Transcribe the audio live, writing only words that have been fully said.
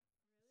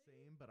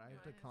but I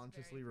have to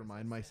consciously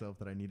remind myself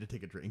that I need to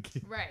take a drink.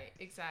 Right,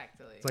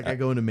 exactly. It's like I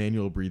go into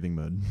manual breathing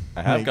mode.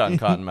 I have gotten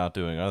cottonmouth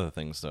doing other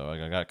things though.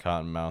 Like I got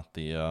cottonmouth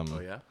the Oh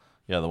yeah.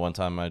 Yeah, the one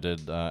time I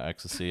did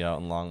ecstasy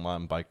out in Longmont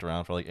and biked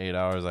around for like 8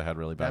 hours, I had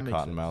really bad makes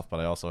cotton sense. mouth, but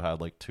I also had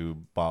like 2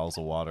 bottles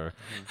of water,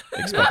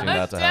 expecting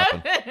that to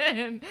happen.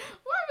 Devin,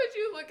 why would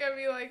you look at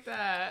me like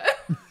that?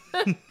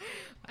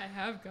 I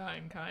have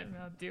gotten cotton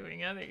mouth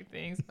doing other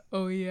things.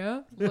 Oh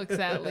yeah? Looks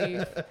at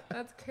Leaf.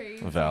 That's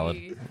crazy.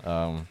 Valid.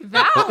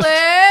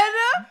 Valid?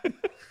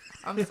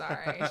 I'm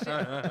sorry.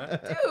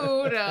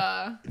 Dude.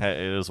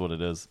 Hey, it is what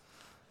it is.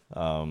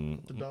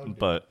 dog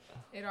But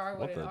It are what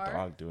what it the are.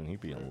 dog doing? He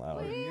being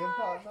loud. We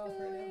are.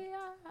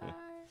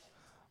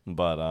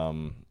 But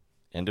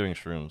and doing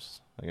shrooms.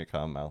 I get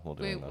cotton mouth while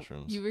doing Wait,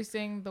 mushrooms. you were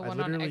saying the I one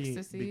on literally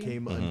ecstasy?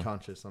 became Mhm.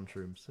 unconscious on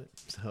shrooms.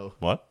 So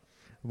What?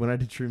 when I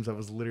did shrooms, I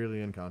was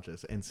literally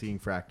unconscious and seeing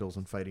fractals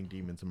and fighting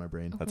demons in my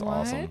brain. That's What?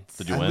 awesome.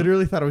 Did you I win?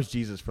 literally thought I was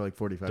Jesus for like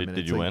 45 Did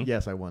minutes. you Like, win?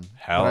 Yes, I won.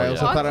 Hell but I yeah.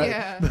 also Fuck thought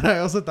yeah. but I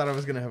also thought I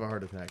was gonna have a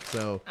heart attack.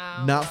 So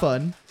Oh, not wow.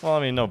 fun. Well,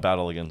 I mean, no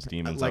battle against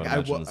demons. Like I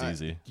would I, imagine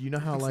is easy. Do you know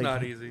how It's like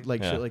not easy.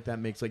 like Yeah. shit like that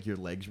makes like your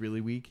legs really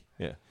weak?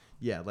 Yeah.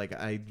 Yeah, like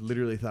I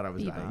literally thought I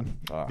was Bebop. dying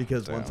Ah,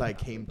 because damn. once I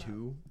came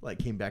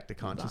back to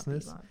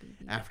consciousness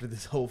after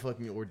this whole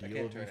fucking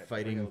ordeal of me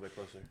fighting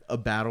a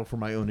battle for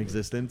my own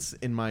existence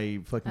in my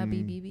fucking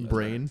BBB.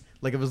 brain,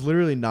 like I was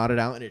literally nodded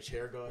out in a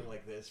chair going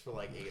like this for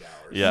like 8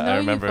 hours. Yeah, No, I you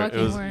remember it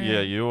fucking was. weren't. Yeah,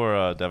 you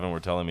or Devin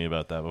were telling me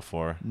about that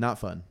before. Not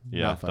fun.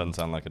 Yeah, Not fun. doesn't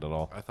sound like it at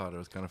all. I thought it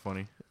was kind of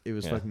funny. It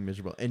was Yeah. fucking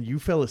miserable. And you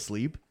fell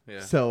asleep. Yeah.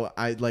 So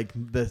I like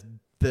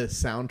the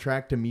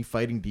soundtrack to me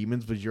fighting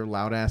demons was your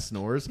loud ass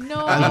snores.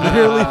 No.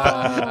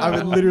 I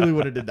would literally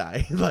wanted to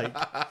die. Like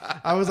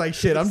I was like,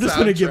 shit, I'm just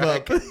gonna give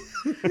up. The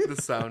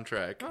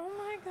soundtrack. Oh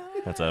my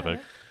god. That's epic.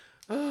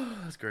 Oh,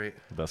 that's great.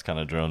 The best kind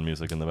of drone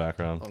music in the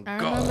background. Oh, I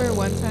God. remember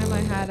one time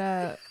I had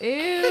a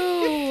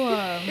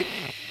ew.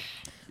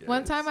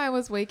 One time I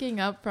was waking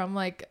up from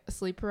like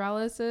sleep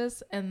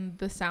paralysis, and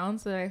the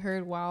sounds that I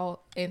heard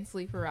while in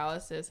sleep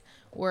paralysis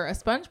were a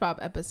SpongeBob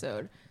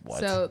episode.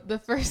 What? So the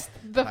first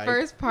Hype.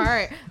 first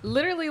part,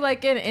 literally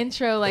like an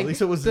intro, like At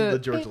least it wasn't the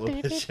George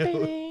Lopez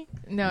show.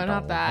 No,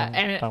 not that.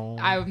 And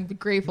I'm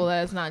grateful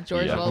that it's not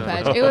George Yeah.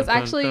 Lopez. It was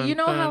actually, you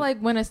know how like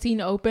when a scene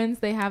opens,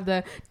 they have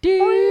the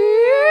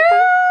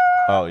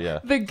Oh yeah.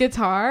 the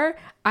guitar.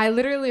 I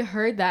literally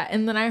heard that,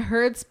 and then I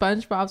heard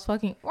SpongeBob's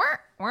fucking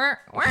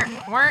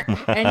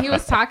and he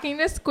was talking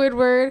to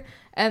Squidward,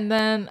 and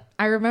then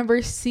I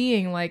remember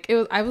seeing like it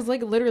was. I was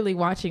like literally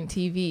watching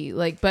TV,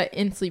 like but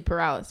in sleep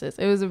paralysis.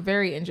 It was a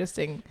very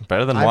interesting.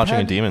 Better than I've watching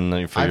had- a demon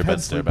than for I've your had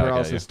bed stare sleep back at you.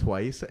 paralysis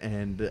twice,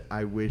 and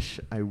I wish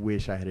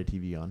I had a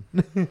TV on.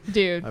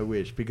 Dude. I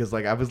wish, because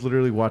like I was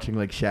literally watching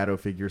like shadow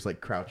figures like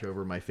crouch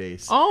over my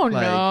face. Oh,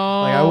 like,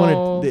 no. Like I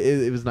wanted.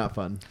 It was not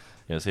fun.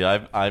 Yeah, see,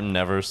 I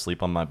never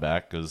sleep on my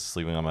back because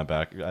sleeping on my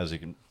back, as you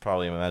can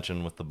probably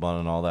imagine, with the bun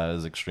and all that,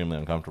 is extremely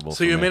uncomfortable. So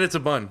for you me. admit it's a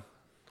bun.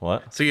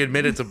 What? So you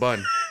admit it's a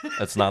bun.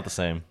 It's not the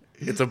same.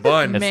 It's a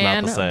bun. It's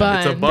Man not the same. bun.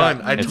 It's a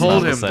bun. I It's told not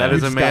the him that same.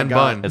 is a It's man got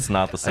bun. It's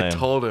not the same. I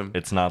told him.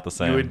 It's not the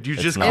same. You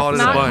It's just not called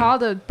It's it a not bun.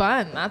 called a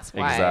bun. That's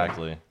why.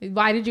 Exactly.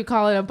 Why did you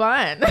call it a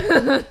bun?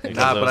 Because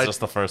Nah, it but was I-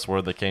 just the first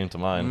word that came to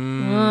mind.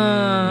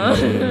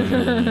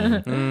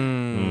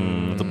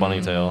 It's a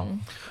bunny tail.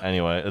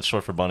 Anyway, it's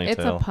short for bunny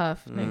It's tail. a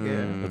puff,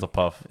 nigga. It's a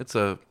puff. It's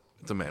a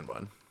man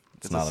bun.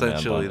 It's not a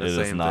man bun. It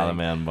is not a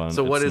man bun.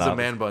 So what It's is a not-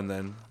 man bun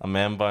then? A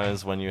man bun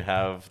is when you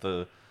have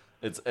the.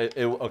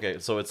 Okay,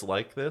 so it's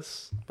like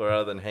this, but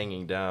rather than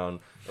hanging down,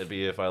 it'd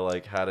be if I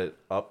like had it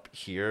up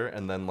here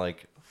and then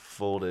like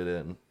folded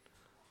in.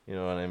 You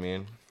know what I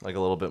mean? Like a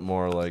little bit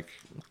more like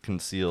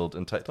concealed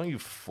and tight. Don't you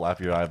flap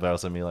your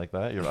eyebrows at me like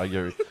that? Your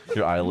eyelids.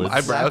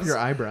 Eyebrows. Flap your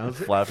eyebrows.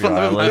 Flap your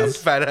eyelids.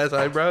 Fat ass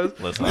eyebrows.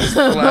 Listen,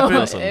 Flap it.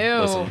 listen,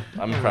 Ew. listen.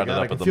 I'm Oh my crowded God,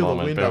 I up can at the feel the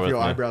moment. wind Bear off with your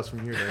me. eyebrows from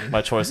here. Darren.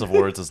 My choice of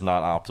words is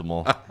not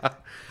optimal.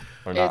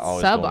 Or not It's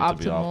always going to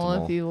be suboptimal,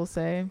 optimal. if you will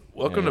say.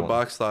 Welcome Yeah, to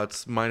Box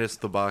Thoughts minus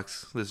the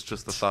box. This is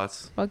just the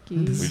thoughts. Fuck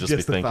you. This is just be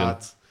just the thinking.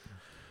 thoughts.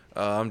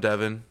 I'm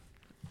Devin.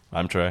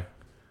 I'm Trey.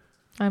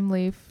 I'm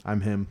Leaf.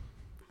 I'm him.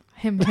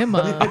 Him. Him.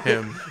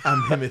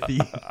 I'm Himothy. Timothy.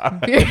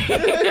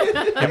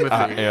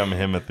 I am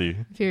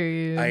Himothy.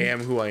 Period. I am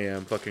who I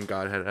am. Fucking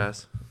Godhead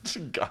ass.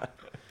 God.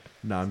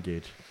 No, I'm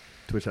Gage.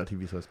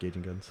 Twitch.tv/Gage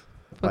and Guns.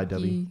 By Fuck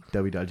you.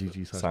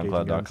 w.gg/GageandGuns.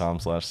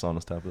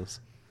 SoundCloud.com/sonus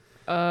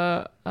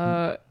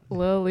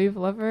Lil Leaf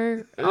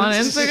Lover on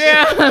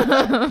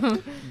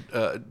Instagram.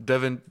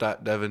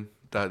 Devin.Devin.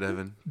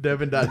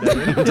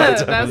 Devin.Devin.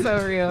 That's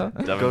so real.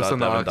 Ghost on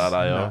the Ox.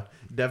 Devin.Devin.io. No.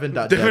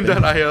 Devin.Devin.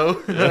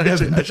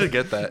 Devin.io. I should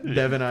get that.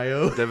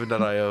 Devin.io.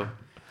 Devin.io.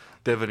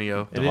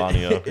 Devinio. And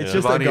Devanio, It's yeah.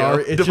 just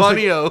Devanio.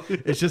 Devanio.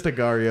 Devanio. It's just a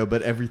Gario,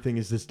 but everything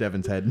is just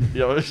Devin's head.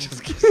 Yo, it's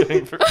just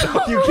getting for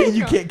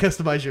You can't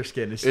customize your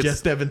skin. It's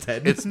just Devin's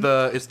head. It's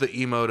the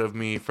emote of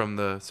me from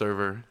the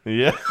server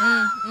Yeah.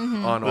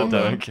 on all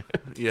Devin.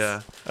 the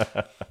yeah.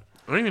 I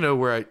don't even know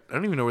where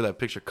that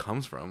picture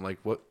comes from. Like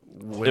what?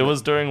 It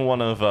was during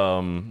one of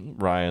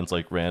Ryan's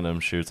like random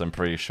shoots. I'm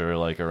pretty sure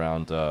like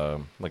around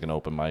like an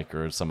open mic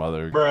or some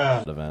other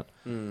event.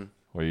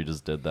 where you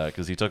just did that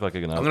because he took like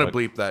I'm gonna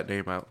bleep that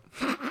name out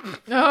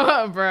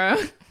Oh, bro.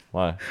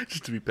 Why?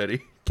 just to be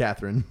petty.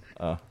 Catherine.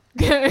 Oh.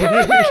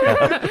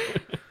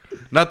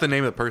 Not the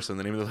name of the person,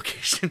 the name of the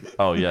location.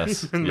 Oh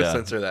yes. I'm gonna Yeah.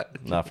 censor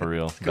that. Not for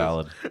real.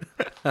 Valid.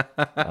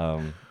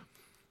 So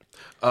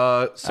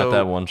At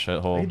that one I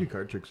can shithole. do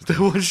card tricks. the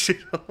one shit.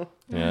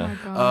 Yeah.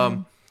 Oh, my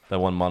God. That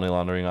one money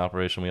laundering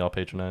operation we all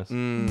patronize.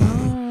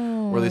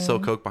 Where they sell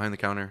coke behind the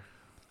counter.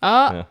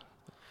 Yeah.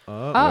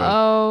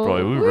 Uh-oh.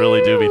 Boy, we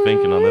really do be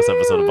thinking on this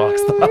episode of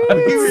Box Thoughts.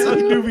 We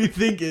really do be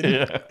thinking.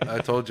 Yeah. I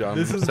told you I'm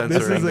This is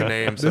censoring the a-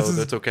 name, so this is-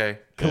 that's okay.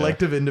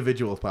 Collective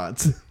individual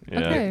thoughts. Yeah.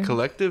 Okay.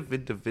 Collective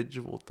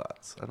individual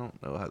thoughts. I don't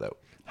know how that.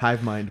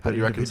 Hive mind. How do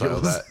you reconcile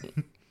that?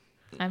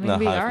 I mean, No,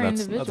 we are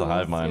that's individuals. a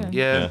hive mind.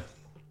 Yeah.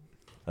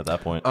 At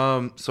that point.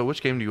 So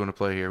which game do you want to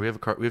play here? We have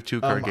we have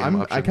 2 card game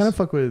options. I kind of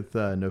fuck with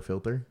No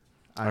Filter.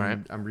 Alright.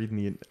 I'm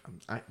reading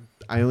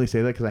I only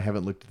say that because I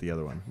haven't looked at the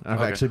other one. I've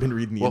Okay. actually been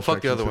reading the. Well,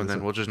 fuck the instructions other for one this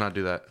then. We'll just not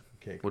do that.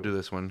 Okay, We'll do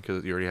this one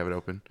because you already have it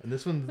open. And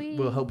this one Whee!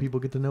 will help people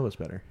get to know us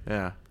better.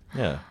 Yeah.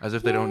 Yeah. As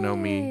if they don't know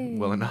me Yay.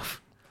 well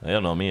enough. They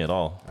don't know me at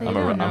all. They I'm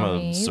don't know a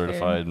me either.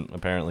 certified,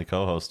 apparently,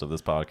 co-host of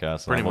this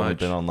podcast. Pretty I've only much.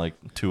 been on like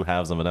 2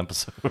 halves of an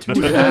episode.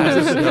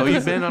 No,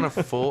 you've been on a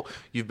full.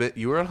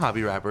 You were on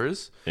Hobby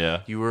Rappers.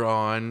 Yeah. You were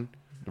on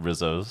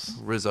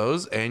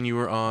Rizzo's. and you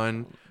were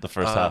on. The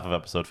first half of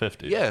episode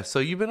 50. Yeah, so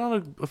you've been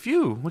on a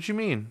few. What you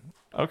mean?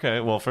 Okay,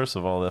 well, first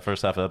of all, the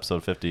first half of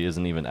episode 50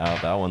 isn't even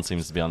out. That one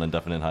seems to be on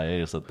indefinite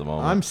hiatus at the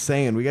moment. I'm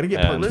saying we got to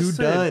get And- part 2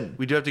 Listen, done.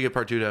 we do have to get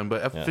part 2 done,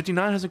 but Yeah.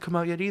 59 hasn't come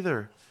out yet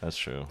either, That's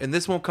true. and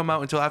this won't come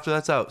out until after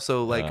that's out.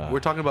 So we're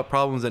talking about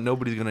problems that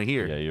nobody's gonna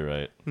hear. Yeah, you're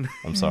right.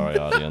 I'm sorry,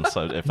 audience.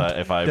 If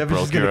I Devin's broke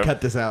just gonna your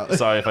cut this out.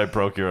 sorry if I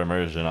broke your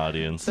immersion,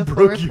 audience. The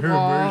Broke fourth your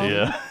wall.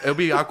 Yeah, It'll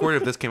be awkward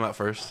if this came out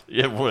first.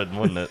 it would,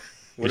 wouldn't it?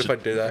 What if I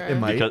did that? It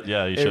might. Because,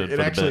 yeah, you should. It for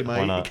the actually bit. Why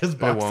might not? because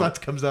Box won't. Thoughts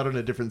comes out on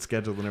a different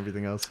schedule than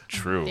everything else.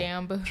 True.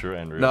 Damn. True,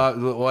 Andrew. No,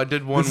 well, I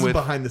did one This is with.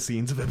 behind the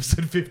scenes of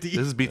episode 50. This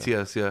is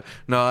BTS, yeah.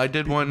 No, I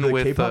did one the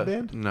with. K-pop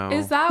band? No,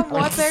 Is that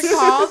what they're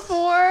called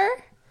for?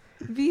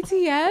 BTS?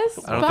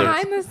 I don't think-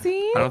 Behind the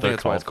scenes? I don't They're think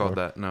that's why it's called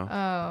called for. that.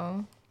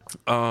 No.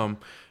 Oh.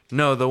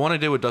 No, the one I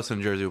did with Dustin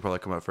in Jersey will probably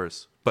come out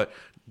first. But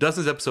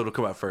Dustin's episode will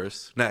come out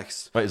first.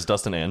 Next. Wait, is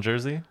Dustin and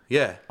Jersey?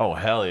 Yeah. Oh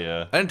hell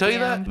yeah! I didn't tell you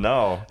Damn. that?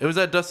 No. It was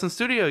at Dustin's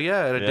studio,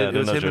 yeah. And Yeah, I it didn't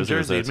was know him in Jersey was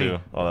Jersey. there and me.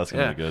 too. Oh, that's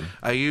gonna be good.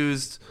 I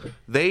used,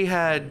 they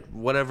had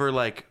whatever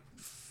like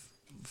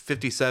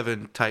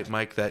 57 type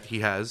mic that he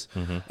has.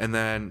 Mm-hmm. And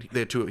then he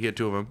had two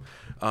of them.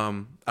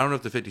 I don't know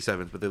if they're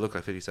 57s, but they look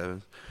like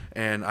 57s.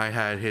 And I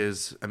had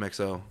his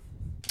MXO.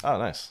 Oh,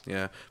 nice.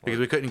 Yeah. Because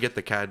we couldn't get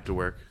the CAD to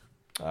work.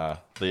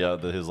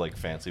 His like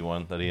fancy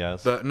one that he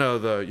has. The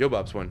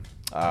Yobob's one.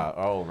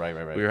 Oh, right.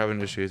 We were having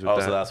issues with Oh,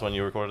 that. so that's when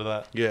you recorded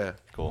that? Yeah.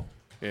 Cool.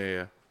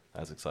 Yeah.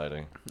 That's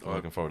exciting. I'm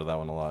looking forward to that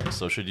one a lot.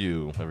 So should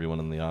you, everyone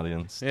in the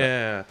audience.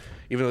 Yeah.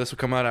 Even though this will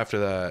come out after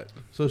that.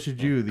 So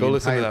should you, the Go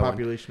listen to entire that one.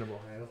 population of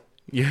Ohio.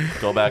 Yeah.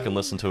 Go back and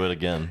listen to it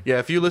again. Yeah,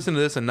 if you listen to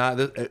this and not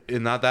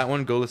that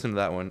one, go listen to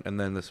that one and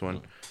then this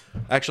one.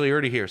 Actually, you're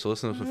already here, so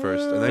listen to this one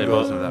first and then They go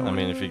both, listen to that I one.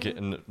 mean, if you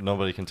get,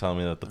 nobody can tell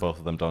me that the both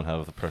of them don't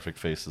have the perfect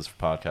faces for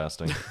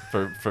podcasting,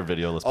 for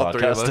videoless All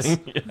three of us.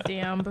 podcasting.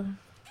 Damn.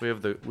 We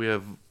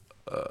have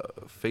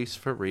face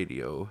for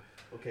radio.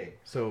 Okay,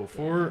 so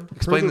for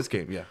Explain this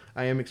game, yeah.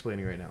 I am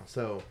explaining right now.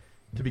 So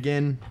to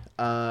begin, each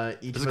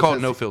This of is us called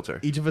has- No Filter.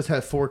 Each of us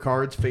has 4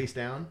 cards face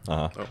down.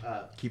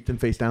 Uh-huh. Keep them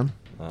face down.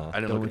 I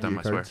didn't Don't look at them,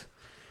 I your swear.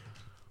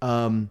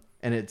 cards.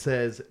 And it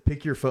says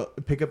pick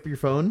up your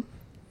phone.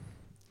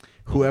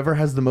 Whoever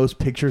has the most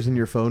pictures in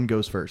your phone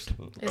goes first.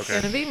 It's Okay.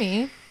 going to be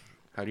me.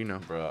 How do you know?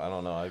 Bro, I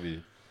don't know.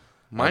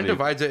 Mine be-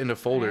 divides it into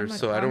folders, I'm a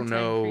so I don't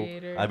content know.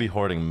 creator. I'd be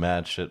hoarding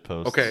mad shit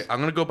posts. Okay, I'm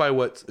gonna go by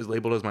what is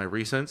labeled as my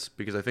recents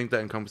because I think that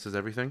encompasses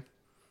everything.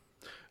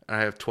 I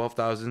have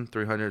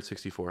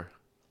 12,364.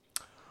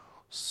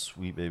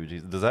 Sweet baby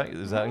Jesus. Does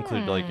that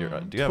include like your?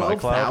 Do you have iCloud?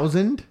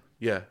 12,000?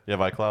 Yeah. You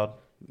have iCloud?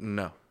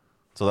 No.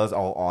 So that's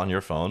all on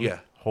your phone? Yeah.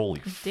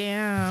 Holy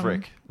Damn.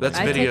 frick. That's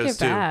I take videos it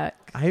too. back.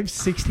 I have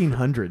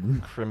 1,600.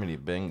 Criminy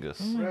bingus.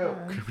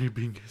 Criminy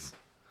Bingus.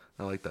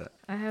 I like that.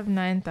 I have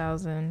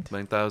 9,000.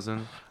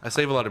 9,000. I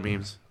save a lot of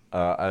memes.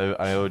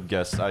 I would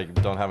guess, I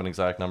don't have an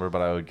exact number,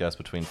 but I would guess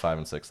between 5,000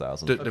 and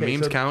 6,000. Do Okay,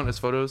 memes so- count as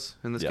photos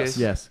in this Yes. case?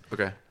 Yes.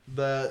 Okay.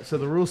 So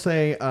the rules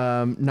say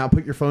now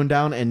put your phone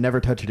down and never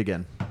touch it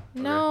again.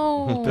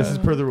 No. This is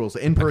per the rules.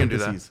 In can do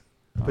that. parentheses.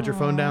 Put your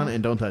phone down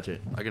and don't touch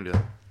it. I can do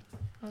that.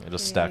 You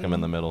just stack them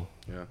in the middle.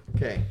 Yeah.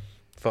 Okay.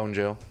 Phone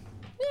jail.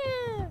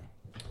 Yeah.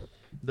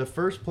 The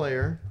first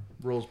player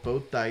rolls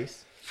both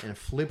dice and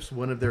flips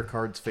one of their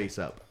cards face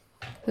up.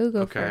 Who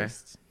go Okay.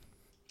 first?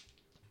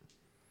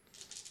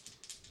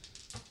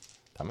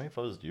 How many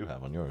photos do you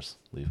have on yours?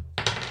 Leave.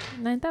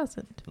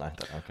 9,000. 9.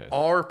 Okay.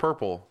 R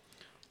purple.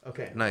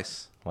 Okay.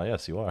 Nice. Well,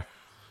 yes, you are.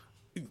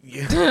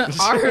 Yeah.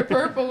 R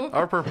purple.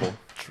 R purple.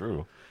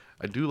 True.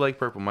 I do like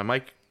purple. My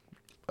mic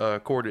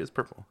cord is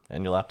purple.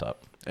 And your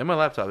laptop. And my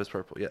laptop is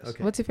purple. Yes.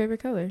 Okay. What's your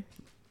favorite color?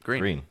 Green.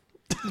 Green.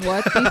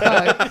 What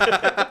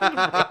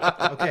the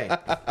fuck? Okay.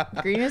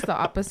 Green is the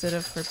opposite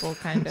of purple,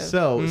 kind of.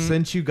 So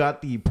since you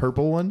got the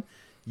purple one,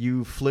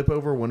 you flip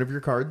over one of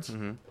your cards,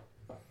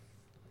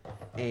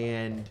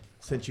 and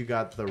since you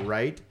got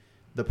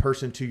the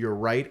person to your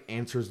right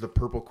answers the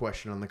purple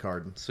question on the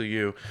card.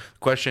 So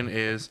question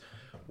is,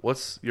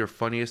 what's your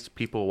funniest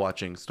people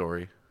watching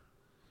story?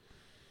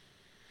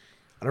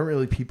 I don't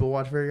really people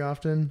watch very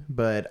often,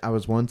 but I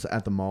was once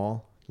at the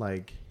mall,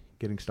 like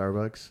getting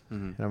Starbucks,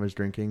 and I was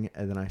drinking,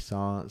 and then I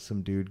saw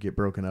some dude get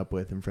broken up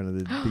with in front of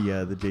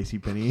the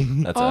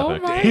JCPenney. That's oh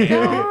epic. my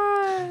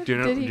god! Do you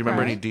remember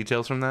cry? any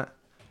details from that?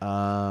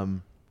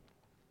 No,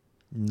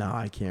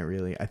 I can't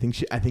really. I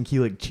think he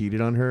like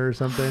cheated on her or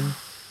something,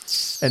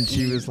 and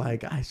she was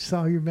like, "I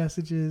saw your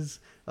messages,"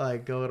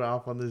 like going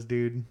off on this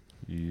dude.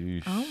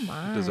 Yeesh. Oh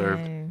my!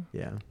 Deserved.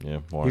 Yeah, Yeah.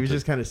 he was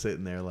just kind of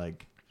sitting there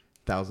like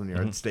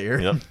 1,000-yard stare.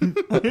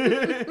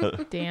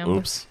 Yep. Damn.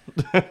 Oops.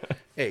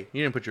 Hey,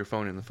 you didn't put your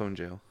phone in the phone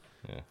jail.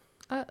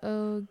 Uh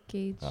oh,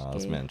 Gage. Oh,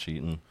 this man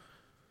cheating.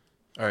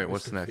 All right,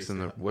 what's next?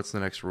 What's the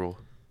next rule?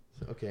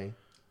 Okay.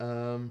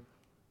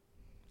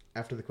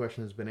 After the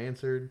question has been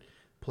answered,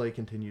 play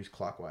continues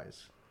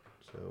clockwise.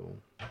 So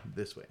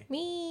this way.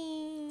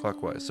 Me.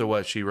 Clockwise. So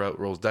what? She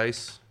rolls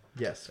dice.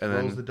 Yes. And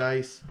rolls then the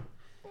dice.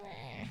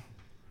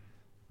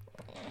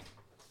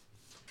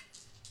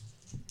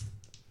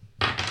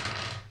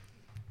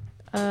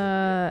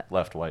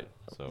 Left white.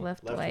 So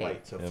Left Left white.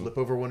 white. So Yep. flip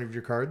over one of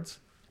your cards,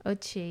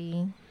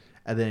 Ochi.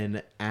 and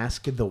then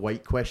ask the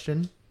white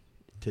question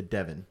to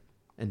Devin,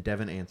 and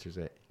Devin answers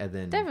it, and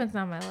then Devin's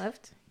on my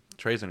left.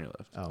 Trey's on your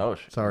left. Oh,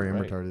 sorry, I'm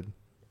right. retarded.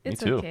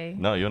 It's Me too. okay.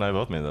 No, you and I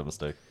both made that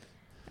mistake.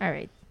 All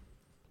right.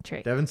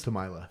 Trey. Devin's to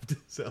my left.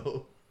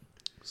 So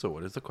So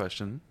what is the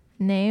question?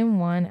 Name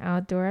one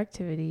outdoor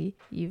activity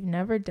you've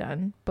never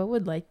done but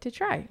would like to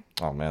try.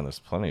 Oh man, there's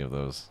plenty of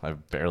those.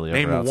 I've barely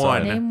Name ever outside.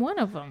 one. Name one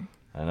of them.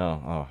 I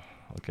know. Oh,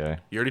 okay.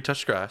 You already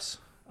touched grass.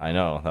 I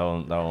know that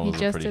one. That one He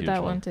was a just pretty did huge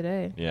that one. one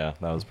today. Yeah,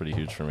 that was pretty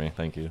huge for me.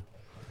 Thank you.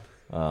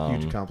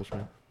 huge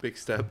accomplishment. Big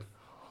step.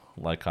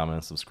 Like, comment,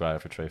 and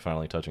subscribe for Trey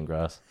finally touching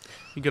grass.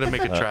 You gotta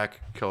make a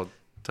track called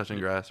 "Touching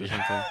Grass" or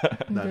something.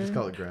 No, just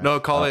call it grass. No,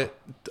 call it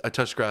 "I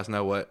Touched Grass."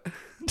 Now what?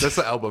 That's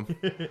the album.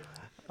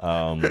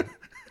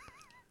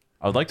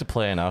 I would like to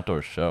play an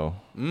outdoor show.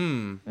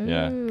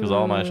 Yeah, because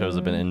all my shows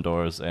have been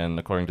indoors, and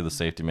according to the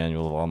safety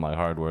manual of all my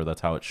hardware,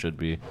 that's how it should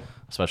be.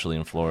 Especially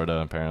in Florida,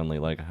 apparently,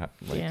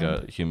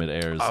 humid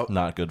air is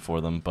not good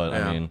for them. But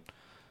Yeah. I mean,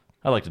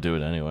 I like to do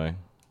it anyway.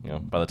 You know,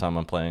 by the time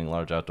I'm playing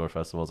large outdoor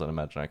festivals, I'd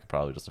imagine I could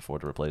probably just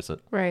afford to replace it.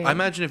 Right. I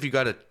imagine if you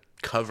got a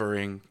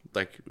covering,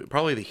 like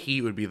probably the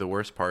heat would be the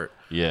worst part.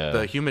 Yeah,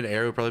 The humid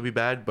air would probably be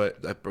bad, but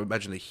I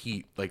imagine the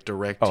heat, like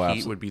direct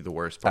heat, would be the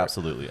worst part.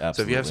 absolutely.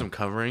 So if you have some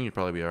covering, you'd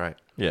probably be all right.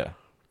 yeah,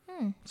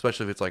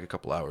 Especially if it's like a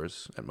couple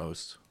hours at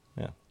most.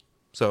 yeah.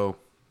 So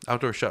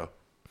outdoor show.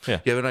 Yeah.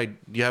 Do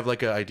you have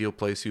like an ideal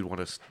place you'd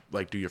want to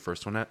like do your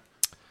first one at?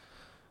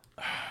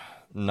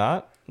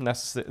 Not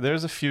necessarily.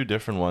 There's a few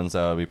different ones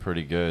that would be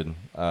pretty good.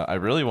 I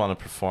really want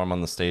to perform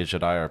on the stage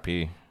at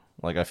IRP.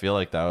 Like, I feel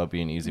like that would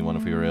be an easy one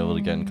if we were able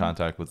to get in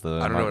contact with the I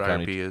don't know what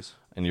Martin IRP County is.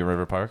 in your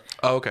River Park.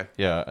 Oh, okay.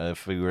 Yeah,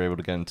 if we were able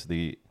to get into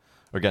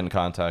get in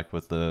contact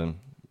with the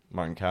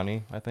Martin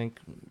County, I think,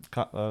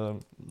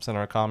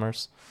 Center of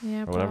Commerce,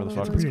 Yeah, or whatever the fuck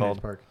probably. it's Pretty nice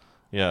called. park.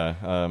 Yeah,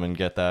 and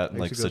get that I used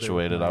like to go there with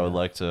situated. my, I would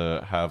like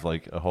to have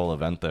like a whole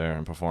event there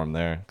and perform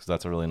there because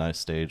that's a really nice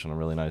stage and a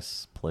really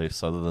nice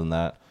place. Other than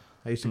that,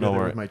 I used to go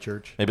there with my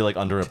church. maybe like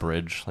under a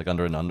bridge, like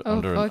under Oh,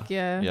 under fuck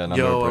yeah. yeah, an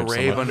Yo, under a bridge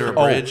rave somewhere. under a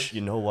Oh, bridge?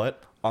 you know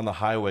what? On the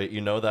highway,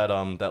 you know that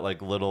that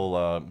like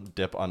little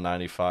dip on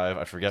 95.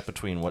 I forget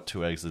between what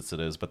two exits it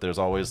is, but there's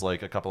always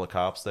like a couple of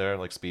cops there,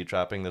 like speed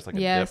trapping. There's like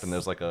a Yes. dip and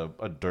there's like a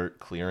dirt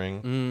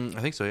clearing.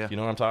 I think so. Yeah. You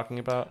know what I'm talking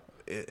about?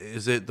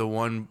 Is it the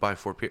one by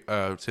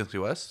St.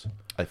 West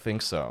I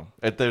think so.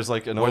 There's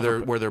like an where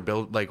they're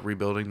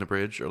rebuilding the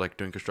bridge or like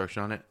doing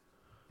construction on it?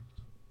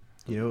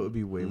 You know, it would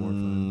be way more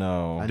fun.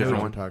 No, I know Different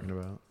what one. you're talking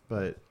about,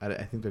 but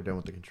I think they're done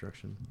with the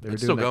construction. They were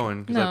It's doing still that-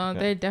 going. 'cause No,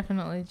 they're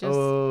definitely just.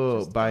 Oh,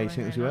 just by going St.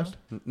 right Lucie now. West?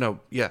 No,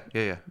 yeah.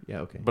 Yeah,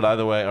 okay. But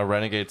either way, a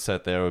Renegade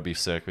set there would be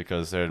sick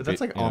because there'd But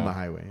that's be, like you on know- the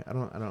highway. I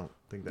don't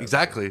think that.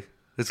 Exactly.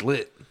 It's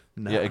lit.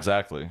 No. Yeah,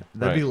 exactly.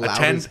 That'd be Right. loud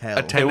Attend as hell.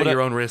 It at would've-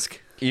 your own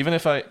risk. Even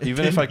if I Your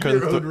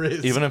couldn't own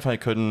risk. even if I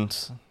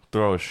couldn't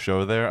throw a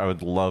show there, I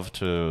would love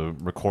to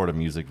record a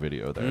music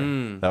video there.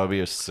 That would be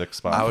a sick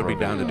spot. I would for be a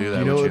down to video. do that.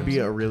 You know with what would be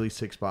a really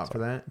sick spot for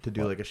that to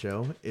do like a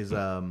show is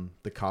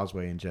the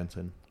Causeway in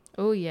Jensen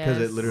Oh, yeah.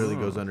 because it literally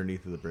goes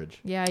underneath of the bridge.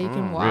 Yeah, you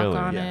can walk Really?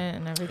 on Yeah. it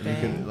and And you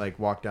everything. can like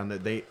walk down there.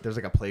 There's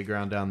like a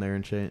playground down there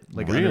and shit.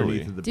 Like Really?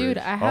 underneath of the Dude,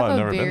 bridge. I I've have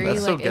never a been there. very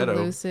That's so like ghetto.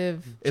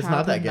 elusive. It's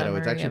not that childhood ghetto.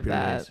 It's memory actually of pretty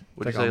that. nice. It's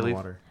What'd like you say, on the Leaf?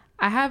 water.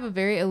 I have a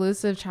very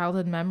elusive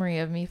childhood memory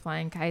of me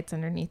flying kites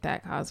underneath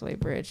that Causeway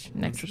Bridge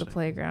next to the Interesting.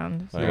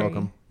 playground. You're Very-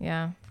 welcome.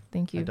 Yeah,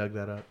 thank I you. dug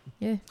that up.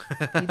 Yeah,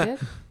 you did.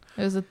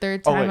 It was the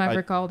third Oh, time wait, I've I-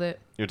 recalled it.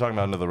 You're talking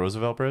about under the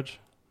Roosevelt Bridge?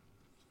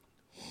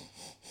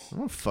 I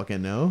don't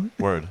fucking know.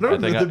 Word. I don't I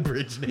think know I, the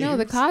bridge name. No,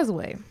 the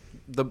Causeway.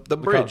 the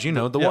bridge, you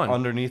know, the one.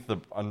 underneath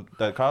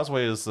that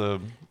causeway is the.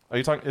 Are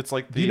you talking? It's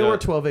like the. Do you know where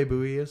 12A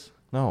Bowie is?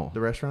 No. The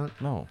restaurant?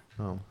 No.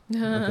 Oh.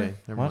 Okay.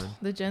 Never What? mind.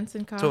 The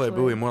Jensen Causeway. 12A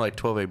Bowie, more like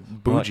 12A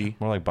Bougie.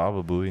 More like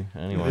Baba Booey.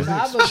 Anyway.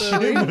 Baba More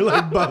Booey.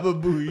 like Baba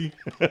Booey.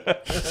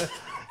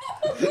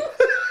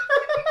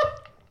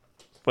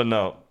 But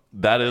no,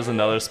 that is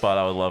another spot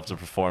I would love to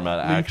perform at.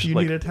 Luke, Actually, you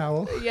like need a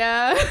towel?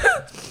 Yeah.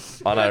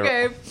 on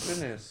Okay.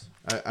 Goodness.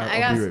 I I'll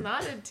got be right-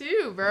 snotted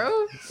too,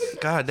 bro.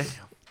 God damn.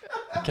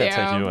 can't take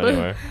Damn. you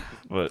anywhere.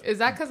 But Is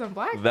that because I'm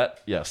black?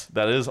 that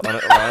that is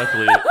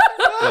unironically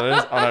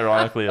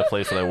a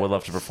place that I would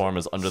love to perform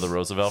is under the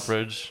Roosevelt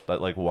Bridge. That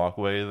like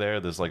walkway there.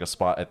 There's like a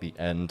spot at the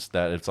end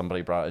that if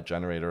somebody brought a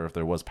generator, if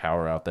there was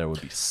power out there,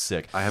 would be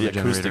sick. I have the a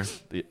generator.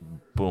 acoustics,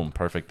 boom,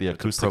 perfect. The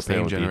acoustics there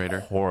propane would generator.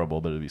 be horrible,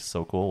 but it'd be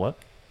so cool. What?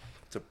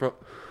 It's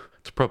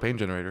a propane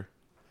generator.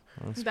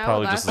 That's That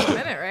probably would last just a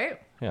minute,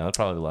 right? yeah. That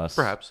probably lasts.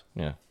 Perhaps.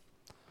 Yeah.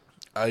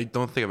 I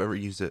don't think I've ever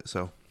used it,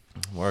 so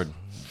Word.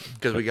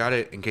 because we got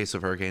it in case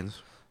of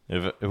hurricanes.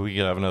 If we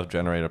could have enough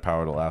generator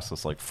power to last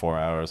us like 4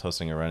 hours,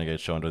 hosting a Renegade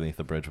show underneath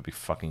the bridge would be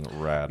fucking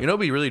rad. You know,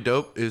 what'd be really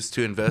dope is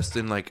to invest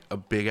in like a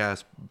big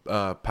ass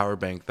power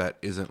bank that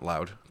isn't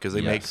loud because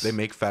they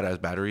make fat ass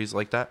batteries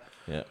like that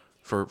Yeah.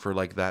 for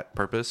like that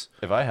purpose.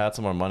 If I had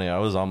some more money, I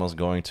was almost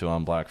going to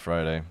on Black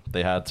Friday.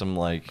 They had some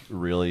like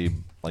really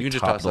You like can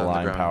just top toss of that the on the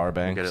line ground. power We'll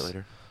banks get it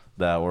later.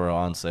 that were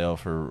on sale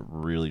for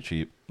really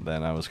cheap.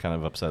 Then I was kind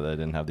of upset that I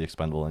didn't have the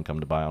expendable income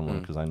to buy on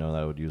one because I know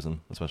that I would use them,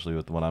 especially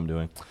with what I'm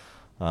doing.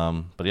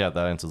 But yeah,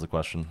 that answers the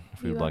question.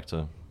 If You you'd got- like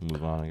to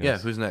move on, I guess. Yeah,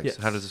 who's next? Yes.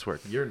 How does this work?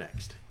 You're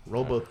next.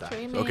 Roll both dice.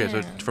 Trey Okay, so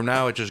Man. from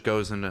now it just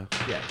goes into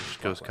Yeah.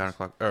 goes clockwise.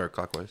 counterclock or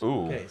clockwise.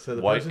 Ooh, Okay, so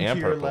the white person and to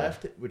your purple.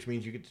 left, which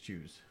means you get to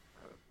choose.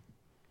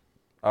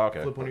 Oh,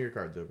 okay. Flip one of your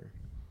cards over.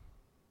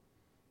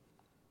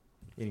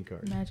 Any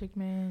card. Magic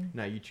Man.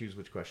 Now you choose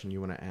which question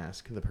you want to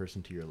ask the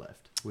person to your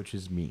left, which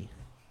is me.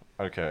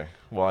 Okay.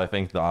 Well, I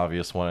think the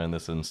obvious one in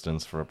this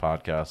instance for a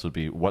podcast would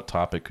be, what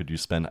topic could you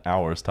spend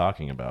hours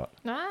talking about?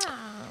 Ah.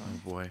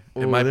 Oh boy,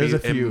 Oh, it might there's be.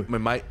 a few. It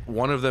might.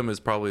 One of them is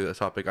probably a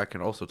topic I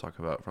can also talk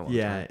about for a long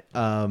Yeah.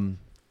 time.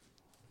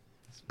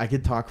 I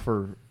could talk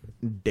for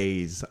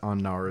days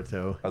on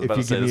Naruto I was if about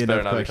you to say give me this better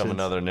enough not become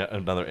questions.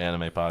 another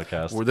anime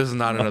podcast. Well, this is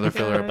not another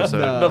filler Yeah. episode.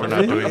 No, We're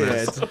not doing yeah,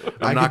 this. it's-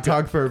 I'm I not could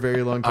talk for a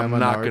very long time I'm on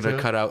not Naruto. gonna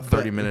cut out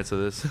 30 but- minutes of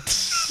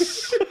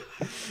this.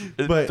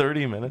 but-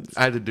 30 minutes.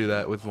 I had to do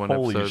that with one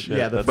Holy episode. shit.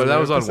 Yeah, the But that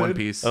was on episode? One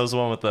Piece. That was the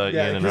one with Yeah, Ian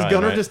and because Ryan,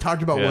 Gunnar right? just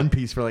talked about Yeah. One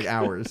Piece for like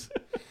hours.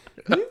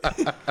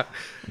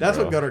 That's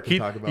what Gunnar can He,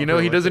 talk about. you know,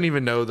 for he like doesn't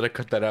even know that I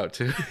cut that out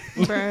too.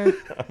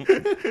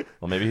 Bruh.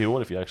 Well, maybe he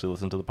would if you actually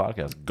listened to the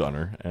podcast.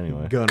 Gunner.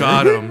 Anyway. Gunnar.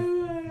 Got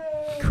him,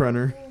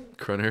 Crunner.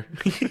 Crunner.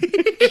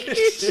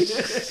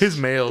 His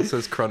mail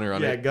says Crunner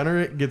on Yeah, it.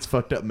 Gunnar gets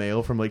fucked up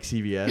mail from like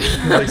CVS.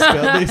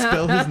 they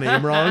spell his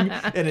name wrong,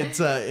 and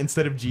it's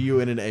instead of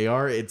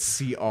GUNNAR,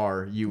 it's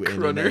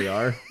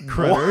CRUNNAR.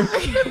 Crunner.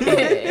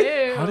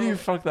 Ew. How do you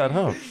fuck that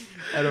up?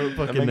 I don't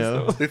fucking makes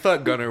know. no- They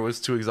thought Gunner was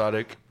too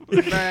exotic.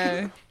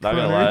 Bruh. Not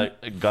gonna Gunner?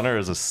 lie, Gunner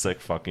is a sick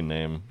fucking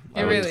name. It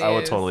I would, really I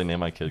would is. totally name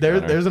my kid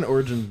Gunner. There's an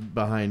origin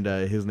behind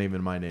his name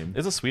and my name.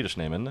 It's a Swedish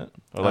name, isn't it?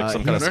 Or like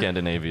some kind of Gunnar?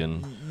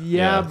 Scandinavian.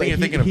 Yeah, Yeah. but You're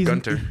thinking of he's,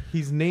 Gunter.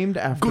 He's named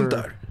after.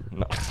 Gunter.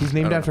 No, He's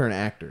named I don't after an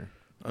actor.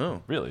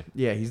 Oh, really,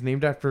 Yeah, he's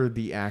named after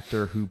the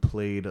actor who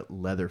played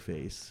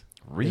Leatherface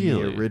in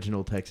really. the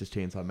original Texas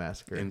Chainsaw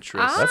Massacre.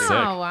 interesting. That's sick.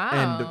 Oh, wow.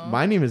 And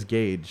my name is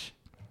Gage.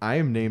 I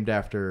am named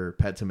after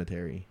Pet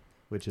Cemetery,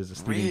 which is a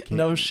Stephen King.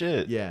 No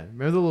shit. Yeah,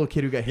 remember the little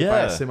kid who got hit by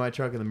a Yeah. semi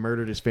truck and then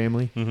murdered his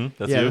family? Mm-hmm.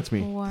 That's yeah, you. that's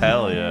me. Wow.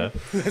 Hell yeah.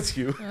 That's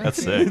you.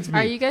 That's sick.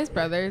 Are you guys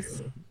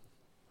brothers?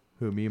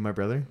 Who? Me and my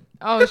brother?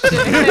 Oh shit!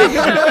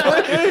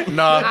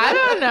 Nah, I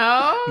don't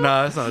know.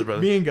 nah, that's not his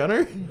brother. Me and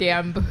Gunner?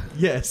 Damn,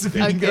 Yes,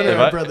 me and Okay. Gunner If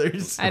are I-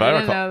 brothers. I If I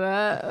didn't recall- know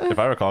that. If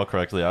I recall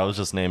correctly, I was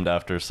just named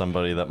after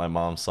somebody that my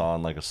mom saw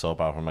in like a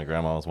soap opera my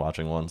grandma was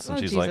watching once, and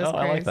Oh, she's like, Jesus "Oh,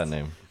 I like Christ. that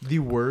name." The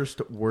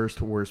worst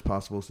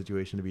possible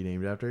situation to be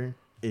named after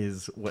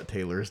is what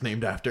Taylor is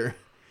named after.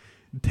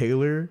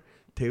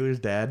 Taylor's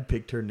dad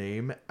picked her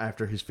name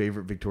after his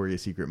favorite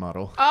Victoria's Secret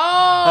model.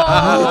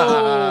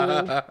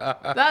 Oh,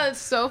 that is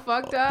so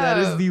fucked up. That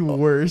is the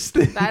worst.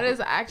 That is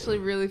actually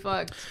really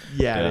fucked.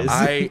 Yeah, it is.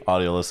 I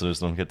Audio listeners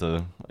don't get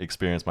to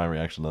experience my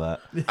reaction to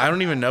that. I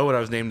don't even know what I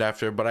was named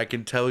after, but I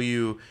can tell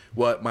you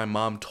what my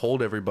mom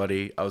told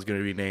everybody I was going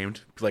to be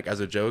named, like as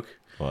a joke,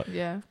 What?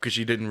 Yeah. because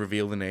she didn't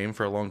reveal the name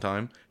for a long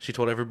time. She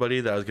told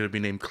everybody that I was going to be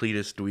named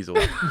Cletus Dweezil.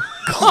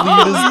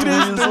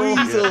 Cletus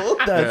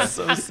Dweezil. That's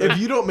so sick. If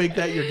you don't make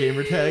that your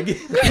gamer tag,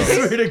 I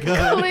swear to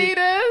God.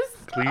 Cletus.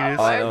 Cletus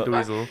Oh,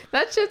 Dweezil.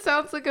 That shit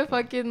sounds like a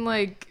fucking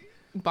like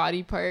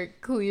body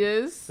part.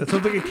 Cletus. That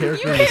sounds like a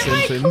character You in The hate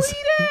my Simpsons.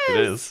 It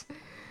is.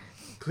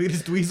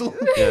 Cletus Dweezil.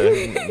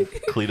 Yeah.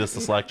 Cletus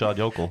the slack-jawed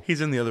yokel.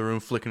 He's in the other room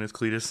flicking his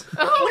Cletus.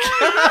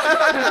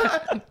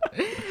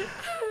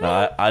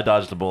 No, I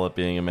dodged a bullet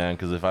being a man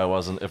because if I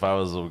was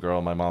a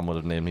girl, my mom would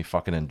have named me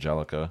fucking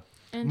Angelica.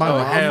 My Oh,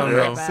 mom hell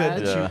no. said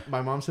that Yeah.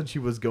 my mom said she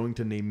was going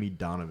to name me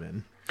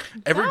Donovan.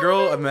 Every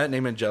girl I've met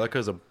named Angelica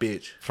is a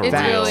bitch. For It's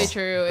real. really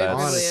true. It That's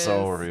really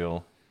so is.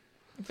 real.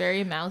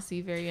 Very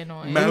mousy, very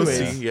annoying. Mousy,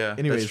 Anyways, yeah.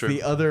 Anyways, that's true.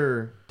 the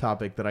other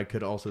topic that I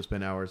could also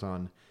spend hours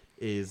on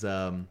is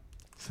so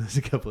there's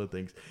a couple of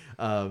things.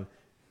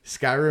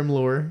 Skyrim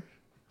lore,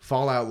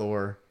 Fallout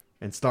lore,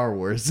 and Star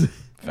Wars.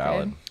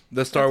 Valid. Okay.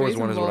 The Star That's Wars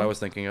one is what reasonable. I was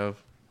thinking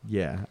of.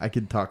 Yeah, I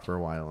could talk for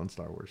a while on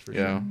Star Wars for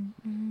Yeah.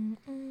 sure.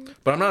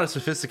 But I'm not as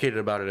sophisticated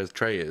about it as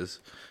Trey is,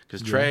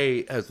 because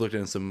Trey has looked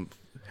into some.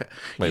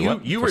 Wait, you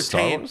what? you For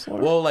Star retain Wars lore?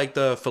 well, like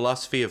the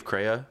philosophy of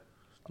Kreia.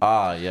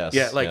 Ah, yes.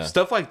 Yeah, like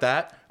stuff like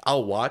that.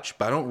 I'll watch,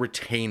 but I don't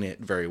retain it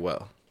very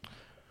well.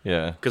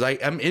 Yeah. Because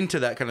I'm into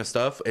that kind of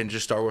stuff and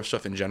just Star Wars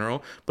stuff in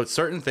general. But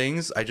certain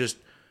things, I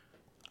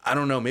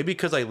don't know. Maybe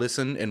because I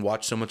listen and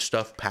watch so much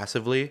stuff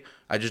passively,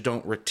 I just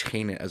don't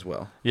retain it as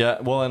well. Yeah,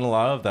 well, and a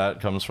lot of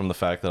that comes from the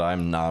fact that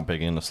I'm not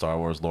big into Star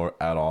Wars lore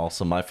at all.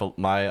 So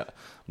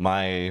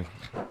my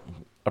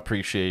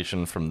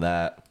appreciation from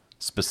that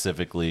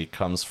specifically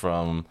comes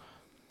from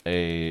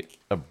a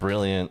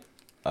brilliant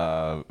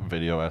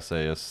video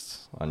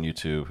essayist on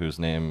YouTube whose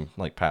name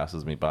like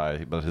passes me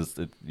by, but his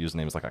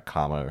username is like a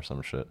comma or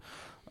some shit.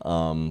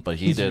 But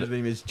he His did.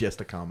 name is just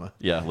a comma.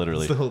 Yeah,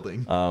 literally. That's the whole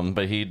thing.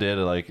 But he did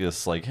like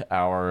this like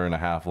hour and a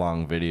half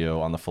long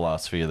video on the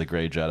philosophy of the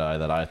Grey Jedi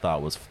that I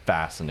thought was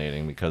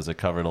fascinating because it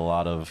covered a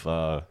lot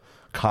of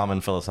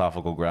common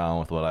philosophical ground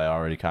with what I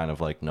already kind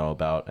of like know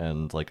about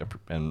and like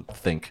and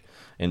think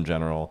in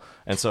general.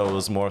 And so it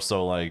was more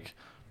so like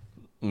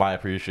my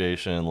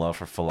appreciation and love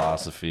for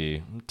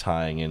philosophy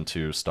tying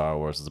into Star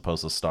Wars as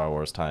opposed to Star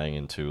Wars tying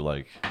into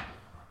like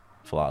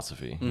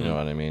philosophy. You know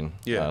what I mean?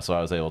 Yeah. So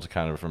I was able to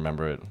kind of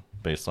remember it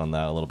based on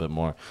that a little bit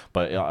more.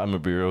 But I'm gonna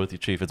be real with you,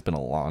 Chief. It's been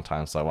a long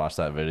time since I watched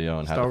that video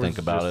and had Star to Wars think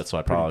is about just it, so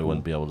I pretty probably cool.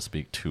 wouldn't be able to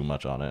speak too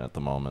much on it at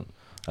the moment.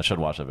 I should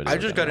watch that video. I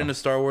just again, got though. into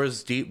Star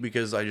Wars deep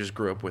because I just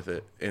grew up with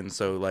it. And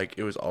so, like,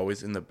 it was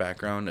always in the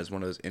background as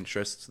one of those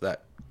interests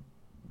that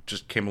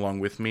just came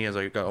along with me as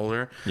I got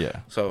older.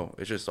 Yeah. So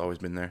it's just always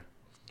been there.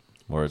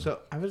 Word. So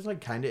I was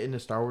like kind of into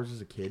Star Wars as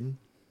a kid,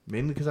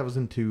 mainly because I was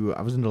into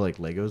like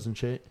Legos and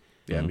shit.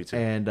 Yeah, me too.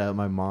 And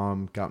my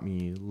mom got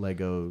me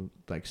Lego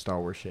like Star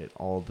Wars shit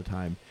all the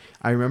time.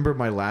 I remember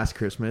my last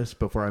Christmas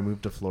before I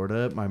moved to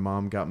Florida, my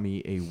mom got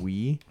me a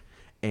Wii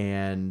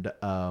and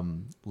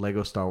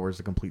Lego Star Wars: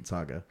 The Complete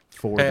Saga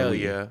for Hell the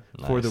Wii. yeah.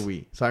 For the Nice.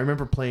 Wii. So I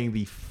remember playing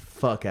the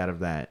fuck out of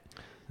that.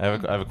 I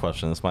have a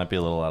question. This might be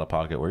a little out of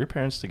pocket. Were your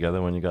parents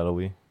together when you got a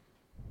Wii?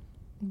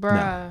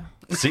 Bruh.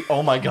 See,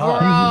 oh my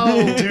god,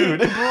 Bro. dude.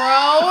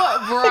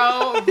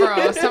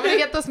 Bro. Somebody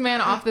get this man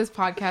off this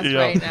podcast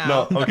right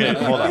now. No, okay,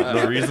 hold on.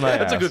 The reason I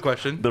That's a asked- good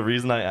question. The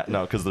reason I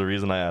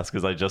asked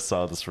is I just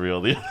saw this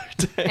reel the other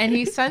day. And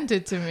he sent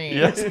it to me.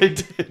 Yes, I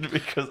did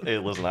because hey,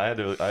 listen, I had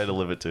to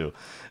live it too.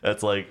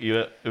 It's like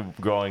you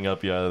growing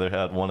up, you either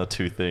had one of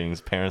two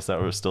things: parents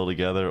that were still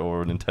together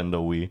or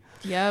Nintendo Wii.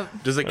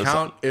 Yep. Does it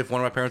count if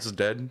one of my parents is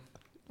dead?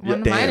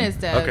 One of mine is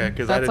dead. Okay,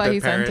 because I had That's a why he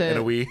dead sent parent it. and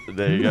a Wii.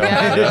 There you go.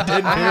 Yeah,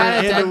 Dead I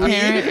had a parent dead and a Wii.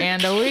 parent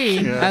and a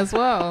Wii as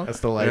well. That's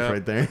the life Yeah.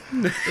 right there.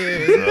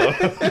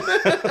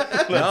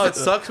 No, it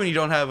sucks when you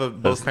don't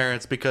have both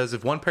parents because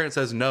if one parent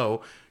says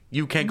no,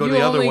 you can't go to You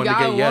the other only one to got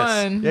get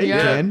yes. one. Yeah, you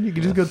Yep. can. You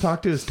can just go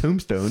talk to his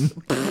tombstone.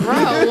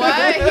 Bro,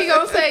 what? He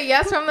gonna say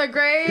yes from the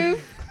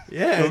grave?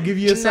 Yeah, he'll give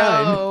you a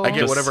sign. No. I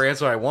get whatever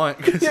answer I want.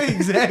 Yeah,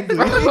 exactly.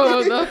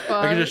 Bro, the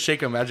fuck? I can just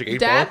shake a magic 8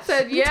 Dad ball.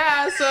 said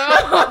yeah, so.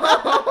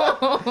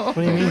 What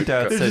do you mean,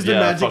 Dad There's said just a yeah?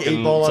 magic Fucking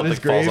 8-ball on something his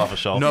falls grave. off a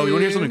shelf. No, you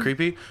want to hear Dude. something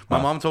creepy? My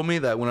mom told me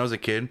that when I was a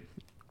kid,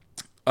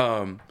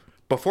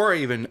 before I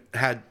even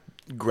had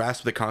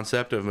grasped the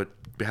concept of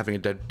having a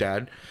dead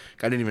dad,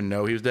 I didn't even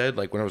know he was dead.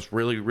 Like when I was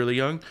really, really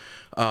young,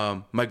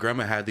 my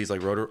grandma had these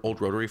like old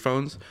rotary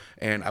phones,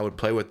 and I would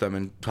play with them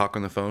and talk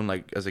on the phone,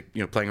 like as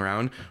playing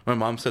around. My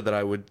mom said that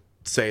I would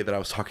say that I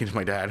was talking to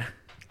my dad.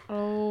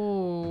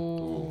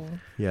 Oh.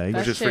 Yeah, he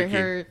That just shit freaky.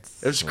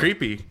 hurts. It was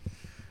creepy.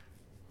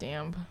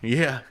 Damn.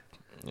 Yeah.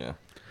 Yeah.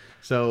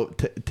 So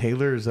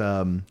Taylor's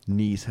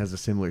niece has a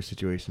similar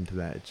situation to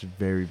that. It's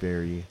very,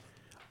 very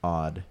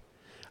odd.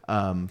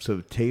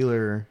 So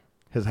Taylor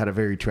has had a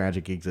very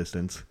tragic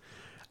existence.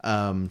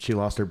 She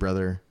lost her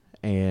brother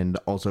and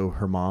also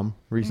her mom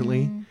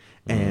recently.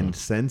 And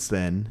since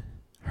then,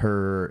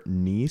 her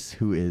niece,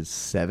 who is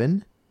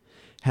 7,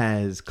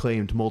 has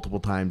claimed multiple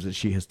times that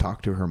she has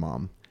talked to her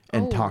mom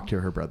and Oh. talked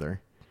to her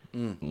brother.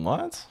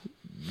 What?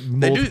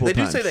 They do Multiple say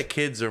times. that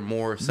kids are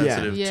more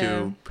sensitive Yeah.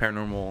 to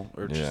paranormal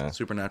or just Yeah.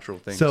 supernatural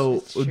things. So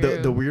It's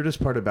the true.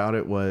 weirdest part about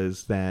it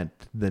was that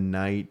the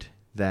night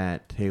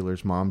that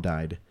Taylor's mom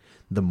died,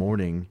 the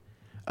morning,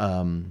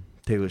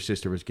 Taylor's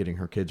sister was getting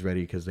her kids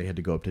ready because they had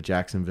to go up to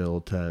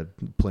Jacksonville to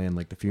plan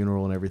like the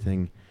funeral and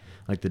everything,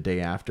 like the day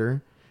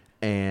after,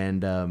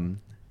 and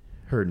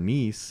her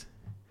niece,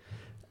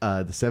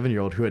 the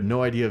 7-year-old who had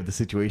no idea of the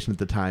situation at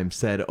the time,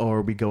 said, "Oh,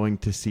 are we going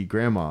to see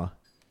Grandma?"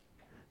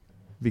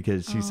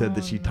 Because she said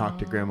that she talked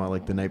to Grandma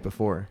like the night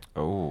before.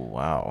 Oh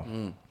wow,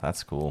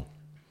 that's cool.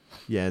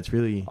 Yeah, it's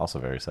really. Also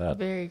very sad.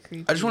 Very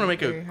creepy. I just want to make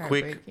very a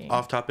quick heartbreaking.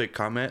 off-topic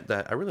comment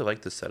that I really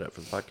like this setup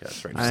for the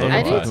podcast right now. So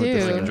I do do I.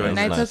 too. Enjoying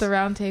Knights nice. at the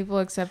Round Table,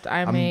 except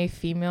I'm a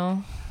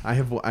female. I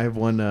have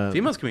one.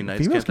 Females can be knights.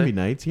 Females can't can they? be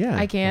knights. Yeah,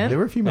 I can? They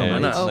were female Yeah,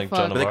 knights. Oh like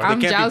fuck! Joan of Arc. I'm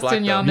They can't be black,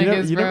 jousting y'all though.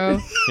 niggas, You know- bro.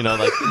 You know,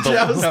 like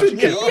Jousting.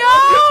 Yo,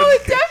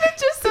 Devin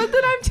just said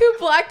that I'm too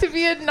black to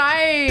be a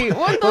knight.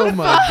 What the Oh fuck?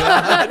 my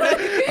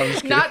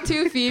god. Not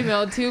too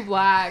female, too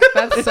black.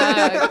 That sucks.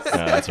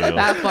 yeah, that's real.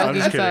 That I'm fucking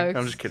just kidding. sucks.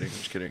 I'm just kidding. I'm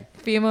just kidding.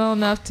 Female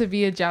enough to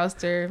be a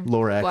jouster.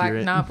 Lore Black,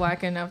 accurate. not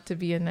black enough to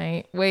be a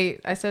knight. Wait,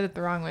 I said it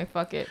the wrong way.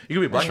 Fuck it. You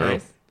can be black True.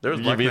 knight. There was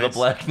You black be the knights.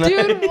 Black Knight.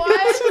 Dude,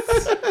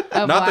 what?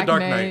 A Not the black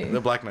Dark Knight. The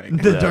Black Knight.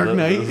 The Yeah, Dark that-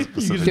 Knight. that You is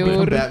just specific. become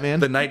Dude. Batman.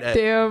 The Knight.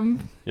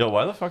 Damn. Yo,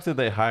 why the fuck did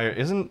they hire?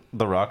 Isn't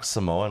The Rock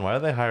Samoan? Why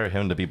did they hire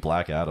him to be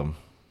Black Adam?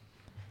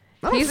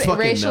 I don't He's fucking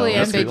racially know.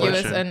 That's a good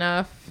ambiguous question.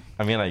 enough.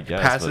 I mean, I guess.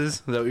 but- Passes. Is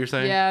that what you're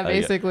saying? Yeah, yeah.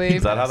 basically.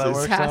 Is that how that Passes.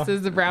 works? now?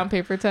 Passes the brown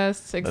paper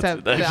test,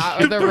 except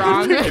That's- the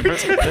wrong.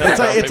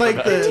 It's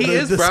like the, He the,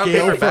 is the brown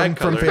scale paper bag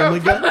from color. Family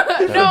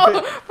Guy.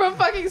 No, from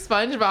fucking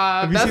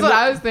SpongeBob. Have you That's seen what the-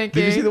 I was thinking.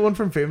 Did you see the one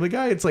from Family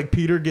Guy? It's like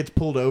Peter gets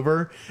pulled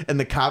over and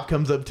the cop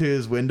comes up to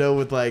his window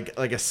with like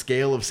a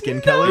scale of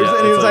skin colors, Yeah,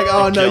 and he it's was like, like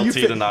 "Oh no, you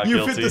guilty fit, to not you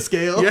guilty." fit the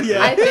scale." Yeah.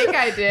 Yeah. I think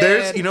I did.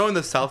 There's, you know, in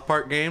the South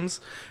Park games,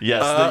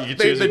 Yes, you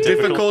the choose your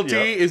difficulty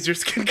yeah. is your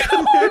skin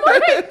color.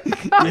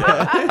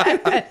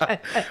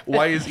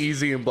 White is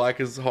easy and black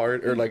is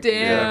hard, or like whatever.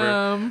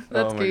 Damn,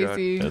 that's Oh my God.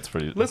 crazy. That's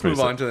pretty. Let's pretty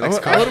move on to the I next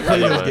want to question.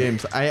 play Yeah, those but-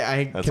 games.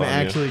 I That's can on you.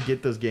 actually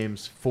get those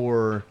games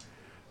for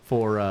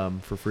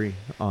free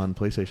on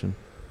PlayStation.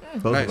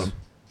 Both Nice. of them.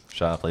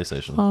 Shout out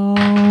PlayStation.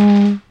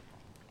 Oh.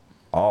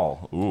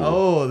 All. Ooh.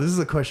 Oh, this is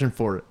a question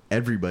for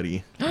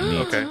everybody.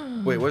 Okay.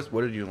 Wait, what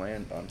did you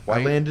land on?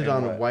 I landed and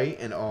on what? white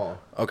and all.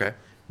 Okay.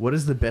 What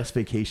is the best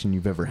vacation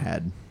you've ever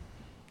had?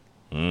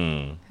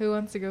 Mm. Who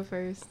wants to go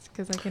first?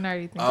 Because I can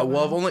already think.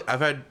 Well, of I've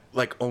had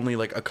only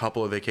a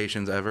couple of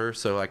vacations ever,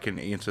 so I can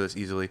answer this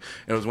easily.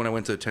 It was when I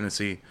went to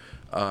Tennessee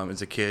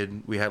as a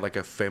kid. We had like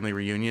a family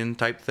reunion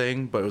type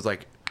thing, but it was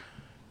like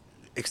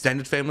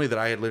extended family that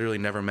I had literally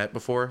never met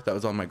before. That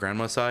was on my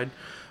grandma's side,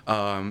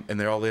 and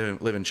they all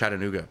live in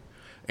Chattanooga,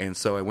 and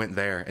so I went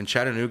there. And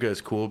Chattanooga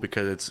is cool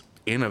because it's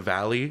in a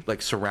valley,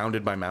 like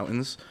surrounded by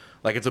mountains,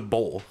 like it's a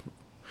bowl.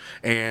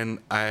 And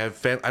I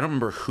don't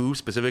remember who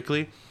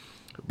specifically,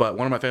 but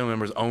one of my family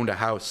members owned a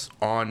house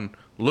on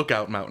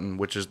Lookout Mountain,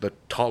 which is the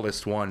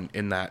tallest one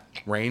in that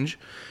range.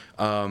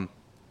 And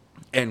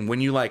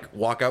when you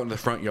walk out in the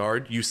front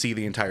yard, you see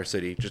the entire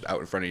city just out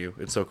in front of you.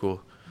 It's so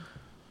cool.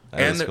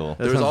 That is cool.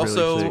 That There was sounds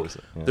really also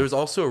sick. Yeah. there was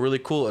also a really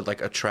cool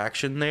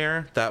attraction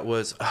there that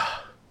was I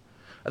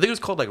think it was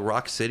called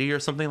Rock City or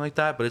something like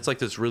that, but it's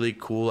this really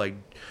cool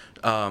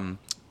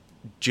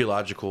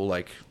geological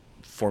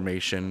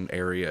formation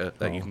area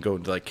that you can go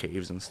into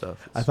caves and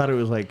stuff. I thought it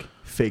was like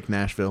fake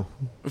Nashville.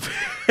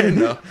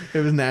 No. It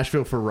was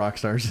Nashville for rock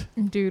stars.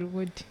 Dude,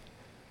 Woody.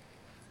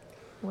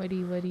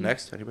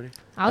 Next, anybody?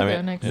 I'll I go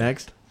mean- next.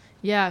 Next.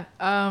 Yeah.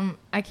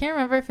 I can't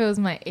remember if it was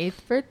my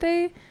 8th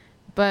birthday,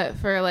 but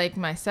for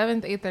my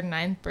 7th, 8th, or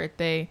 9th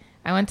birthday,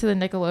 I went to the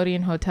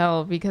Nickelodeon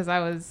Hotel because I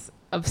was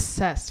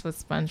obsessed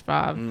with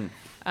SpongeBob.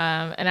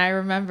 And I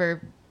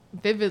remember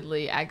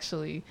vividly,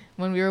 actually,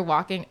 when we were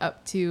walking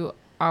up to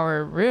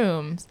our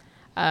rooms,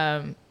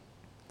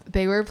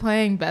 they were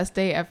playing Best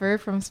Day Ever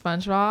from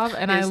SpongeBob,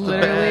 and I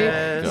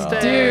literally,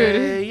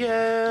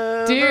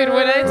 dude,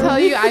 when I tell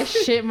you I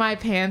shit my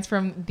pants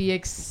from the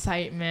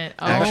excitement.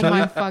 Oh Actually?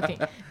 my fucking,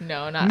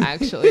 no, not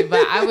actually,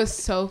 but I was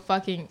so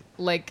fucking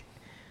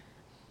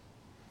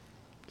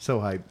So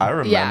hype. I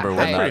remember Yeah, when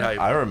hype. that. Hype.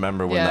 I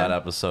remember when Yeah. that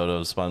episode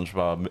of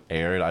SpongeBob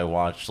aired. I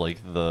watched Do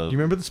you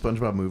remember the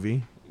SpongeBob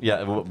movie?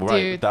 Yeah, right.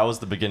 Dude. That was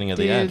the beginning of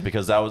the end Dude.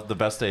 because that was the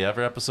Best Day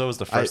Ever episode. It was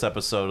the first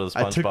episode of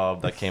I took-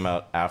 SpongeBob that came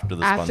out after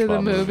the After the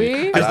SpongeBob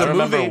movie? 'Cause As I the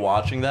remember movie-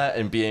 watching that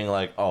and being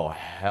like, "Oh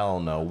hell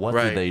no! What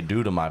Right. did they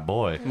do to my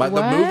boy?" The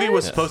movie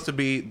was What? supposed to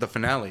be the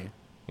finale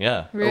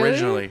Yeah, Really?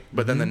 originally,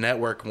 but then the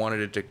network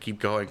wanted it to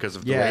keep going because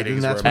of the Yeah,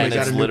 ratings. then that's were when and they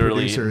got it's a new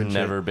literally producer and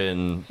shit. never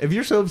been. If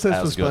you're so obsessed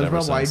As with good ever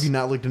SpongeBob, why have since. you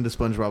not looked into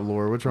SpongeBob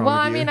lore? What's wrong Well,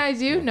 with I you? mean, I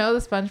do know the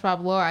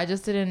SpongeBob lore. I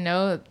just didn't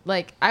know,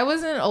 I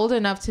wasn't old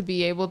enough to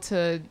be able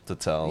to. To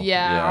tell.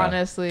 Yeah,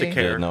 honestly. To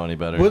care. Didn't know any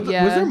better. Was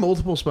Yeah. there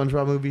multiple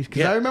SpongeBob movies?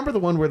 Because Yeah. I remember the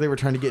one where they were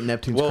trying to get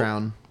Neptune's Well,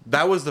 crown.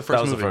 That was the first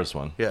that was movie. the first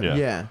one. Yeah. Yeah.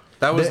 Yeah.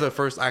 That was The- the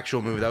first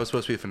actual movie. That was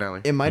supposed to be the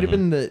finale. It might have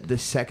Mm-hmm. been the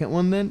second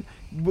one then.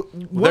 One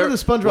There- of the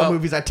SpongeBob well-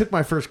 movies I took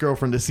my first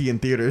girlfriend to see in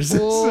theaters. Whoa.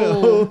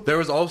 So There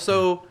was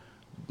also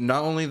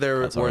not only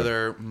That's were hard.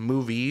 there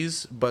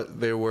movies, but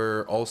there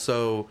were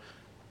also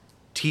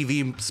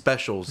TV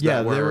specials.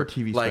 Yeah, that there were were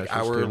TV like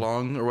specials, hour too.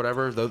 long or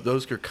whatever.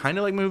 Those are kind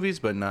of like movies,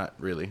 but not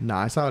really. no,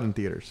 I saw it in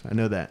theaters. I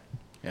know that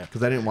Yeah,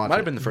 because I didn't watch Might it.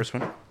 have been the first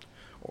one,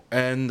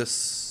 and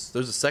there's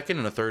a second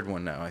and a third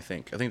one now. I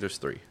think there's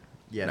three.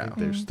 Yeah, I now. think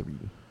there's three.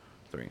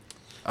 Three.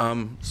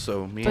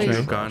 So me Please. and you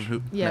have gone.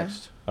 Who Yeah.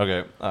 next?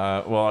 Okay.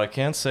 Well, I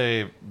can't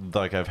say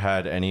I've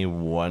had any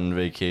one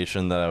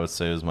vacation that I would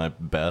say was my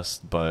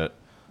best, but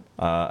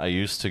I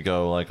used to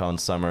go like on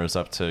summers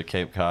up to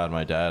Cape Cod.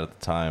 My dad at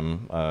the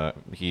time,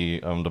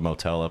 he owned a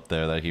motel up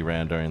there that he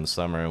ran during the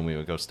summer, and we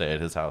would go stay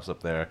at his house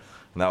up there,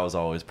 and that was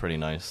always pretty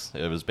nice.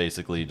 It was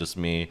basically just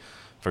me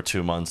for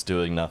 2 months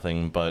doing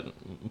nothing but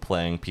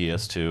playing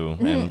PS2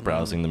 and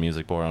browsing the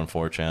music board on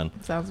 4chan.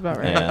 Sounds about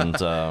right.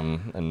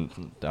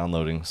 And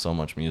downloading so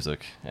much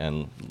music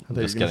and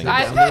just getting.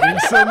 downloading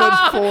so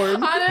much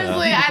porn.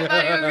 Honestly, I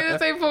thought you were gonna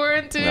say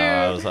porn too.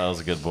 No, I was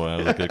a good boy. I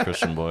was a good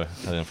Christian boy.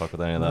 I didn't fuck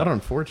with any of that. Not on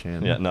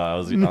 4chan. Yeah, no, I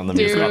was on the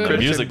music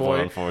Christian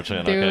board boy. on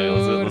 4chan. Okay,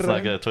 let's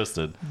not get it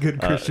twisted.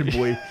 Good Christian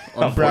boy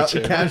on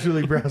 4chan.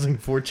 casually browsing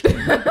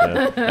 4chan.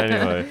 Yeah.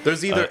 Anyway,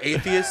 There's either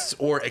atheists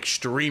or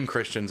extreme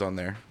Christians on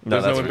there. no,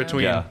 There's no in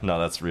between. Yeah, no,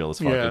 that's real as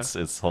fuck. Yeah.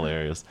 It's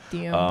hilarious.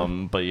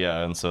 Damn. But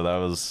yeah, and so that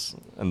was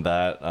and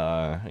that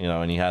you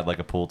know, and he had like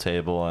a pool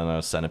table and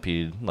a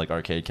centipede like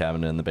arcade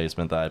cabinet in the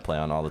basement that I'd play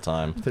on all the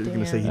time. I thought you were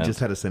gonna say he Damn. just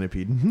had a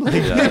centipede. Like,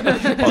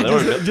 Yeah. Oh,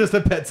 there were just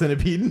a pet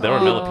centipede. there were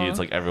Oh. millipedes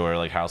like everywhere,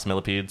 like house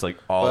millipedes, like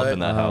all up in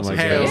that Oh house. my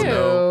It was God. crazy.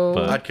 Hell no.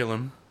 But- I'd kill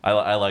him.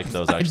 I like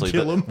those actually.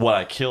 kill But 'em. what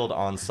I killed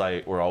on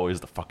site were always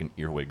the fucking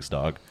earwigs,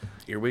 dog.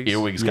 Earwigs.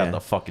 Earwigs Yeah. got the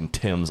fucking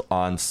Tims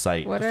on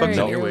site. What are fuck's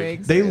an earwigs?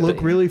 earwig? They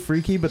look really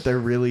freaky, but they're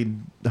really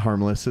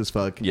harmless as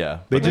fuck. Yeah.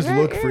 They but just What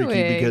are look freaky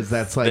earwigs? because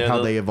that's like They're how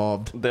the- they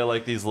evolved. They're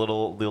like these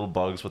little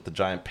bugs with the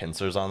giant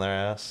pincers on their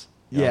ass.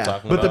 You know what I'm Yeah,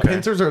 talking but the about?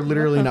 pincers are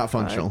literally What the not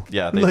fuck? functional.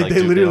 Yeah, like they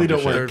they literally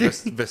don't don't do work.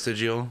 They're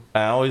vestigial.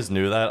 I always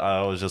knew that. I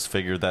always just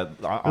figured that.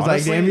 I was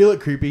like, damn, you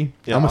look creepy.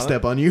 Yeah, I'm gonna hon-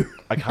 step on you.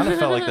 I kind of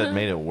felt like that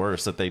made it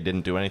worse that they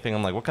didn't do anything.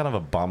 I'm like, what kind of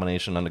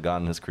abomination unto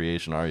God in His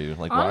creation are you?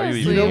 Like, why are you Honestly,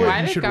 even You know here? what why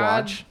you did should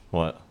God- watch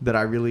What? that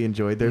I really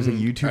enjoyed? There's a I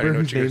didn't YouTuber know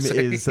whose what you were name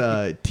saying. is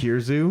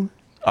Tierzu.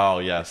 Oh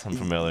yes, I'm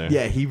familiar.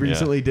 Yeah, he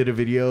recently did a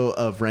video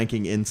of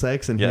ranking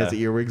insects, and he Yeah. has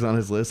earwigs on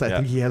his list. I Yeah.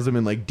 think he has them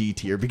in like D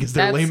tier because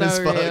they're That's lame so as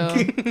fuck.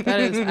 real.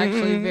 That is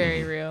actually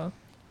very real.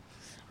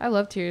 I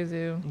love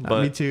Tirzu.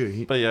 But, Me too.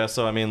 He- But yeah,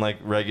 so I mean, like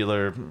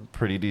regular,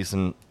 pretty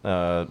decent,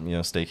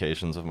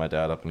 staycations with my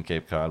dad up in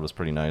Cape Cod was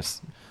pretty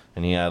nice.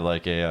 And he had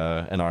like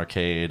an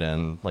arcade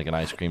and like an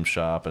ice cream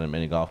shop and a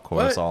mini golf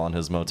course What? all in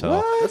his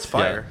motel. That's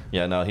fire.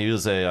 Yeah, no, he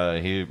was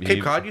he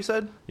Cape Cod, you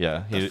said?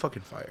 Yeah, That's he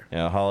fucking fire.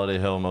 yeah, Holiday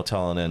Hill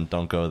Motel and Inn.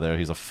 Don't go there.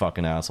 He's a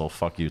fucking asshole.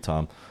 Fuck you,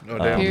 Tom. Oh,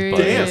 damn. Period.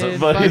 But, yes,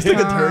 but, Fuck took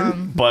a Tom.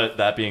 turn. but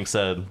that being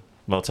said,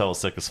 motel was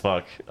sick as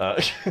fuck.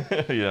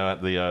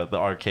 The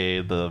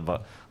arcade,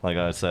 like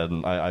I said,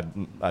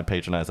 I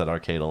patronize that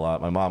arcade a lot.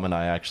 My mom and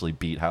I actually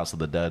beat House of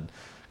the Dead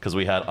because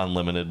we had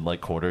unlimited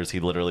like quarters. He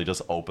literally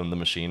just opened the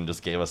machine and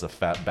just gave us a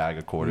fat bag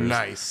of quarters.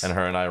 Nice. And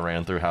her and I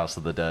ran through House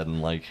of the Dead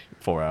in like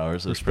 4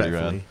 hours. It was pretty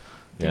rad. Respectfully.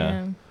 Yeah.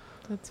 Damn,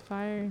 that's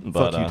fire.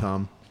 But, Fuck you,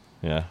 Tom.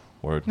 Yeah.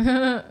 Word.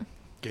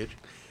 Gage.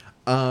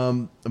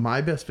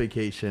 My best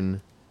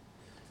vacation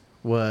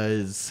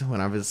was when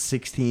I was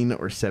 16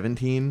 or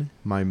 17.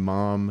 My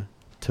mom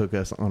took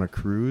us on a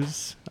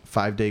cruise, a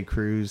 5-day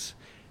cruise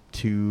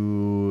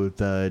to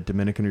the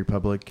Dominican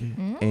Republic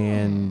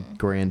and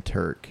Grand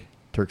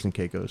Turks and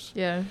Caicos.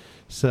 Yeah.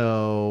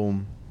 So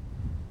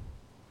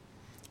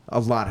a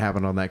lot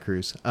happened on that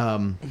cruise.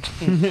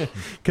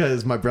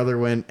 Because my brother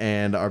went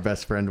and our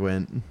best friend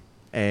went,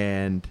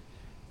 and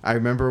I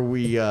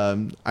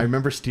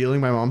remember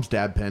stealing my mom's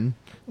dab pen.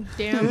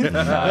 Damn. And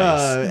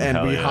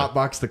Hell we yeah.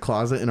 hotboxed the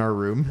closet in our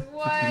room.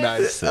 What?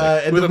 Nice.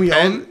 And With then a we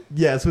pen?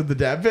 yes, with the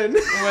dab pen.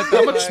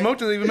 How much smoke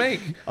does it even make?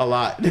 A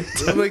lot.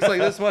 It makes like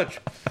this much.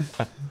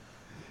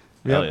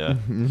 Hell yeah.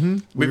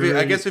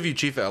 I guess if you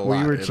chief it a lot,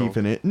 we were it'll-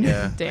 chiefing it. Yeah.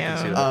 I can see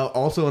Damn. that.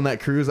 Also on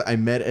that cruise, I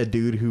met a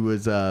dude who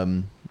was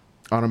on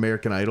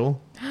American Idol,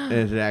 and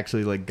it had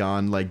actually like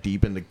gone like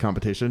deep into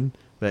competition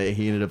that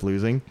he ended up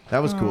losing. That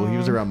was cool. He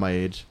was around my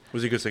age.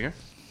 Was he a good singer?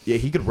 Yeah,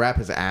 he could rap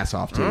his ass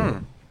off too.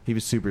 Mm. He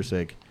was super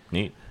sick.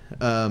 Neat.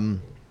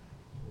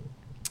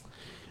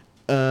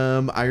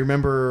 I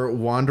remember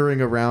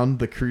wandering around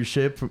the cruise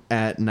ship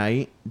at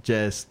night,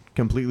 just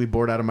completely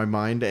bored out of my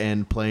mind,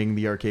 and playing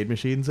the arcade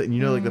machines. And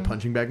you know, like the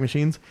punching bag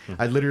machines,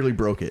 I literally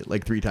broke it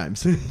like 3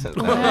 times. I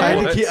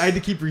had to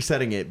keep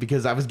resetting it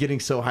because I was getting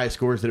so high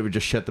scores that it would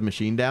just shut the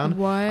machine down.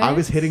 What? I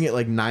was hitting it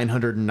like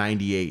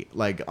 998,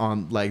 like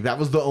on like that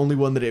was the only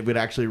one that it would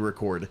actually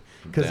record.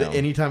 Because Damn.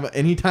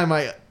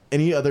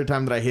 any other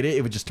time that I hit it,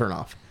 it would just turn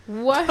off.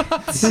 What?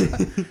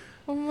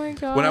 Oh my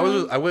god. When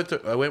I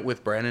went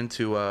with Brandon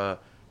to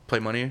play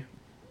Money.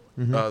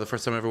 The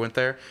first time I ever went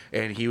there,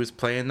 and he was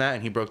playing that,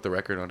 and he broke the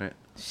record on it.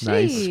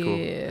 Nice.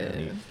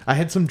 Shit. I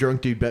had some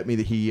drunk dude bet me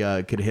that he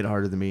could hit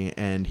harder than me,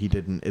 and he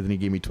didn't. And then he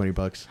gave me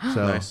 $20.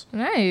 So Nice.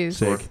 Nice.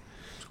 sick.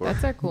 Score.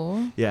 That's a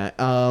cool. Yeah.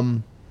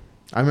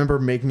 I remember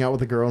making out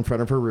with a girl in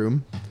front of her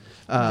room.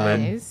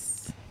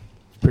 Nice.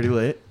 Pretty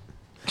lit.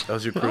 That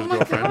was your Oh cruise my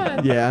girlfriend.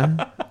 god.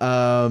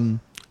 Yeah.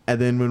 And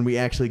then when we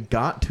actually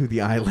got to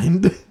the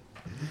island,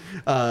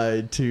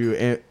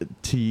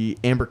 to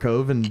Amber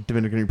Cove in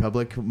Dominican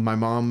Republic, my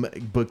mom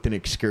booked an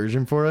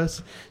excursion for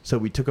us. So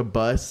we took a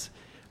bus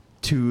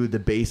to the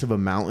base of a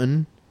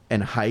mountain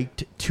and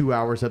hiked 2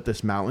 hours up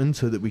this mountain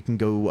so that we can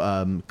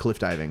go cliff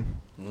diving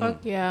Fuck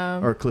yeah.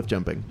 or cliff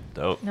jumping.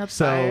 Dope. That's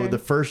So fire. the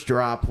first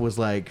drop was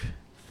like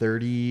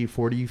 30,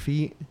 40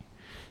 feet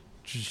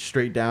just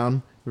straight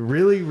down.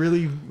 Really,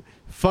 really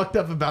fucked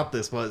up about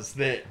this was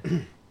that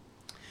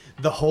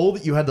the hole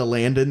that you had to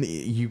land in,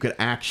 you could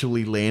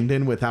actually land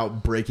in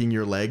without breaking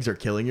your legs or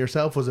killing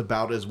yourself, was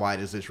about as wide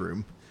as this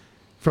room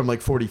from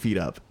like 40 feet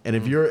up. And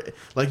if you're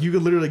like, you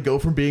could literally go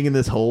from being in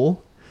this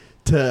hole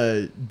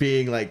to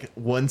being like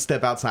one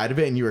step outside of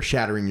it and you are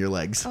shattering your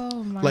legs.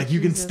 Oh my like you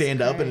can Jesus stand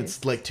up and Christ.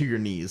 it's like to your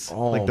knees,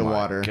 Oh like the my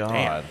water. God,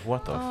 Damn.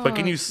 what the? Oh. But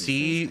can you Jesus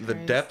see the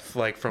Christ. depth,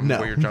 like from No.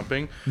 where you're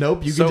jumping?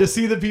 Nope, you So- can just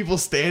see the people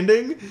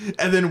standing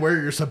and then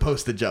where you're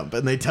supposed to jump,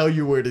 and they tell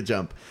you where to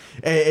jump.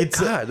 It's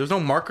God, there's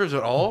no markers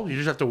at all. You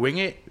just have to wing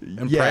it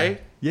and yeah,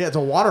 pray. yeah, it's a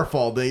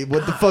waterfall.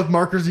 What the fuck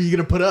markers are you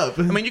gonna put up?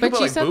 I mean, you can But put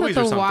you like said that buoys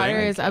or the something. water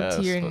is up to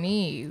guess, your but-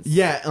 knees.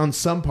 yeah, on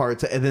some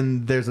parts, and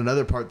then there's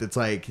another part that's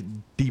like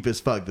deep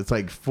as fuck. That's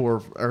like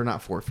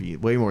not 4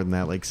 feet, way more than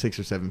that, like 6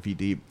 or 7 feet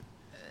deep.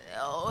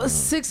 Oh,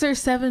 6 or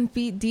 7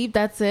 feet deep.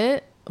 That's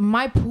it.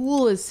 My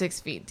pool is 6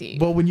 feet deep.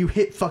 Well, when you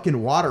hit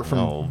fucking water from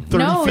No. 30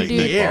 No, feet in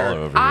dude. the air, All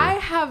over I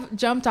here. have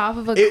jumped off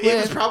of a it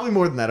cliff. was probably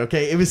more than that.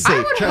 Okay, it was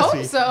safe. would Trust hope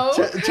me. so.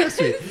 Trust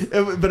me.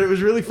 But it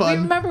was really Do fun.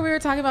 you remember we were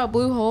talking about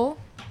Blue Hole?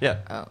 Yeah.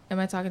 Oh, am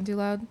I talking too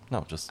loud?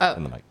 No, just Oh.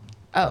 in the mic.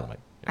 Oh. In the mic.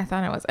 I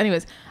thought I was.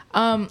 Anyways,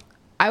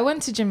 I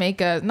went to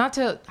Jamaica, not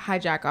to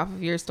hijack off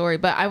of your story,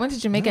 but I went to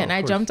Jamaica No, and of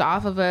I course. jumped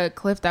off of a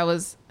cliff that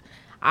was,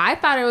 I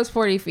thought it was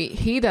 40 feet.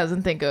 He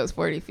doesn't think it was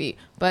 40 feet,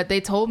 but they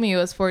told me it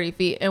was 40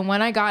 feet. And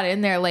when I got in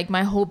there, like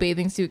my whole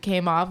bathing suit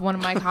came off. One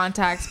of my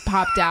contacts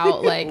popped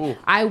out. Like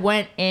I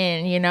went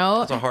in, you know,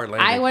 That's a hard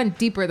landing. I went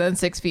deeper than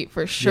 6 feet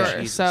for sure.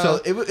 Jesus. So,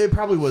 It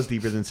probably was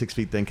deeper than 6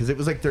 feet then, because it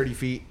was like 30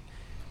 feet,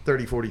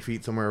 30, 40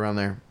 feet, somewhere around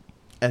there.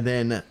 And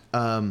then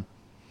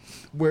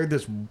where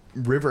this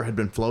river had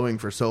been flowing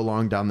for so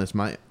long down this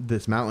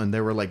mountain,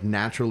 there were like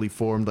naturally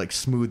formed, like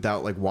smoothed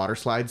out like water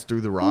slides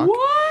through the rock.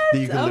 What? That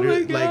you could Oh my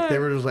literally, like, God.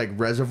 there were just like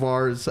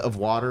reservoirs of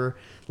water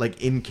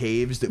like in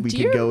caves that we Do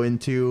could you- go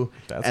into,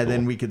 That's and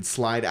then cool. we could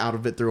slide out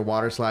of it through a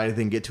water slide and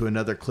then get to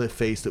another cliff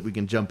face that we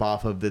can jump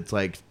off of that's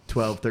like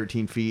 12,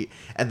 13 feet.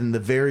 And then the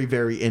very,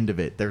 very end of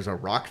it, there's a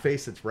rock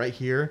face that's right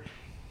here.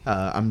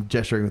 I'm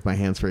gesturing with my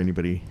hands for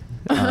anybody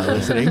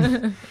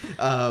listening.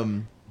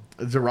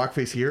 There's a rock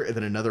face here, and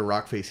then another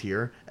rock face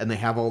here, and they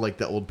have all like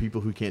the old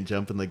people who can't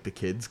jump and like the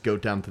kids go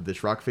down to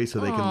this rock face so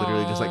they can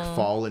literally just like Aw.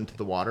 fall into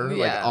the water, like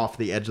Yeah. off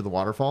the edge of the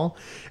waterfall.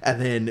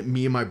 And then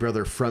me and my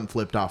brother front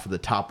flipped off of the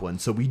top one,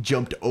 so we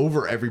jumped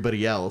over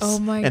everybody else Oh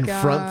my and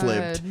front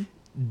flipped God.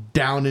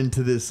 down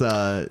into this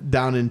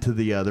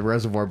the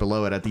reservoir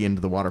below it at the end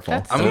of the waterfall.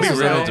 That's I'm gonna be so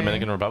real. sick.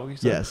 Dominican Republic. you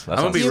said? Yes. That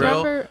I'm gonna sounds be Do you sick.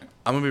 real. remember?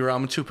 I'm gonna be real.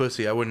 I'm too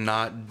pussy. I would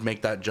not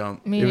make that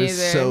jump. Me It neither.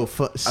 was so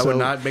fun. I would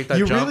not make that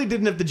You jump. really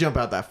didn't have to jump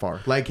out that far.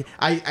 Like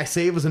I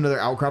say it was another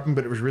outcropping,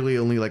 but it was really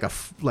only like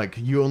like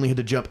you only had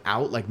to jump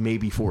out like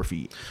maybe 4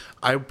 feet.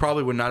 I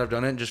probably would not have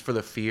done it just for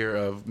the fear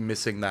of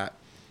missing that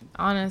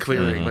Honestly.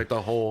 clearing, like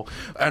the whole.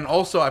 And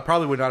also, I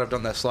probably would not have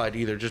done that slide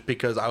either, just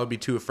because I would be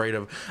too afraid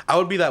of. I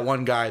would be that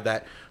one guy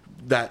that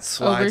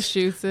slides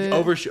Overshoots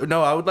it.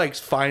 No, I would like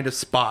find a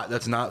spot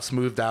that's not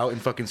smoothed out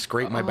and fucking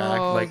scrape my back.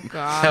 Oh, Like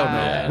God. hell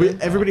no. Yeah.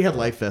 Everybody had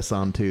life vests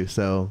on too,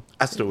 so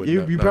I still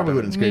wouldn't. you probably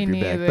wouldn't scrape Me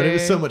your back. But it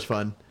was so neither. much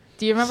fun.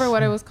 Do you remember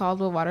what it was called?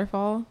 The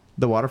waterfall?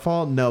 The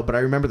waterfall? No, but I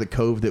remember the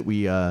cove that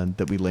we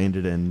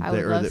landed in. I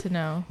would love to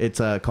know. It's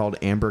called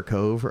Amber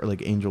Cove or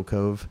like Angel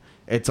Cove.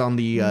 It's on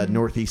the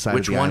northeast side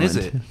Which of the one island.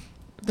 is it?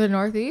 The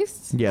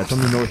Northeast? Yeah, it's on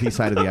the northeast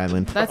side of the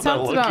island. That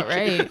sounds look about at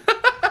right.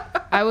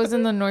 I was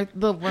in the north.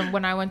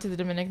 When I went to the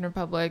Dominican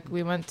Republic,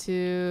 we went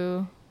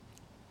to.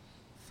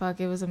 Fuck!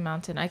 It was a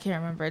mountain. I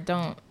can't remember.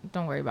 Don't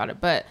worry about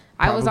it. But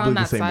I was Probably on the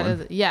that same side one.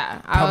 of.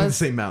 I Probably was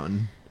the same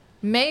mountain.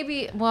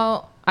 maybe.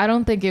 Well, I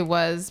don't think it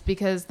was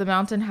because the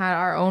mountain had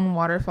our own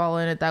waterfall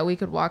in it that we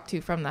could walk to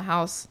from the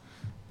house,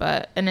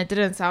 and it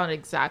didn't sound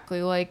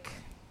exactly like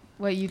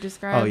what you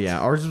described. Oh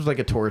yeah, ours was like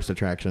a tourist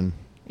attraction.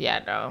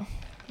 Yeah. No.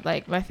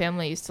 Like my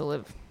family used to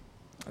live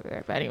over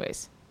there. But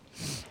anyways.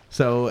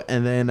 So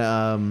and then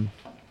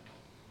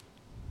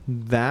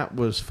that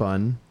was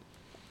fun.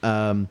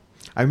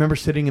 I remember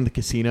sitting in the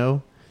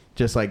casino,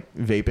 just like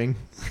vaping,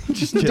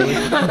 just chilling,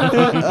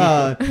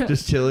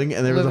 just chilling,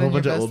 and there was a whole Living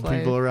bunch your of old best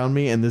people life. around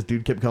me, and this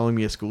dude kept calling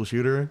me a school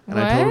shooter, and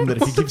I told him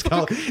that if he keeps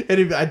calling,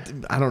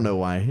 and I don't know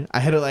why, I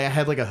had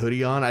like a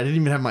hoodie on, I didn't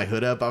even have my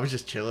hood up, I was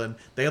just chilling.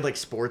 They had like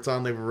sports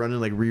on, they were running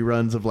like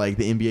reruns of like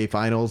the NBA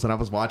finals, and I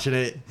was watching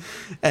it,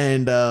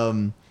 and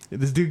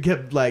this dude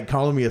kept like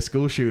calling me a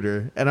school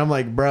shooter, and I'm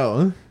like,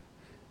 bro,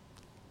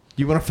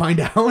 you want to find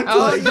out? Oh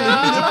Like, no!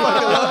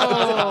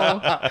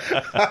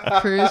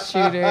 Cruise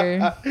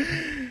shooter.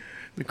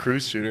 The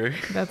cruise shooter.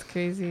 That's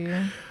crazy.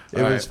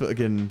 It was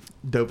fucking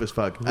dope as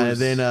fuck. And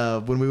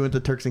then when we went to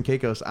Turks and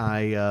Caicos,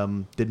 I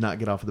did not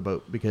get off of the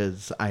boat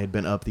because I had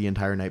been up the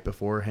entire night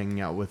before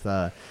hanging out with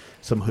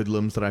some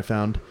hoodlums that I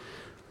found.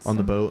 on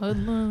the boat.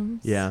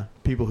 Hoodlums. Yeah,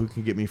 people who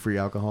can get me free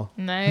alcohol.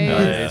 Nice.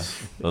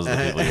 Nice. Those are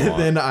the people you And want.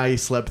 then I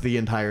slept the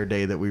entire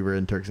day that we were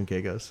in Turks and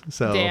Caicos.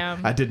 So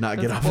Damn, I did not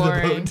get that's off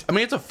boring. the boat. I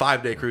mean, it's a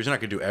 5-day cruise. You're not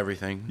gonna do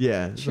everything.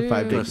 Yeah, it's a True. 5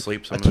 You're day. gonna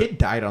sleep some A of it. kid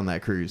died on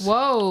that cruise. Whoa.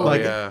 Oh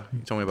like- yeah, you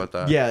told me about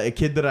that. Yeah, a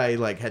kid that I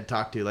like had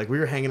talked to. Like we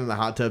were hanging in the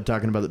hot tub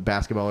talking about the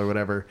basketball or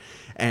whatever,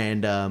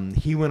 and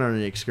he went on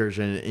an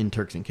excursion in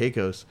Turks and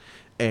Caicos,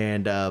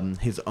 and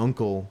his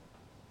uncle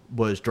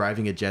was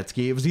driving a jet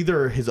ski. It was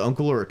either his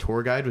uncle or a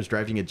tour guide was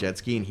driving a jet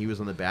ski, and he was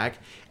on the back,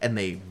 and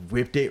they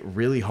whipped it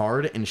really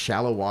hard in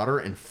shallow water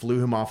and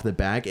flew him off the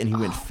back, and he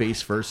went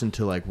face first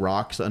into like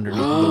rocks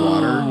underneath the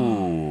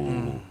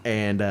water,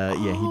 and yeah,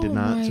 he did Oh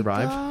not my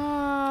survive.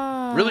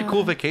 God. Really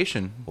cool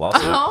vacation. Lost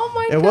it. Oh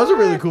my It God. was a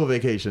really cool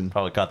vacation.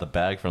 Probably got the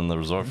bag from the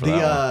resort for The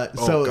that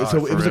one. so God,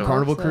 so for it was a real.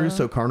 Carnival So- cruise.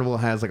 So Carnival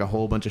has like a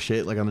whole bunch of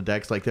shit like on the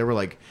decks. Like there were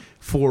like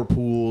 4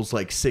 pools,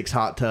 like 6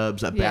 hot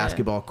tubs, a Yeah.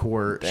 basketball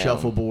court, Damn.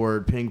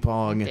 shuffleboard, ping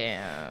pong,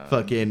 Damn.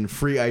 fucking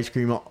free ice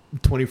cream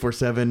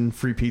 24/7,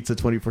 free pizza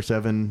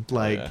 24/7.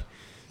 Like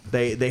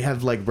yeah. they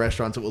have like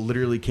restaurants that will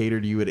literally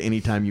cater to you at any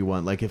time you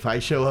want. Like if I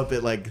show up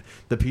at like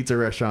the pizza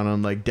restaurant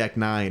on like deck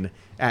 9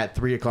 at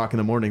 3:00 in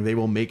the morning, they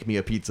will make me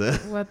a pizza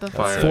What the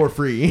Fire. fuck? for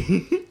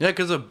free. Yeah,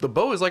 because the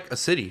boat is like a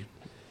city.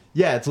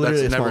 Yeah, it's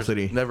literally a That's small never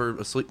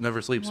city.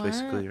 never sleeps What?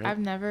 basically. Right? I've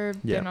never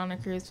Yeah. been on a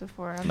cruise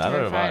before. I'm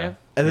Neither have terrified I. of.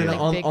 And then like,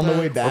 on big the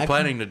way boats. back, We're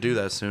planning to do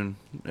that soon,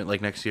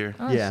 like next year.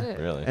 Oh, Yeah. shit.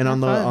 Really? And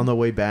on Have fun. the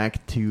way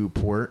back to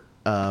port,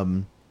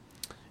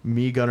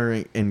 me,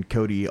 Gunnar, and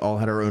Cody all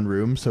had our own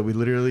room. So we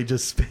literally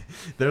just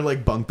they're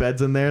like bunk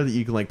beds in there that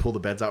you can like pull the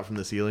beds out from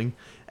the ceiling.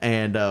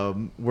 And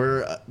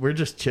we're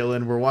just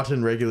chilling. We're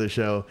watching regular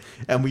show,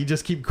 and we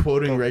just keep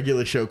quoting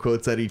regular show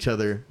quotes at each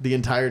other the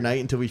entire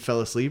night until we fell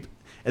asleep.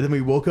 And then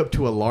we woke up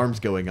to alarms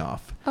going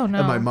off. Oh, no.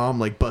 And my mom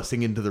like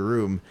busting into the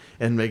room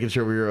and making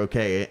sure we were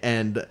okay.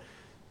 And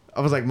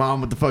I was like, "Mom,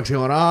 what the fuck's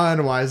going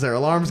on? Why is there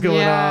alarms going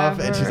Yeah, off?"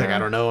 And she's for like, "I real.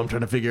 don't know. I'm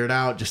trying to figure it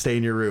out. Just stay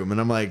in your room."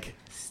 And I'm like,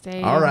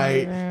 Stay all in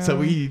right. your So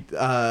room. we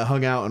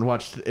hung out and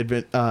watched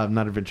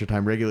not Adventure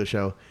Time, regular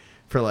show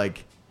for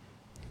like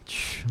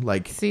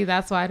See,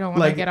 that's why I don't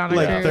want to get on a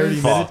like cruise. 30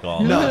 minutes. Fuck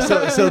all No,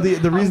 so the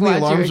I'm reason the glad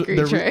you alarms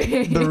agree,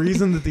 Trey. the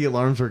reason that the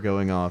alarms were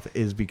going off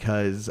is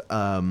because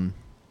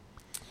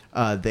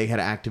they had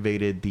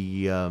activated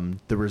the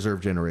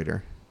reserve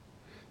generator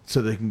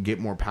so they can get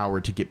more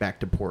power to get back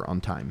to port on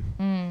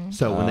time.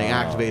 So when they Oh.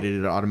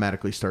 activated it,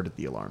 automatically started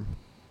the alarm.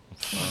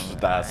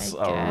 That's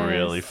I a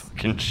really guess.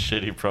 fucking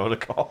shitty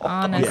protocol.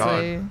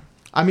 Honestly.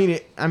 I mean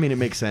it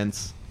makes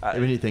sense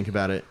when you think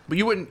about it. But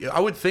you wouldn't. I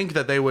would think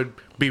that they would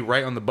be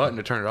right on the button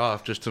to turn it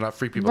off, just to not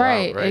freak people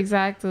Right, out. Right.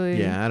 exactly.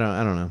 Yeah, I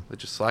don't know. They're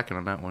just slacking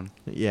on that one.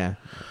 Yeah.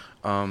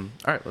 All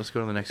right, let's go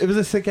to the next. It was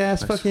a sick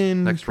ass Next-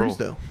 fucking next cruise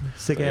roll. though.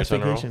 Sick So your ass turn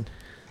to roll? vacation.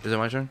 Is it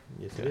my turn?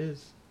 Yes, it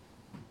is.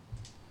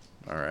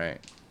 All right.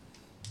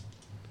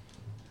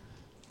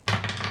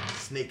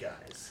 Snake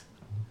eyes.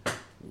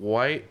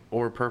 White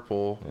or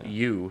purple? Yeah.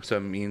 You. So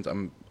it means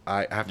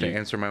I have to You.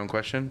 answer my own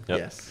question. Yep.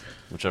 Yes.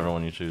 Whichever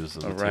one you choose.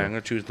 of the All right, two. I'm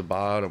gonna choose the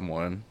bottom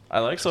one. I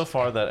like so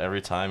far that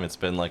every time it's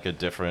been like a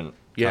different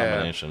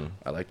combination.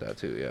 I like that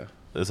too. Yeah.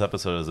 This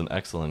episode is an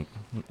excellent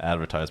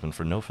advertisement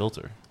for No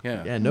Filter.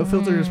 Yeah. Yeah, no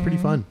filter is pretty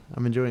fun.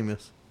 I'm enjoying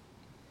this.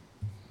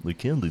 The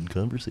candid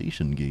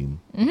conversation game.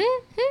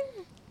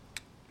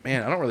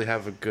 Man, I don't really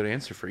have a good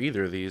answer for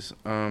either of these.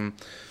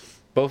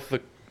 Both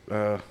the.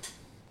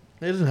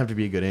 It doesn't have to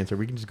be a good answer.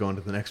 We can just go on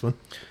to the next one.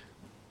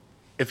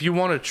 If you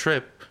want a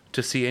trip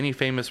to see any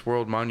famous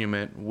world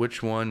monument,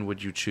 which one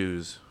would you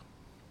choose?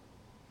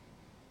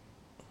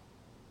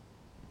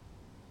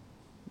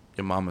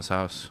 Your mama's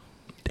house.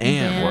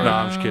 Damn. No,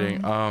 I'm just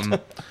kidding.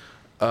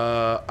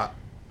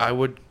 I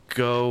would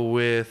go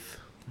with.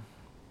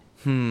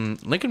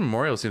 Lincoln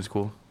Memorial seems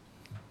cool.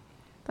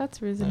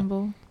 That's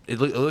reasonable. It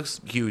looks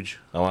huge.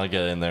 I want to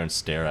get in there and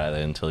stare at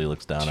it until he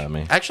looks down at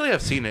me. Actually,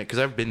 I've seen it because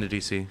I've been to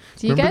DC.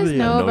 Do you Remember guys the-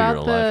 know I know you're about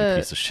alive, you the?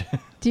 piece of shit.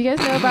 Do you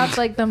guys know about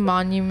like the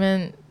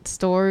monument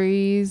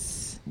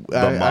stories?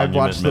 I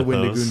watched the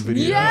monument Windigoon mythos.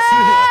 video.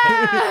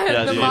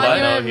 Yeah, the dude, I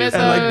know monument he's-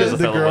 And like mythos. he's a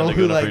the fellow girl who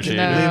Wendigo like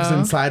appreciator. No. lives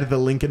inside of the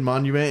Lincoln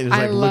Monument and is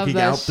I like love looking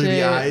that out through the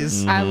shit.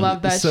 eyes. I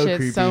love that It's so shit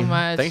creepy. so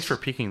much. Thanks for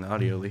peeking the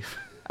audio, Leaf.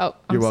 Oh,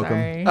 I'm You're welcome.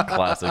 sorry.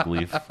 Classic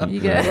Leaf. You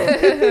good?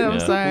 I'm Yeah.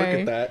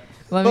 sorry. that.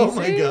 Let me Oh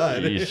my see.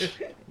 god. Yeesh.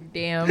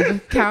 Damn.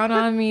 Count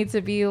on me to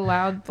be a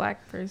loud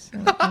black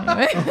person.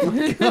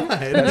 Anyway.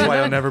 That's why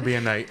I'll never be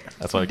a knight.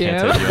 That's why I can't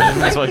Damn. take you.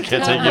 That's why I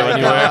can't take you Oh my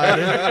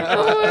anywhere.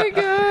 Oh my All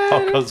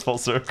god. goes full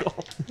circle.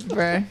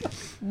 Bruh.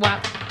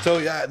 Wow. So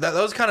yeah, that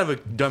was kind of a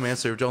dumb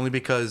answer, only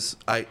because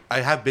I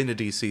have been to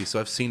DC, so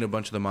I've seen a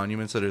bunch of the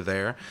monuments that are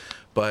there.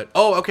 But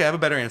okay, I have a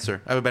better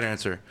answer.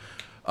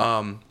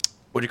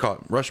 What do you call it?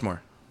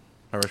 Rushmore.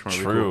 Rushmore would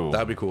be True. cool.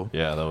 That'd be cool.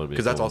 Yeah, that would be.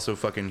 Because that's cool. also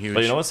fucking huge.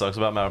 But you know what sucks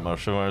about Mount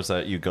Mushroom is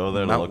that you go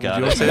there to Mount- look do at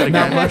you it. wanna say that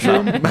again?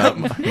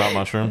 Mount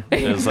Mushroom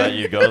is that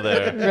you go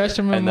there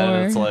Rushmore. and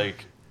then it's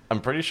like I'm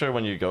pretty sure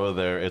when you go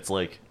there it's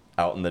like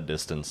out in the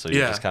distance, so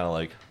you're Yeah. just kind of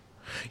like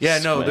Yeah,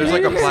 no, there's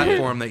like a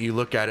platform that you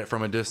look at it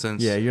from a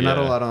distance. Yeah, you're not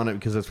Yeah. allowed on it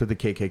because that's where the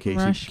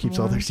KKK keeps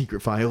all their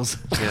secret files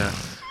Yeah.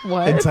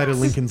 What? inside of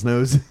Lincoln's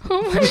nose.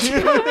 Oh my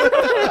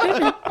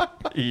god.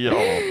 Yo,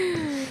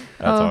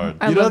 that's hard.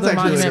 I You know, love the that's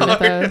actually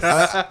monument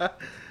mythos.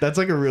 That's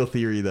like a real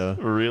theory, though.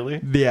 Really?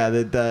 Yeah,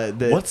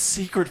 that What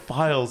secret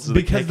files do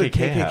because the the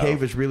KKK, KKK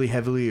have? was really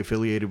heavily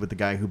affiliated with the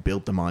guy who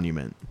built the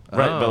monument.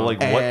 Right, but Oh.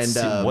 like,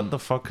 And, what the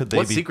fuck could they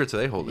What be? secrets are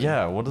they holding?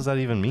 Yeah, what does that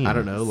even mean? I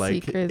don't know,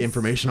 like Secrets.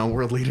 information on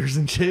world leaders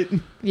and shit.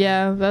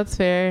 Yeah, that's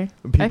fair.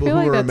 People I feel who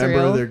like are a that's member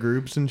real. of their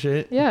groups and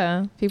shit.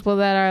 Yeah, people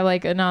that are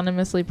like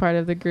anonymously part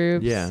of the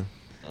groups. Yeah.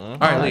 All All right,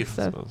 that leave.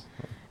 stuff. All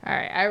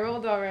right, I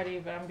rolled already,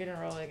 but I'm gonna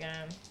roll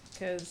again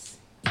because.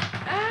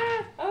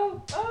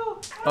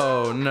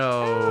 Oh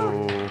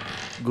no.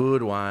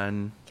 Good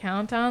one.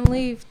 Count on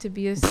leave to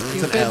be a an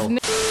stupid. L.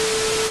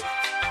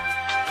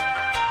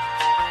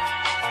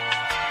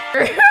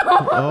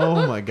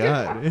 Oh my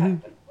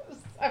god.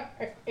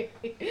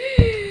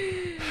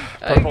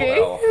 Okay.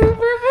 L.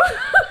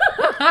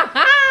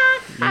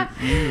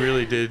 You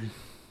really did.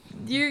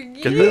 You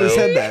Get You really the-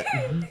 said that.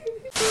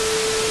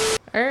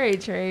 All right,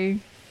 Trey.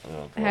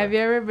 Oh, boy. Have you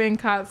ever been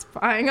caught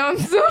spying on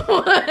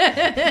someone?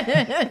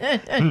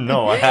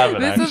 No, I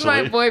haven't. This actually. is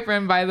my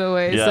boyfriend, by the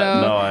way. Yeah,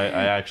 so, no, I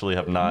actually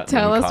have not.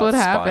 Tell been us caught what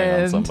spying on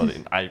happened.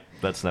 somebody.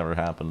 That's never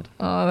happened.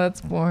 oh,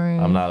 that's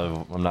boring. I'm not a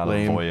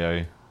Lame.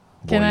 voyeur.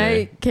 Can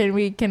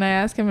Voyeur. Can I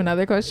ask him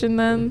another question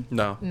then?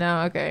 No.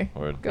 No. Okay.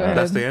 Word. Go All right. ahead.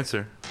 That's the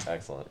answer.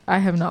 Excellent. I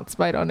have not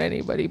spied on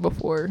anybody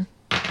before.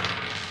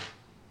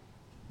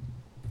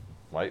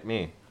 White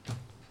me.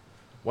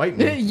 White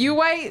man. You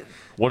white?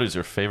 What is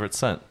your favorite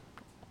scent?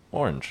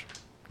 Orange.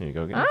 Here you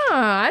go. Again.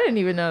 Ah, I didn't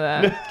even know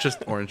that.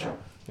 Just orange.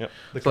 Yep.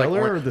 The It's like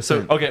color or- or the so-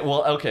 scent? Okay.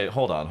 Well. Okay.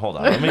 Hold on.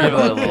 Let me give that a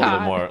little bit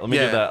God. more. Let me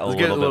Yeah, give that a let's little,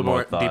 get a little bit more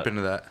more thought, deep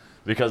into that.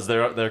 because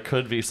there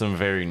could be some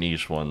very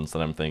niche ones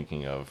that I'm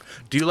thinking of.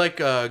 Do you like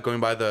going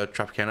by the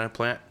Tropicana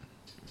plant?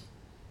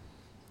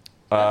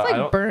 That's I like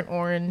don't. burnt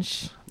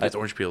orange. It's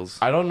orange peels.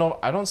 I don't know.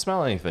 I don't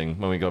smell anything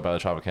when we go by the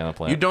Tropicana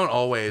plant. You don't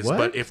always, What?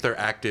 but if they're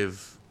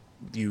active,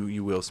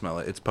 you will smell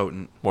it. It's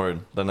potent.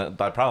 Word. Then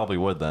I probably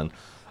would then.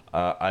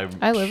 I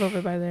live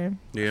over by there.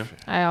 Yeah.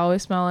 I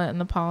always smell it,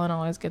 and the pollen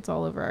always gets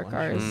all over our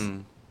cars.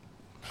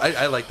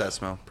 I like that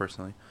smell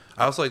personally.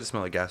 I also like the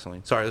smell of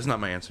gasoline. Sorry, this is not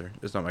my answer.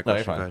 It's not my No,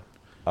 you're question. Go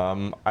fine.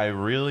 ahead. I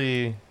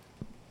really.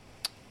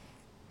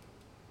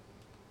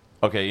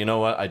 Okay, you know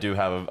what? I do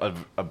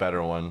have a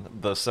better one.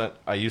 The scent.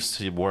 I used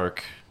to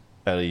work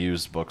at a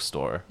used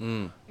bookstore,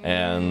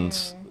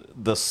 and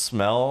the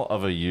smell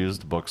of a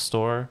used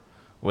bookstore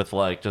with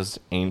like just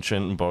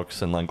ancient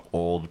books and like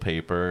old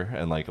paper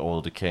and like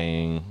old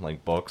decaying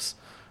like books.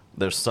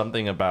 There's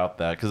something about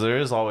that because there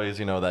is always,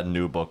 that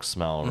new book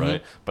smell,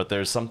 right? But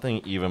there's something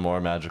even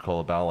more magical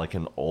about like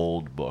an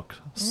old book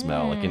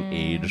smell, like an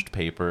aged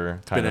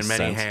paper kind Been of in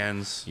many sense.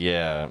 hands.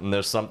 Yeah, and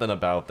there's something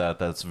about that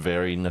that's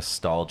very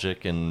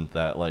nostalgic and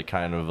that like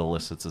kind of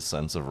elicits a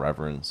sense of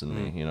reverence in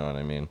me. You know what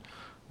I mean?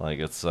 Like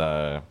it's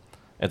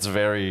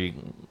very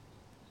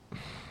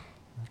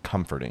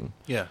comforting.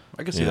 Yeah,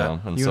 I can see You that.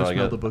 know, and You so wanna I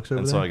smell guess the books over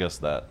and so there? I guess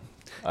that.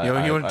 You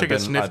want to take a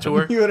sniff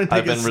tour? You want to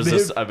take a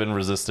sniff? I've been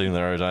resisting the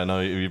urge. I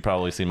know you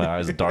probably see my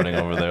eyes darting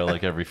over there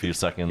like every few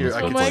seconds. You're-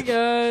 I but Oh can it's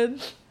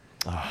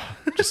my like,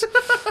 god.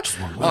 just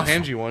one whiff. I'll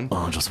hand you one.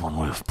 Oh, just one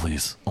whiff,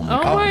 please. Oh my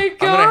Oh god. my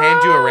god. I'm gonna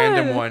hand you a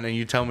random one, and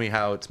you tell me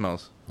how it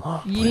smells.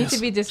 Oh, You need to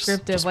please. be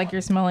descriptive, Just like one.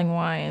 you're smelling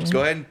wine.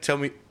 Go ahead and tell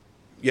me.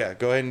 Yeah,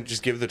 go ahead and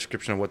just give the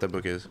description of what that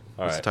book is.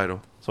 What's right. the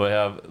title? So I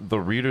have the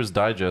Reader's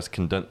Digest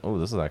condensed. Oh,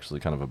 this is actually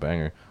kind of a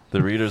banger.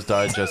 The Reader's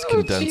Digest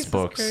condensed Jesus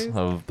books Christ.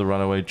 of The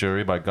Runaway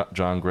Jury by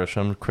John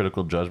Grisham,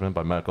 Critical Judgment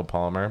by Michael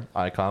Palmer,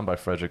 Icon by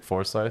Frederick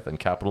Forsyth, and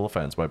Capital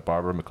Offense by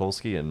Barbara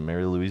Mikulski and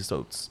Mary Louise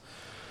Oates.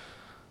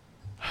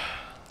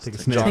 Take a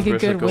John sniff. Take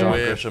a good John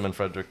whiff. Grisham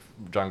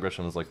and John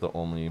Grisham is like the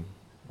only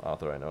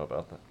author I know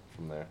about that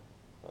from there.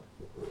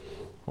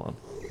 Hold on.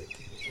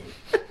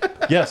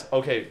 Yes.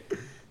 Okay.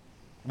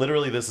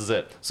 Literally, this is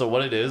it. So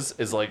what it is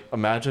like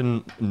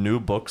imagine new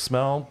book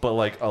smell, but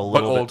like a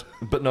little old.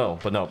 bit,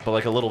 but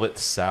like a little bit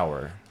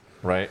sour,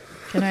 right?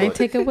 Can I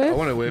take a I whiff?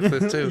 want to whiff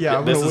this too. Yeah,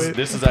 I'm This gonna is whiff.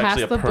 this is Pass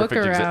actually a the book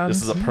perfect around.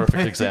 this is a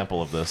perfect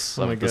example of this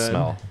Oh my of the God.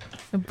 smell.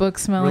 A book We're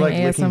smelling like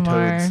licking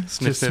ASMR. toads.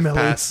 Sniff, Just sniff, smelling,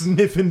 pass.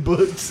 sniffing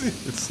books.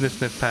 It's sniff,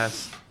 sniff,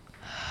 pass.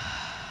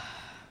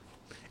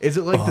 Is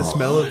it like the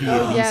smell of the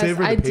Yes, adhesive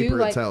or I the do paper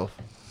like- itself?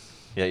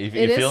 Yeah, you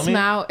It feel is me?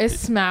 smour. It's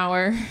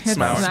smour. It's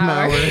Smour.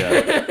 sour. Smour.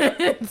 Yeah.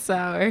 It's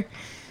sour.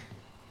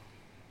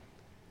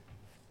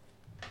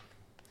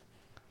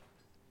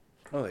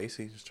 Oh, the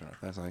AC just turned off.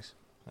 That's nice.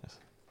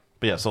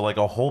 But yeah, so like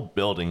a whole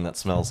building that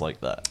smells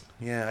like that,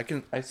 Yeah,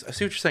 I see what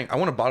you're saying. I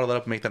want to bottle that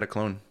up and make that a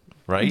clone.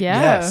 right?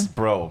 Yeah. Yes,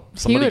 bro.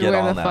 Somebody would get wear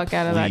on the that, fuck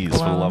out of that please, for the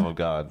cologne. love of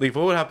God. Leaf,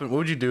 what would happen? What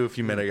would you do if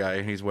you met a guy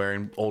and he's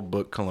wearing old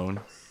book cologne?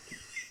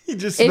 He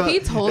just If smell- he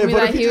told me what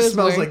that if he just was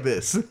smells wearing- like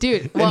this?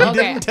 Dude, And well, he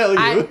okay. didn't tell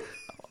you.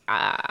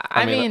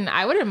 I mean,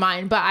 I wouldn't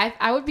mind, but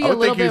I would be I a would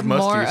little think he was bit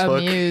musty more as fuck.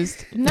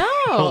 amused.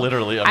 No,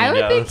 Literally, I I mean, would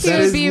yeah, think he that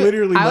would is be.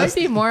 literally I would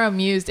musty. be more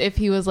amused if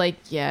he was like,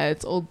 "Yeah,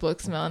 it's old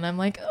book smell," and I'm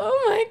like,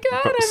 "Oh my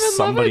god, But I'm in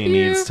somebody love with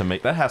needs you." to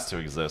make that has to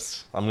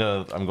exist. I'm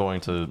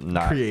going to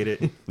not Create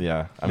it.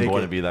 Yeah, I'm Make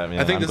going it. to be that man.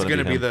 I think I'm this is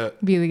gonna be him. the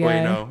Be the guy.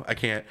 Wait, no, I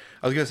can't.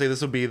 I was gonna say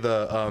this will be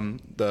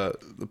the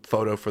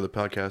photo for the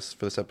podcast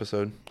for this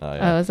episode, Oh,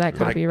 yeah. Oh, is that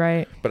But I-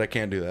 copyright? but I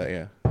can't do that.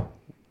 Yeah.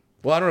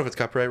 Well, I don't know if it's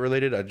copyright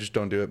related. I just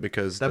don't do it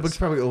because That book's that's-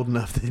 probably old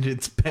enough that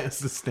it's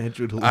past the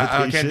statute of limitations.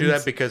 I can't do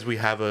that because we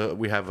have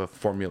a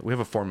formula. We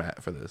have a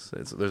format for this.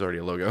 There's already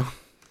a logo.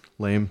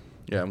 Lame.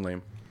 Yeah, I'm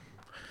lame.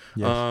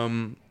 Yes.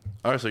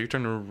 All right, so your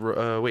turn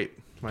to wait.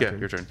 My Yeah, turn.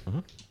 your turn.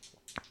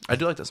 I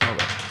do like that smell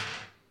though.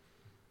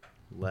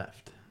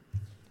 Left.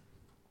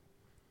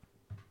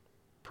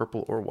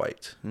 Purple or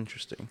white.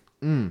 Interesting.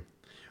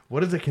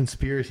 What is a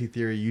conspiracy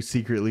theory you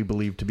secretly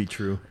believe to be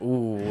true?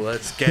 Ooh,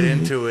 let's get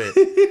into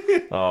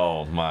it.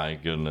 Oh my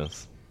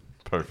goodness,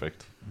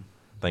 perfect.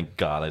 Thank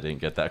God I didn't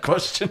get that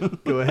question.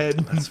 Go ahead.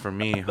 That's for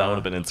me. That would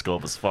have been in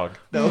scope as fuck.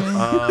 That would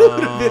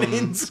have been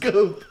in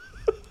scope.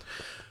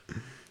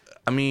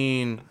 I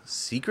mean,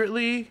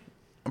 secretly,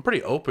 I'm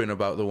pretty open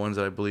about the ones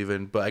that I believe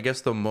in, but I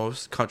guess the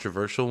most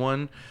controversial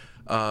one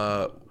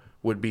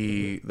would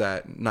be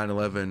that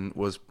 9/11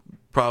 was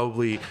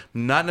probably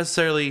not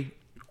necessarily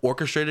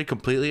orchestrated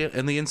completely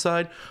in the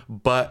inside,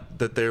 but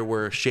that there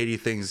were shady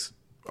things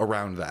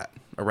around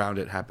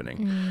it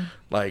happening.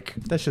 Like,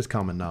 That's just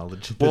common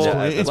knowledge. At well, this Yeah,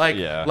 point. that's- like,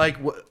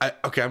 yeah.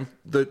 okay,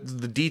 the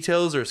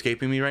details are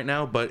escaping me right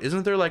now, but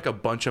isn't there like a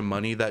bunch of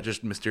money that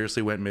just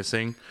mysteriously went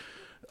missing?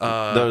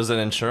 There was an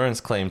insurance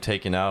claim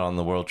taken out on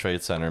the World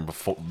Trade Center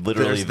before,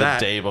 literally There's the that.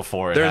 day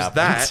before it There's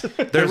happened.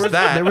 that. There's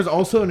that. There was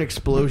also an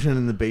explosion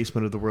in the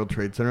basement of the World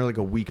Trade Center like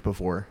a week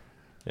before.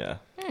 Yeah,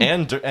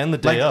 and the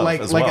day of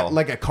as like well.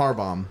 like a car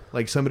bomb.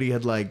 Like somebody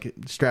had like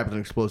strapped an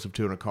explosive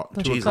to a car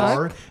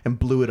Jesus. and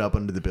blew it up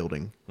under the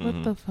building.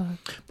 What the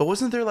fuck? But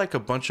wasn't there like a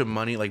bunch of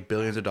money, like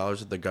billions of dollars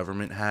that the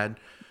government had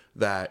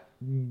that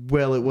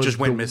Well, it was Just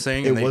went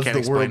missing It and they was can't the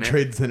explain World it?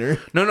 Trade Center.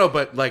 no,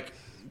 but like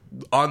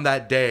on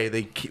that day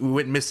they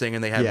went missing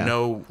and they had Yeah.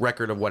 no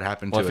record of what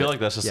happened well, to I feel it. like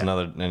that's just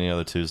Yeah. any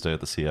other Tuesday at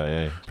the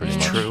CIA. Pretty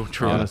much.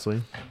 True.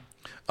 Honestly,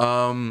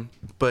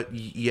 But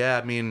yeah,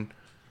 I mean,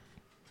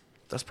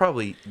 that's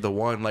probably the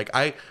one. Like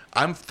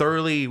I'm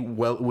thoroughly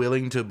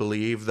willing to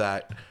believe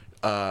that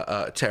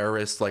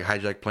terrorists like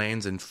hijacked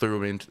planes and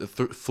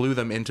flew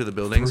them into the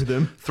buildings.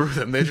 Threw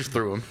them. They just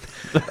threw them.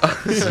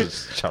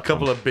 A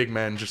couple of big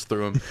men just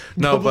threw them.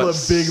 No, couple but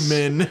of big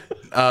men.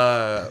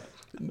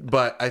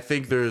 but I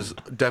think there's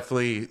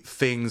definitely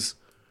things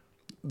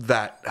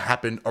that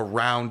happened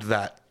around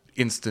that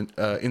incident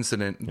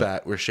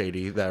that were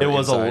shady. That It were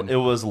was inside. it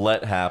was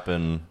let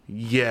happen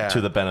Yeah.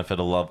 to the benefit of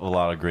a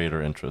lot of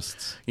greater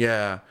interests.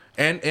 Yeah,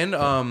 and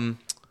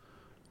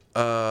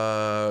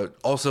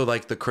also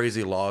like the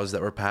crazy laws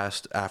that were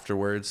passed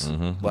afterwards,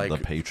 like the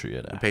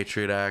Patriot the Act.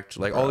 Patriot Act,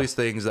 like all these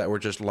things that were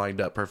just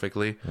lined up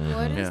perfectly.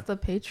 What is Yeah. the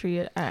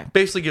Patriot Act?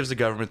 Basically, gives the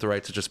government the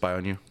right to just spy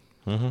on you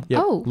Yep,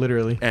 Oh.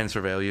 literally. and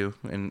surveil you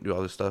and do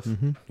all this stuff.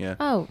 Yeah,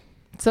 Oh,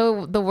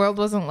 so the world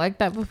wasn't like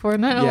that before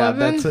 9/11? Yeah,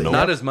 that's it.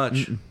 not as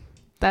much.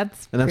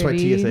 That's And that's why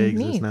pretty TSA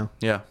exists neat. now.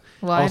 Yeah,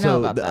 Well, I know Also,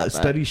 about that. but-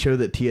 studies show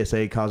that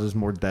TSA causes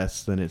more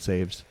deaths than it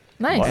saves.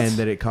 Nice. And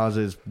that it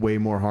causes way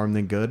more harm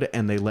than good,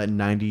 and they let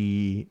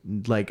 90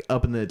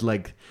 up in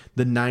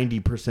the 90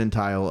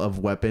 percentile of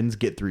weapons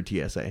get through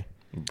TSA.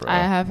 Bro, I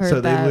have heard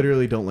So that. they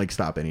literally don't like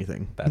stop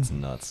anything. that's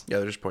nuts. yeah,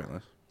 they're just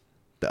pointless.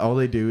 All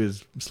they do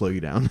is slow you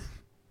down.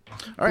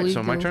 All right, Believe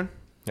so my you. turn.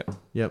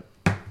 Yep.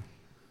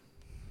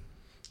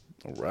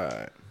 All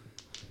right.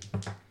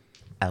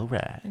 All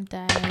right.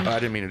 Die. I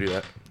didn't mean to do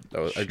that.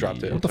 I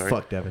dropped it. What the Sorry.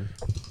 fuck, Devin?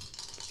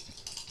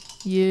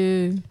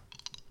 You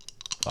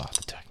Oh,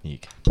 the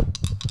technique.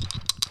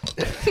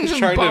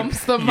 trying to-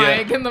 bumps the yeah.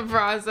 mic in the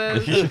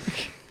process.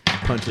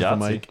 Punches the Yahtzee.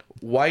 mic.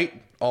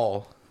 White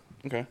all.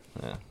 Okay.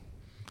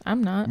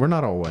 I'm not. We're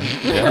not all white.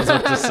 Yeah, I was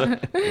about to say.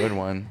 Good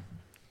one.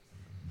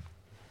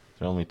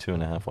 There are only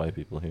 2.5 white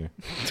people here.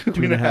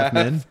 2.5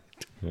 men.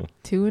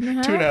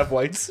 2.5. 2.5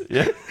 whites.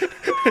 Yeah.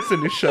 It's a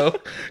new show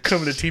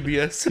coming to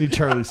TBS. Need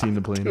Charlie Sheen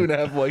to play in it.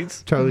 2.5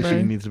 whites. Charlie Right.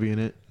 Sheen needs to be in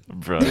it.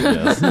 Bro,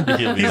 yes. He'll be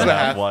He's the the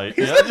half half. white.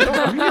 Yeah.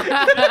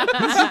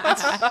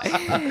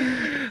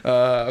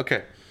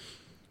 Okay.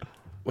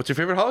 What's your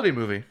favorite holiday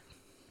movie?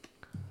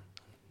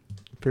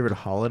 Favorite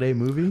holiday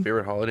movie?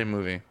 Favorite holiday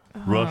movie?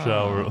 Rush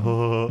Hour.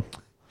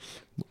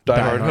 Die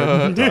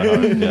Hard. Die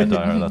Hard. Yeah,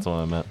 Die Hard. That's what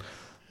I meant.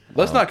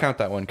 Let's not count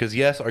that one because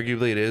yes,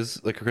 arguably it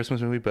is like a Christmas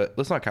movie, but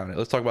let's not count it.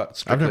 Let's talk about I've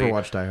strictly. never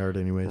watched Die Hard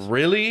anyways.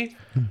 Really,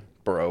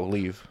 bro,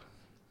 leave.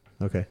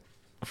 Okay.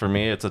 For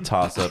me, it's a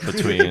toss up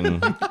between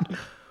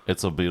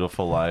It's a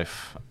Beautiful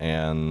Life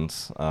and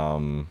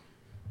or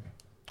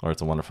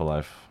It's a Wonderful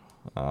Life,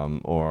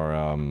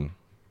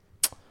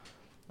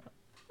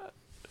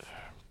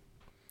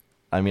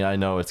 I mean, I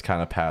know it's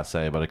kind of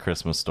passe, but A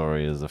Christmas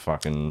Story is a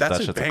fucking That's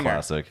that's a just a banger.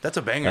 classic. That's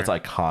a banger. That's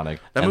iconic.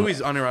 That And-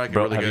 movie's unironically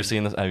Bro, really have good. you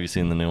seen this? Have you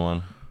seen the new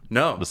one?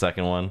 No, The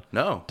second one?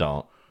 no.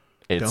 Don't.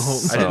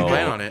 It's Don't. I didn't so-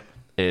 plan on it.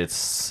 It's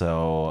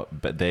so,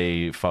 but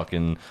they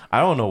fucking, I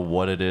don't know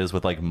what it is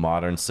with like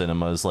modern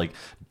cinemas, like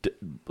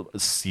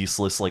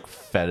ceaseless like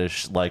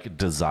fetish like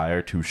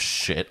desire to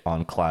shit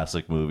on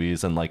classic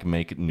movies and like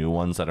make new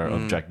ones that are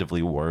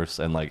objectively worse,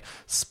 and like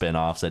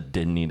spin-offs that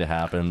didn't need to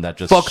happen, that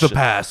just Fuck the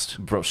past.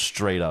 bro,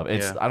 straight up.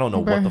 It's Yeah. I don't know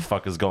what Bruh. the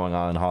fuck is going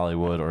on in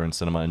Hollywood or in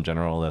cinema in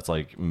general that's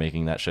like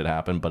making that shit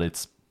happen, but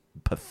it's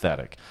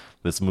pathetic.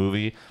 This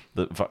movie,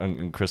 the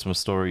fucking Christmas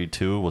Story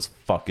 2, was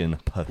fucking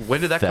pathetic.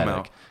 When did that come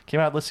out? Came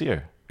out this year.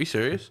 Are you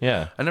serious?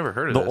 Yeah. I never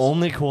heard of The this.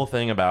 only cool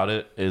thing about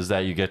it is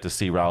that you get to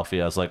see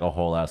Ralphie as like a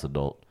whole ass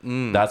adult.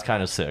 That's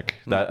kind of sick.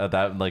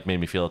 That like made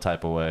me feel a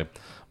type of way,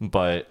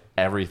 but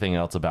everything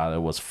else about it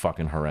was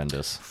fucking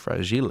horrendous.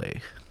 Fragile.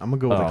 I'm gonna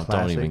go with a Oh, classic.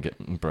 don't even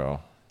get, bro.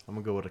 I'm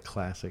gonna go with a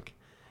classic.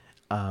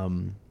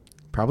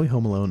 Probably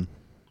Home Alone.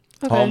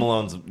 Okay. Home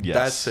Alone's yes.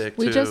 That's sick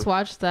We too. just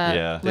watched that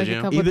Yeah. like Did you?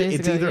 a couple days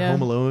It's ago. either yeah.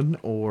 Home Alone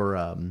or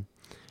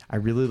I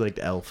really liked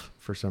Elf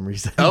for some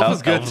reason. Elf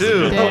is good Elf's too.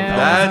 good. Damn.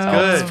 That's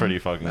Elf's good. pretty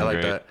fucking I like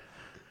great. that.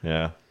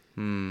 Yeah.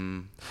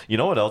 You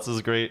know what else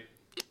is great?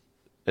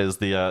 Is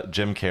the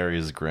Jim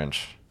Carrey's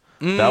Grinch.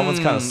 That one's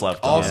kind of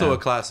slept on. Also Yeah. a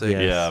classic. Yeah.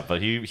 Yeah,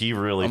 but he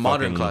really A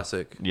modern fucking-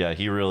 classic. Yeah,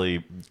 he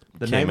really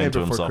The came Nightmare into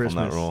Before himself in that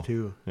Christmas role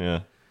too. Yeah,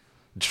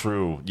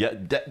 true. Yeah,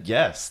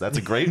 yes, that's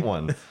a great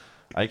one.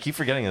 I keep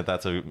forgetting that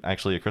that's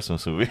actually a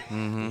Christmas movie.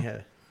 Yeah,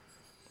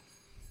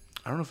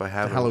 I don't know if I the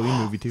have Halloween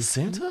movie too.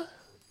 Santa?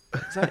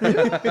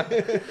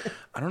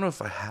 I don't know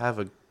if I have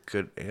a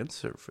good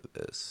answer for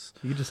this.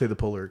 You could just say the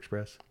Polar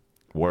Express.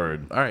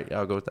 Word. All right, yeah,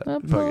 I'll go with that. The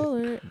Fuck it.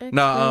 Polar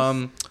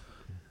No, Express.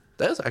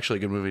 that is actually a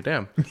good movie.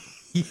 Damn.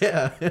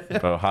 Yeah,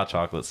 Bro, Hot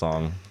Chocolate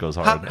song goes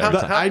hard. Hot- every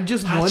hot- time. I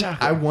just want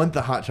chocolate. I want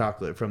the hot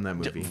chocolate from that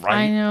movie.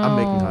 I know. I'm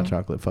making hot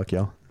chocolate. Fuck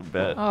y'all.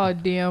 Bet. Oh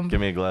damn. Give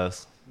me a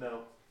glass, No.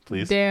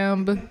 please.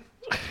 Damn.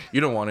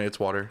 You don't want it. It's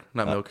water,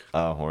 not milk.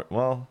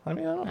 Well, I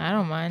mean, I don't. I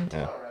don't mind.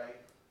 Yeah.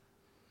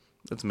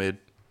 It's mid.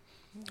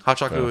 Hot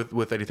chocolate Yeah.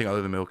 with anything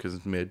other than milk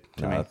is mid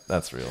to me. Nah,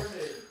 that's real.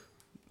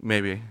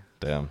 Maybe.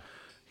 Damn.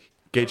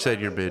 Gage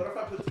said you're mid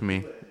to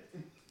me.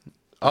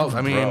 Oh,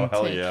 I mean, Bro,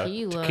 hell yeah.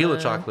 tequila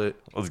chocolate.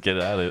 Let's get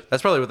at it.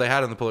 That's probably what they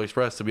had on the Polar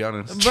Express, to be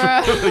honest.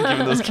 Bruh.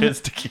 Giving those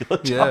kids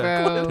tequila. Yeah.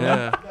 Bro.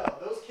 Yeah. No,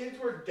 those kids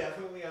were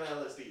definitely on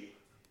LSD.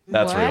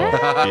 That's What? real.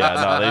 Yeah,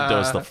 no, they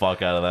dosed the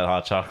fuck out of that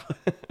hot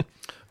chocolate.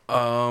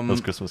 Um, Those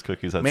Christmas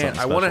cookies had Man,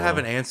 something I want to special have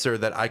in an answer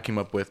that I came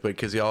up with, but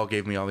because y'all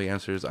gave me all the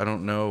answers, I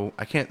don't know.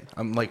 I can't.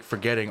 I'm like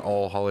forgetting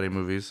all holiday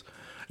movies.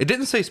 It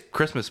didn't say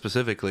Christmas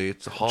specifically.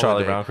 It's a them. holiday.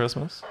 Charlie Brown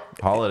Christmas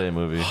holiday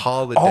movie.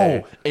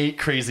 Holiday. Oh, 8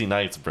 Crazy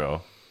Nights,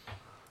 bro.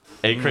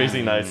 8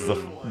 Crazy Nights is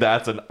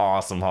that's an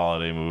awesome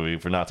holiday movie.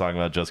 If we're not talking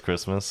about just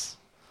Christmas.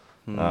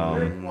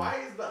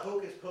 Why is the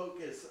Hocus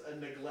Pocus a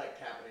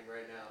neglect happening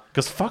right now?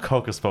 Because fuck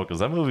Hocus Pocus.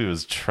 That movie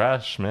was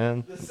trash,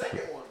 man. The second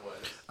one was.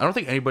 I don't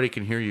think anybody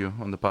can hear you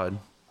on the pod.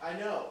 I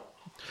know.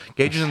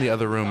 Gage is in the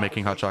other room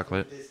making hot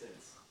chocolate.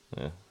 Distance.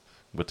 Yeah.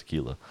 With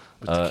tequila.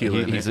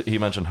 tequila in it. He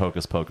mentioned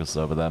Hocus Pocus,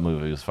 though, but that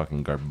movie was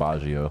fucking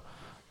garbaggio.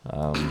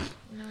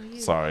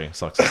 Sorry.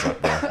 Sucks to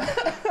suck,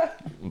 bro.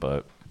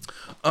 But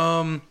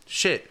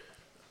Shit.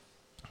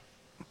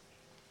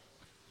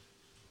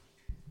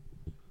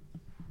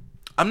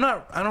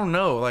 I don't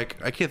know. Like,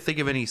 I can't think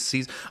of any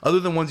season other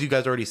than ones you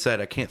guys already said.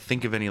 I can't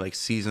think of any like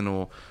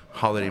seasonal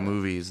holiday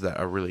movies that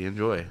I really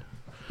enjoy.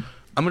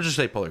 I'm gonna just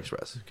say Polar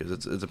Express because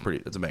it's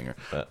a banger.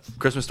 Bet.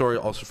 Christmas Story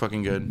also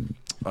fucking good.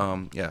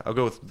 Yeah, I'll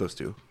go with those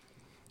two.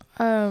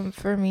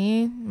 For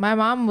me, my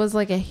mom was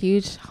like a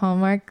huge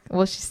Hallmark.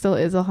 Well, she still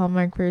is a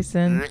Hallmark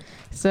person.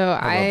 So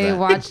I that.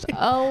 watched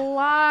a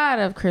lot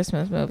of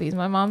Christmas movies.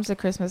 My mom's a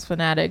Christmas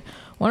fanatic.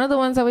 One of the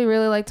ones that we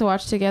really like to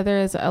watch together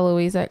is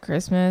Eloise at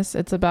Christmas.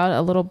 It's about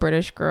a little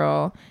British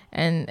girl,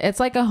 and it's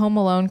like a Home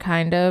Alone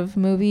kind of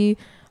movie.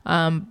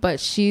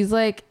 But she's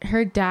like,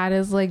 her dad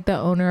is like the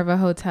owner of a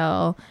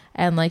hotel,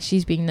 and like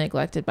she's being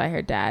neglected by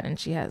her dad, and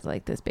she has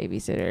like this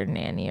babysitter,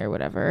 nanny or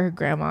whatever, her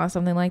grandma,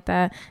 something like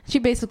that. She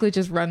basically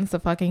just runs the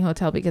fucking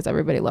hotel because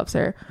everybody loves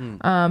her.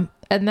 And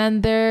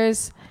then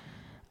there's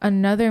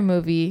another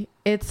movie.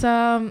 It's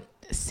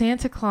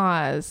Santa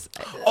Claus.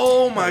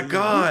 Oh my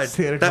god,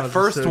 Santa Claus that is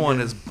first so one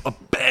good. is a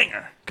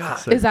banger.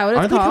 God, Is that what it's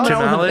Aren't they called?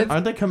 coming out with, Malin?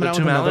 aren't they coming The out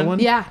Tim with another Allen? one?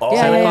 Yeah, Oh,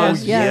 yeah,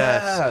 Claus, yeah.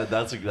 yes.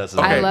 That's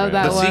I a love great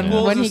that The one.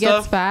 sequels When and he gets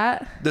stuff?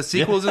 fat. the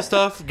sequels and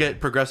stuff get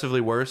progressively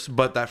worse,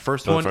 but that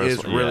first The one first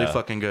is one, really yeah.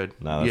 fucking good.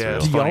 No, that's yeah, real.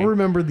 it's Do y'all funny.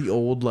 remember the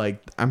old, like,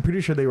 I'm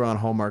pretty sure they were on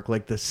Hallmark,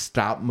 like the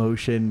stop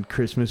motion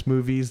Christmas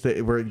movies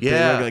that were, they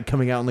Yeah. were like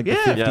coming out in like Yeah.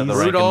 the 50s? Yeah, the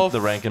Rudolph.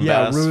 Rankin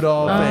Yeah, Bass.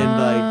 Rudolph and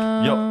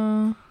like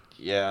Yo.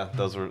 Yeah,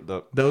 those were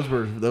the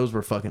those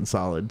were fucking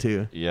solid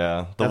too.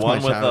 the That's one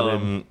my with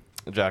childhood.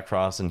 Jack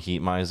Frost and Heat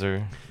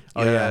Miser.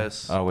 Oh, yeah.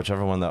 Yes.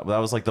 Whichever one that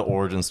was like the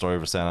origin story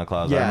for Santa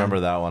Claus. I Yeah.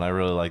 remember that one. I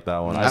really like that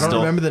one. I don't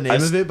remember the name I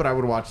of it, but I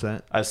would watch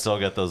that. I still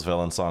get those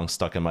villain songs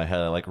stuck in my head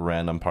at like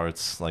random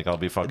parts. Like I'll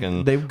be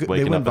fucking. They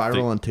waking went up at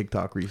viral on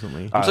TikTok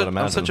recently. I would I'm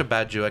imagine. such a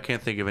bad Jew. I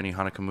can't think of any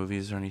Hanukkah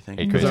movies or anything.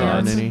 8 Crazy There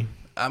aren't Nights. any.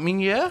 I mean,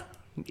 yeah,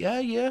 Yeah,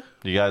 yeah.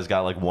 You guys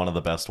got like one of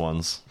the best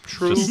ones.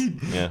 True.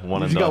 Yeah,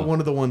 one and You got done. one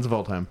of the ones of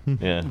all time.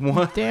 Yeah.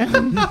 What?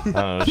 Damn.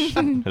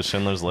 Is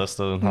Schindler's List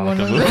a One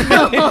Hanukkah of movie?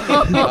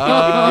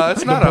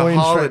 It's not boy a in striped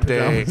holiday.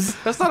 pajamas.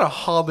 That's not a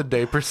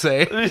holiday per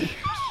se.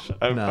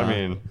 I Nah.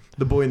 mean,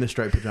 The Boy in the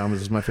Striped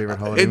Pajamas is my favorite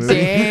holiday It's movie.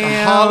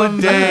 Damn.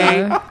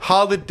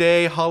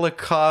 holiday,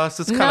 Holocaust.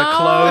 It's kind of No.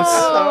 close.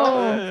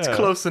 yeah. It's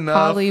close enough.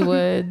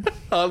 Hollywood.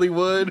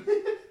 Hollywood.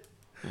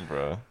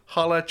 bro.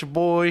 Holla at your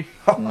boy.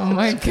 Oh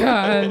my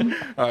god.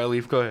 All right,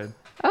 Leaf, go ahead.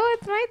 Oh,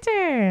 it's my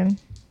turn.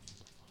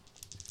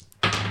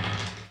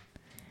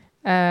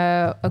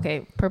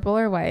 Okay, purple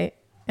or white,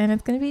 and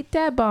it's gonna be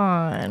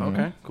Debon.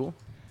 Okay, cool.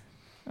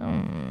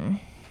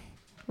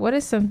 What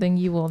is something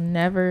you will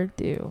never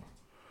do?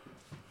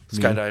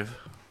 Skydive.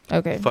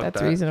 Okay, Fuck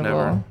that's that.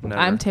 reasonable. Never.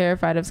 I'm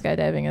terrified of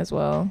skydiving as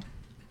well.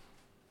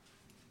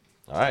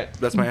 All right.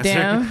 That's my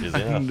Damn. answer.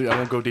 Easy enough. I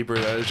won't go deeper.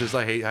 It's just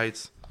I hate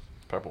heights.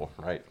 Purple.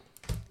 Right.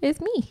 It's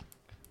me.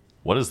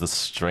 What is the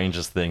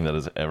strangest thing that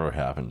has ever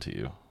happened to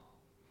you?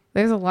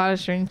 There's a lot of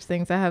strange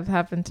things that have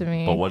happened to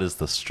me. But what is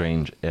the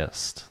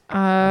strangest? Um,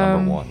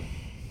 Number one.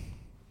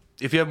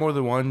 If you have more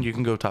than one, you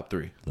can go top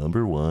 3.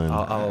 Number one.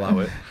 I'll allow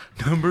it.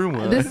 Number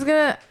 1. This is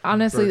gonna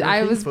honestly.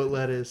 Burger King foot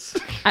lettuce.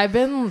 I've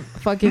been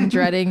fucking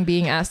dreading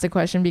being asked a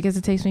question because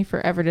it takes me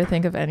forever to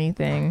think of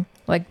anything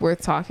like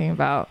worth talking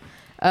about.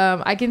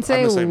 I can say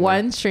I'm the same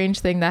one way.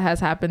 strange thing that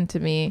has happened to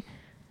me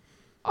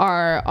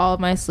are all of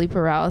my sleep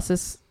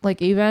paralysis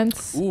like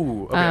events.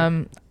 Ooh,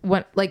 okay.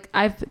 When like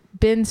I've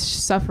been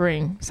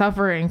suffering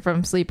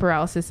from sleep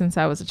paralysis since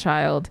I was a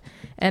child,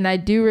 and I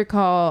do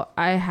recall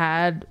I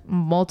had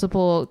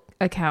multiple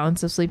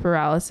accounts of sleep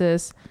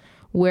paralysis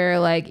where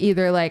like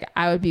either like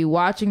I would be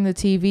watching the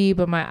TV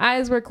but my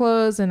eyes were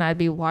closed, and I'd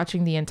be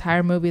watching the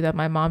entire movie that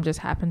my mom just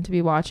happened to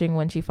be watching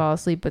when she fell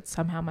asleep, but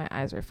somehow my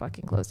eyes were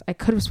fucking closed. I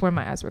could have sworn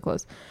my eyes were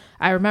closed.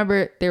 I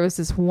remember there was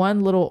this one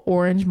little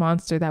orange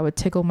monster that would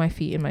tickle my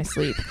feet in my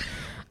sleep.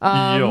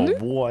 Yo,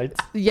 what?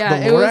 Yeah,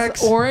 The it was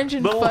Lorax? orange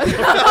and fuzzy.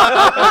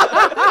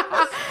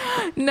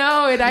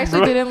 No, it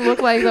actually didn't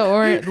look like the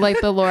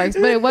Lorax,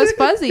 but it was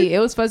fuzzy. It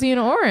was fuzzy and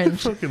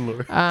orange. Fucking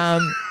Lord.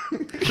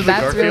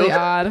 That's really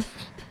odd.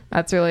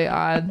 That's really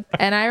odd.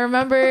 And I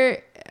remember,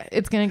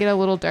 it's gonna get a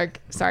little dark.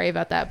 Sorry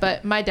about that.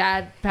 But my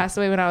dad passed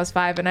away when I was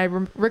 5, and I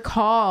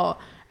recall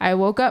I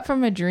woke up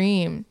from a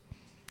dream,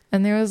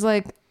 and there was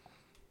like,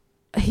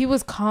 he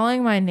was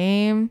calling my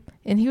name,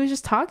 and he was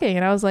just talking,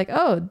 and I was like,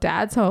 "Oh,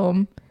 Dad's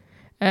home."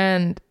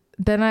 And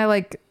then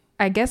I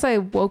guess I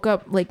woke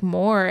up like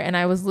more, and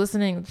I was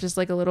listening just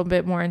like a little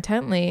bit more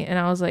intently, and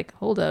I was like,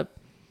 hold up,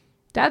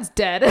 Dad's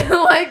dead.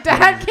 Like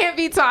Dad can't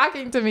be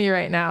talking to me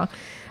right now.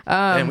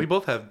 And we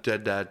both have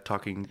dead dad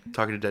talking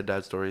to dead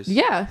dad stories.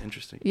 Yeah.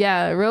 Interesting.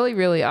 Yeah, really,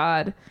 really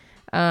odd.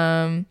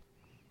 I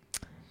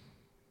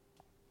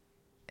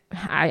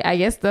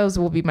guess those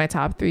will be my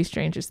top 3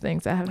 strangest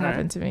things that have All right.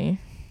 happened to me.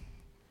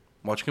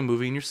 Watching a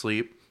movie in your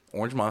sleep,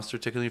 orange monster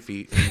tickling your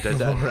feet, and dead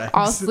dad. Lorax.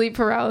 All sleep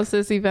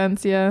paralysis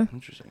events, yeah.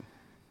 Interesting.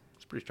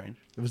 It's pretty strange.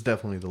 It was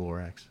definitely the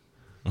Lorax.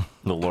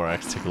 The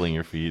Lorax tickling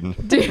your feet.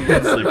 Dude. Sleep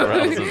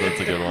paralysis, that's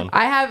a good one.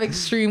 I have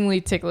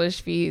extremely ticklish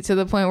feet to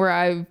the point where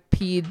I've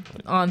peed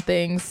on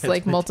things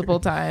like multiple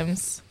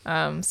times.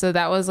 So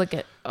that was like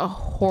a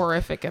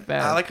horrific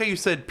event. I like how you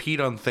said peed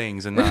on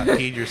things and not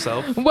peed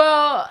yourself.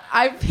 Well,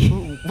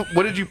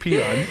 What did you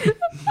pee on?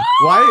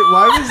 Why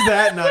was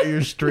that not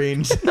your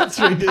strangest thing that's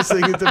ever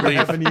Leaf,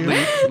 happened to you?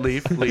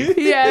 leaf.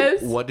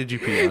 yes. What did you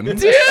pee on?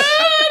 Dude.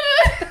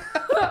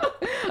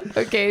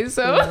 Okay,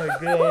 so Oh my when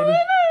I god.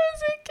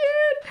 was a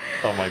kid.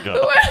 Oh my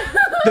god.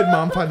 Did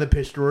mom find the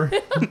piss drawer? Bro.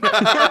 the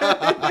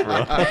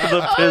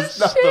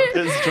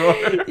piss drawer.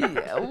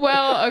 Yeah,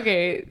 well,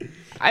 okay.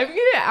 I'm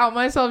gonna out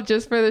myself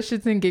just for the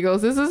shits and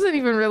giggles. This isn't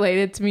even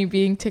related to me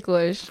being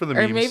ticklish, For the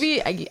or memes.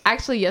 maybe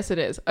actually yes, it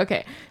is.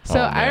 Okay, so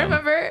Oh, I man.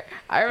 remember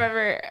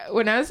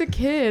when I was a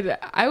kid,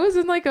 I was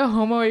in like a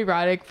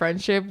homoerotic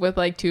friendship with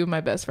like 2 of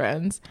my best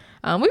friends.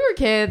 We were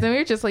kids, and we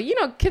were just like,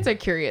 kids are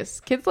curious.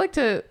 Kids like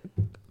to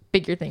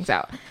figure things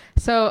out.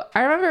 So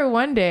I remember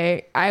one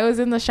day I was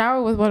in the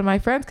shower with one of my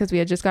friends because we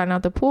had just gotten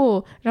out the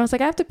pool, and I was like,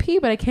 I have to pee,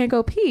 but I can't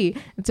go pee.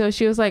 And so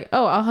she was like,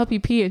 oh, I'll help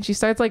you pee. And she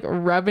starts like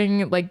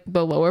rubbing like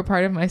the lower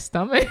part of my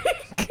stomach.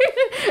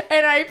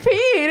 And I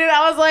peed, and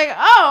I was like,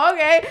 oh,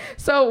 okay.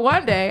 So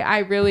one day I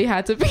really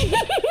had to pee,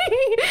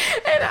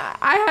 and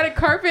I had a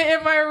carpet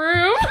in my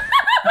room.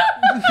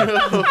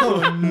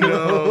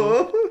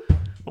 Oh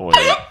no.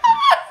 Wait.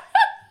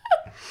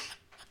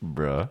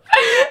 Bruh.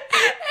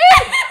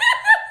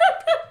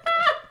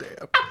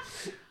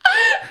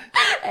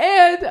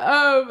 And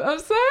I'm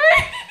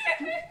sorry.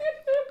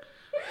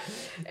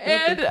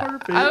 And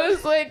I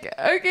was like,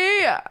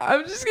 okay,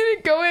 I'm just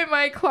gonna go in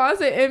my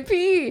closet and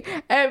pee.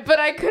 But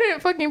I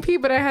couldn't fucking pee,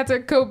 but I had to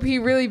go pee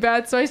really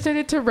bad. So I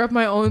started to rub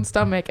my own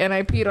stomach, and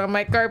I peed on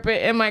my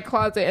carpet in my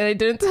closet, and I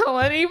didn't tell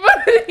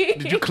anybody.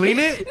 Did you clean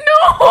it?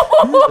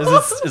 No.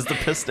 Is the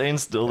piss stain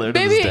still there to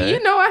Baby, this day?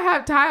 I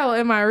have tile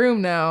in my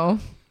room now.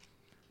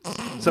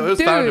 So it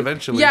was found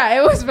eventually. Yeah,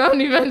 it was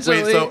found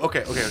eventually. Wait, so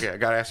okay. I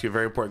gotta ask you a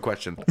very important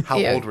question. How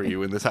Yeah. old were you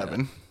when this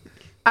happened?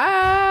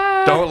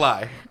 Uh, Don't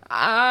lie.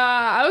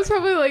 I was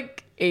probably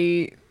like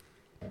 8.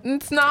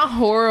 It's not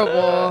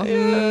horrible.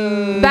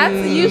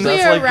 That's usually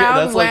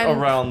That's like when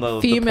around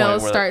the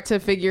females point where, start to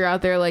figure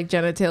out their like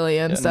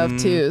genitalia and stuff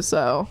too.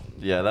 So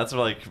Yeah, that's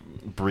like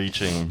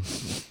breaching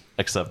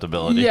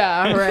acceptability.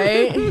 yeah,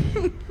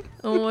 right.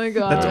 Oh my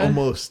god.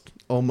 That's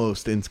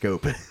almost in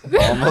scope. Almost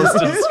in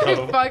Oh my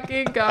scope.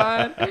 fucking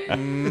god. Oh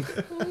my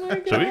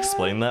god. Should we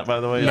explain that, by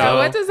the way? Yeah,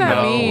 what does that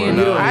No, mean?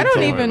 we're not. I don't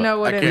Don't even worry know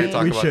what I it can't means.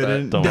 talk We about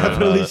shouldn't. Don't worry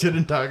Definitely about it.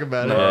 shouldn't talk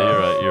about it. Yeah, you're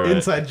right. You're right.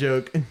 Inside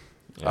joke. I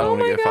don't Oh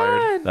want to my get fired.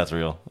 god. That's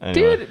real.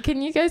 Anyway. Dude,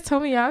 can you guys tell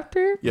me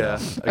after? Yeah.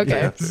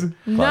 Okay. Yes.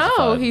 No,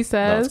 Classified. he No,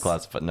 says. it's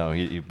classified.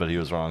 No, but he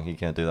was wrong. He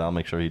can't do that. I'll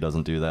make sure he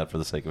doesn't do that for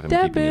the sake of him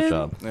keeping Devin. his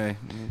job. Hey,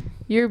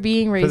 You're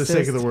being racist. For the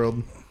sake of the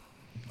world.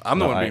 I'm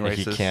the No, one being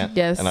He racist. can't.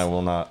 Yes. And I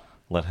will not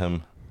let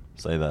him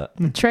say that,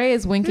 Trey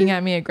is winking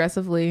at me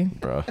aggressively.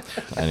 bro.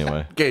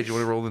 Anyway. Gage, you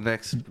want to roll the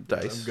next I'm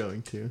dice?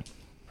 going to.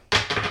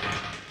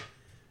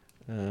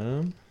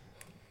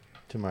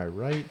 To my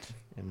right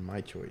and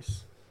my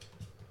choice.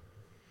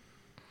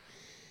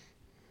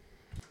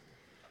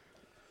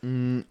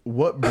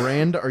 What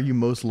brand are you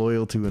most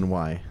loyal to and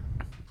why?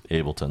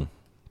 Ableton.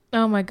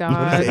 Oh my What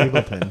god. is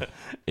Ableton?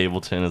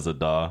 Ableton is a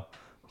DAW.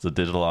 It's a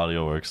digital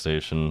audio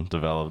workstation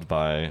developed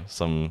by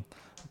some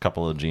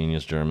couple of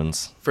genius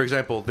Germans. For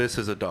example, this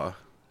is a DAW,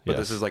 but Yes.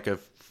 this is like a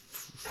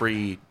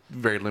free,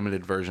 very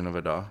limited version of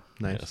a DAW.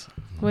 Nice. Yes.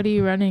 What are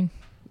you running?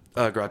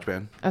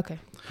 GarageBand. Okay.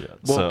 Yeah.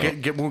 Well,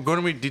 So, we're going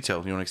to be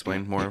detailed. You want to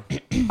explain more?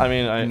 I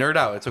mean, Nerd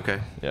out. It's okay.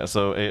 yeah.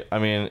 So, I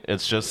mean,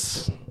 it's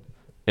just,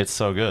 it's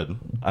so good.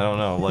 I don't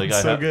know. Like,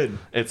 It's so good.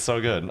 It's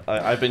so good.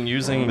 I've been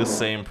using the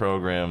same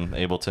program,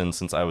 Ableton,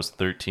 since I was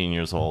 13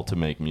 years old to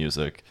make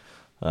music.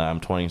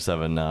 I'm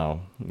 27 now,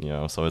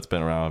 so it's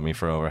been around with me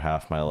for over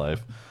half my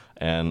life,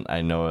 and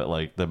I know it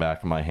like the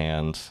back of my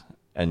hand.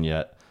 And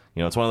yet,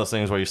 it's one of those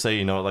things where you say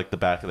you know it like the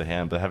back of the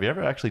hand, but have you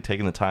ever actually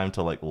taken the time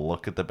to like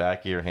look at the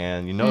back of your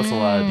hand? You notice a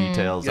lot of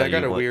details. Yeah, that I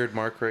got you, a like, weird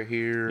mark right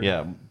here.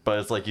 Yeah, but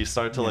it's like you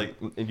start to like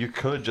you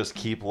could just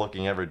keep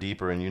looking ever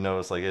deeper, and you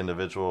notice like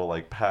individual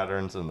like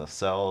patterns in the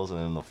cells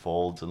and in the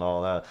folds and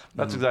all that.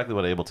 That's exactly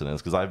what Ableton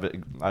is, because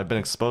I've been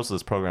exposed to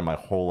this program my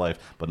whole life,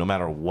 but no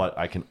matter what,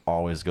 I can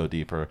always go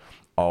deeper,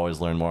 always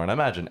learn more. And I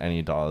imagine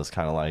any DAW is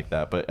kind of like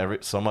that,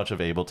 but so much of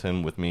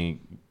Ableton, with me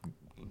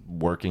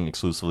working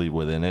exclusively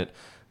within it,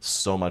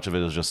 so much of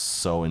it is just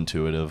so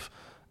intuitive.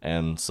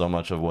 And so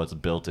much of what's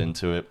built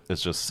into it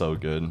is just so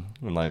good.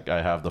 And like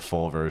I have the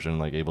full version,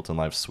 like Ableton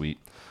Live Suite,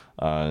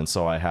 and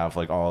so I have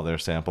like all their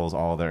samples,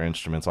 all their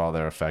instruments, all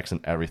their effects, and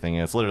everything.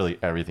 And it's literally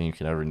everything you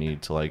can ever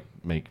need to like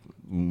make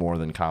more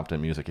than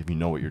competent music if you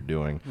know what you're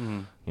doing.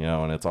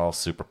 And it's all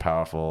super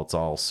powerful. It's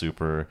all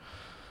super.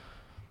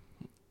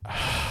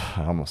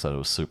 I almost said it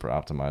was super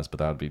optimized, but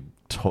that would be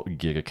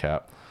giga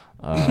cap.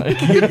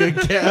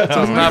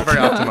 It's not very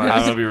I'm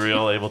optimized. gonna be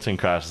real. Ableton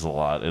crashes a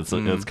lot. It's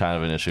kind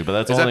of an issue, but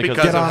that's Is that only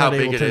because of on how it,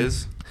 big it Ableton.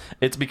 is?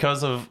 it's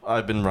because of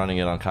I've been running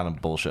it on kind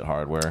of bullshit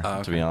hardware.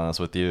 To be honest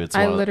with you, it's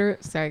I one of- literally.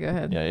 Sorry, go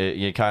ahead. yeah.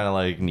 You kind of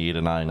like need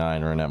an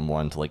i9 or an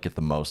M1 to like get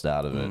the most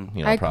out of it.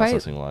 I quite-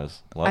 Processing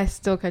wise. What? I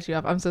still cut you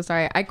off. I'm so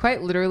sorry. I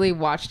quite literally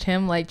watched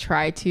him like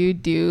try to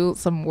do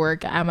some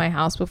work at my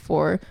house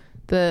before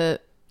the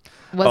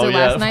Oh, it yeah.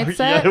 last night's Yeah,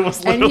 set, it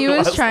was and he literally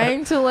was last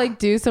trying to like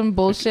do some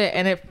bullshit,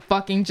 and it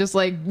fucking just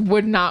like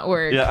would not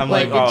work. Yeah, I'm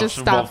like like, it just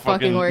well, stopped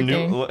fucking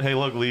working. Hey,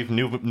 look, leave.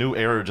 New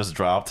error just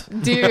dropped.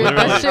 Dude, Literally,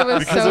 that shit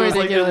was because so it was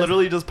like ridiculous. it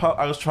literally just popped.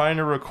 I was trying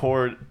to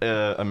record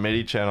a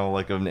MIDI channel,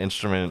 like of an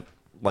instrument,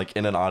 like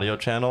in an audio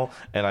channel,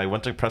 and I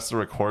went to press the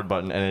record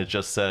button, and it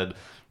just said,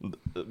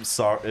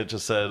 sorry, it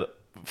just said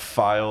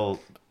file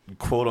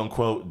quote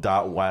unquote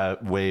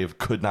 .wave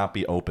could not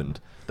be opened.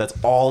 That's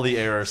all the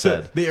error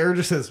said. The error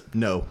just says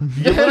no.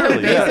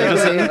 Literally, yeah, it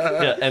just- Basically.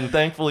 yeah, and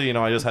thankfully,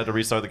 I just had to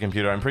restart the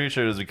computer. I'm pretty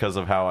sure it's because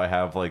of how I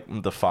have like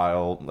the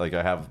file, like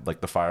I have like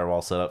the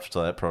firewall set up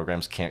so that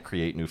programs can't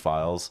create new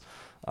files,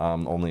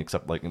 only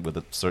except like with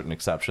a certain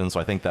exception. So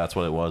I think that's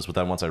what it was. But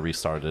then once I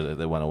restarted it,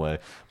 it went away.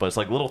 But it's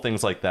like little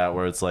things like that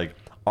where it's like,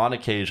 on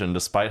occasion,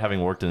 despite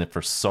having worked in it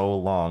for so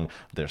long,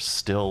 there's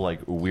still like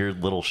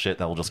weird little shit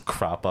that will just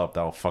crop up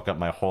that will fuck up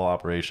my whole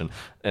operation.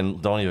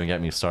 And don't even get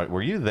me started.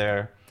 Were you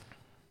there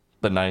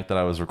the night that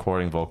I was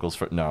recording vocals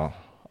for? No,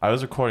 I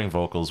was recording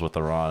vocals with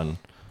Iran,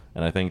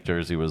 and I think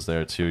Jersey was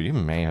there too. You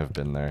may have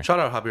been there. Shout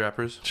out Hobby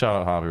Rappers. Shout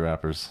out Hobby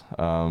Rappers.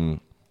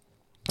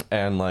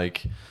 And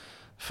like,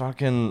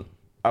 fucking,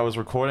 I was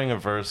recording a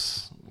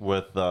verse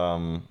with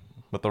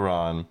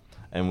Iran,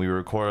 and we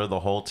recorded the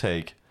whole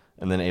take,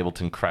 and then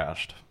Ableton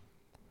crashed.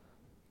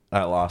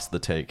 I lost the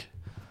take,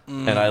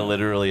 and I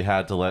literally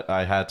had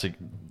to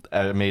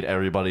I made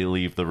everybody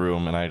leave the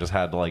room, and I just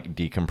had to like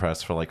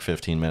decompress for like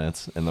 15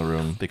 minutes in the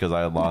room because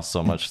I had lost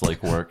so much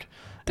like work.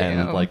 And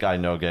Damn. like I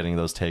know getting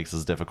those takes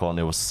is difficult, and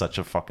it was such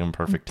a fucking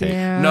perfect take.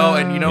 Damn. No,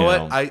 and you know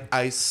Yeah. what?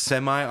 I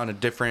semi on a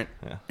different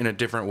in a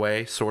different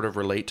way sort of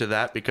relate to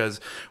that, because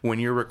when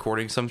you're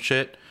recording some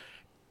shit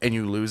and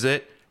you lose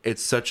it,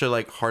 it's such a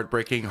like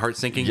heartbreaking,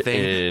 heart-sinking Yeah, thing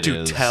it to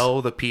is.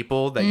 tell the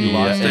people that you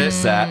lost it.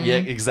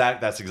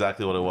 That's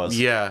exactly what it was.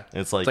 Yeah,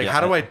 It's like, how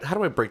do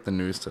I break the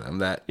news to them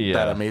that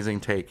that amazing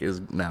take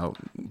is now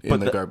in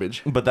the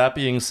garbage? But that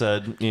being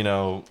said, you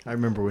know, I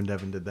remember when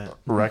Devin did that.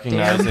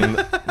 recognizing,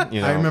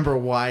 you know, I remember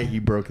why he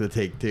broke the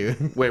take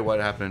too. Wait, what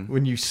happened?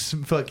 When you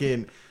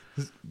fucking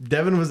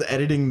Devin was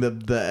editing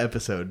the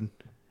episode. And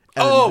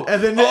Oh!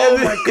 and then, Oh and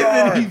then, my and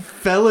God! then he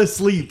fell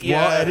asleep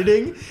Yeah. while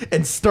editing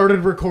and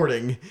started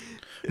recording.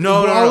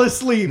 No, while no.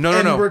 asleep, No, no,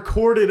 and no.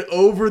 recorded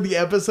over the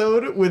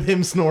episode with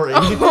him snoring.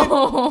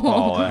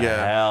 oh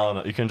Yeah. hell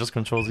no. You can just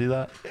control Z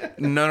that.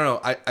 No.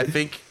 I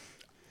think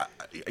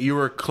you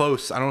were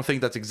close. I don't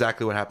think that's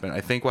exactly what happened.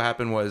 I think what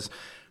happened was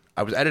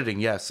I was editing,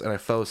 yes, and I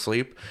fell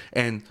asleep,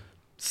 and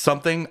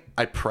something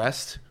I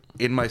pressed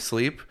in my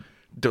sleep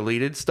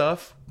deleted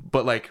stuff,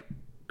 but like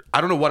I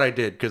don't know what I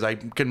did because I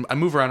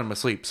move around in my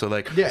sleep. So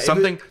like Yeah,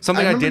 something I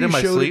remember did you in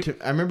my showed it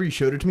sleep. I remember you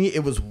showed it to me.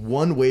 It was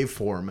one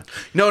waveform.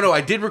 No,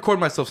 I did record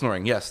myself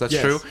snoring. Yes, that's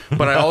Yes. true.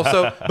 But I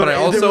also there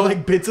were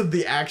like bits of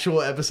the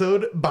actual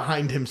episode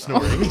behind him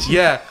snoring.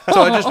 yeah.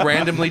 So I just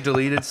randomly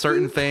deleted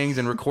certain things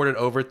and recorded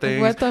over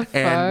things. What the fuck?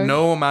 And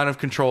no amount of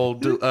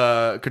control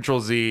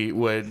Z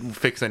would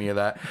fix any of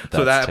that.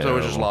 So that That's episode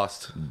was just terrible.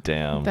 lost.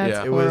 Damn. That's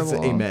Yeah. It was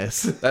horrible. a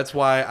mess. That's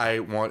why I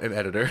want an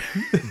editor.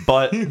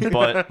 But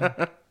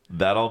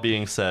that all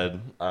being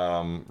said,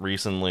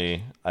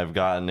 recently I've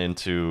gotten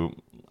into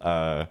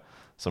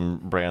some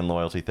brand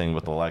loyalty thing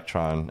with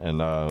Electron and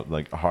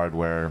like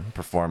hardware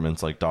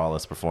performance, like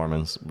DAW-less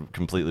performance,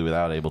 completely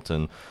without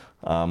Ableton.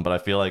 But I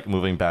feel like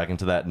moving back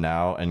into that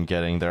now and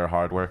getting their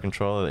hardware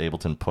controller, the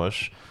Ableton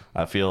Push,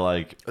 I feel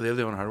like Are they have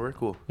their own hardware?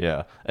 Cool.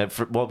 yeah, and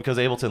because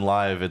Ableton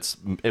Live,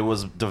 it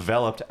was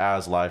developed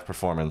as live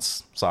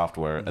performance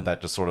software, and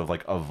that just sort of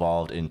like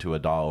evolved into a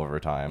DAW over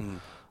time,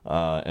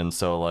 and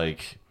so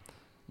like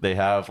they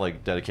have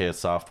like dedicated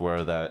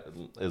software that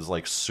is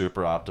like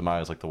super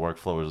optimized, like the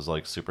workflow is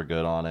like super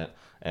good on it,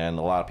 and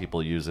a lot of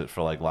people use it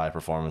for like live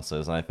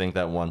performances. And I think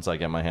that once I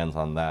get my hands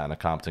on that and a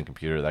competent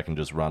computer that can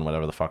just run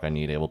whatever the fuck I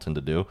need Ableton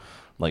to do,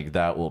 like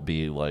that will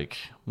be like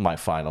my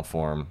final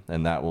form,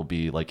 and that will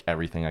be like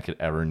everything I could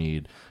ever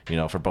need, you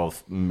know, for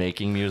both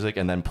making music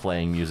and then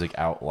playing music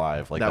out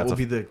live. Like That that's will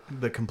be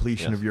the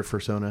completion Yes. of your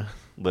persona.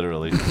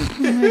 literally. Oh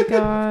my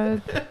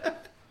god.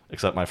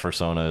 Except my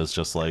persona is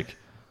just like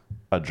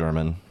a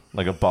German,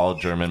 like a bald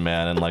German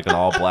man in like an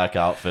all black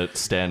outfit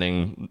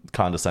standing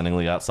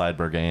condescendingly outside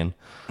Berghain.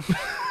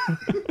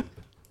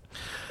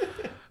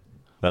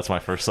 That's my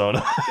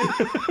persona.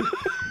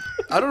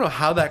 I don't know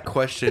how that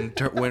question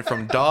went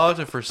from DAW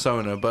to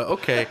persona, but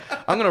okay.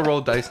 I'm going to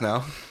roll dice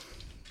now.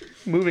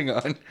 Moving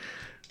on.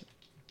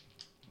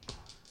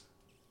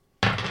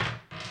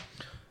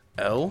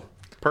 L.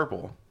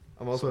 Purple.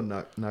 I'm also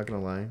not gonna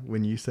lie.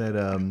 When you said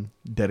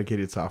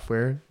dedicated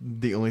software,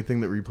 the only thing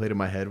that replayed in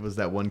my head was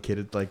that one kid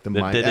at like the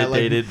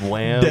dedicated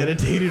Wham.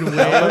 Dedicated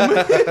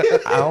Wham.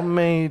 How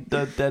many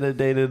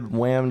dedicated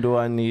Wham do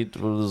I need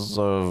to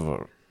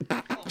serve?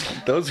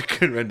 That was a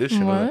good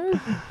rendition of it.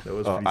 What? That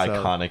was pretty solid.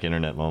 Iconic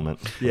internet moment.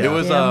 Yeah. It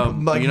was Yeah.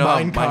 like you know how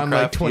Minecon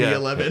like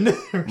 2011. or some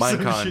shit.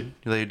 Minecon,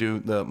 they do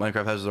the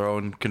Minecraft has their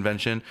own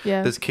convention.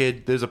 Yeah. This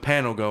kid, there's a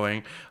panel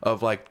going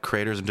of like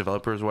creators and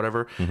developers, or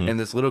whatever, and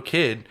this little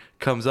kid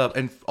comes up,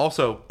 and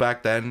also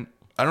back then,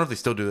 I don't know if they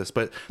still do this,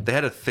 but they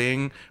had a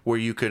thing where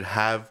you could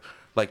have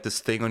like this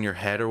thing on your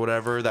head or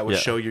whatever that would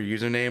Yeah. show your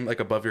username like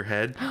above your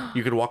head.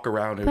 You could walk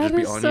around; it would That just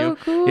be is on so you.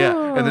 cool.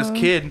 Yeah, and this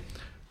kid.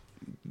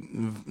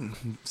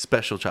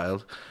 Special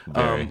child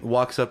Very.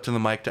 walks up to the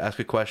mic to ask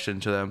a question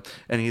to them,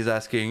 and he's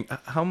asking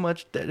how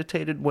much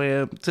dedicated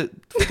WAM to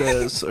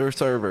or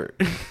server.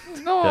 Yeah,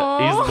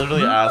 Aw. he's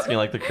literally asking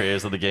like the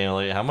creators of the game,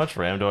 like, how much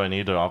RAM do I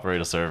need to operate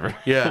a server?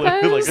 Yeah.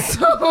 That like, is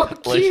so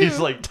cute. like he's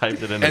like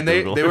typed it in. And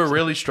they Google. were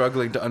really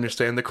struggling to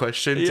understand the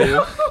question Yeah.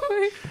 too.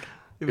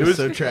 It was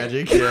so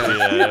tragic.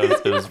 yeah,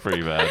 it was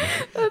pretty bad.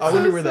 I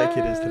wonder where that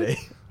kid is today.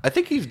 I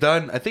think he's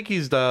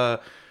the.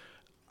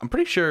 I'm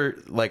pretty sure.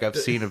 Like I've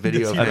seen a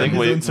video of he I him. think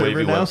his own Wavy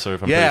server now? Webster.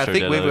 I'm Yeah, I pretty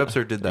think sure Wavy did it.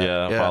 Webster did that.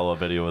 Yeah, Yeah. follow up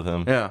video with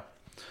him. Yeah.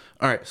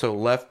 All right. So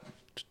left,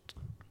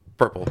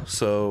 purple.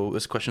 So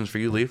this question's for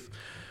you, Leaf.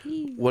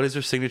 What is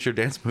your signature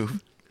dance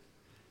move?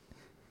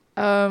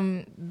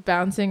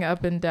 Bouncing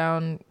up and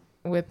down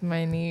with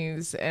my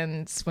knees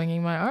and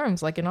swinging my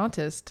arms like an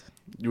autist.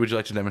 Would you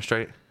like to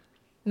demonstrate?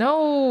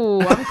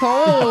 No, I'm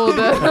cold.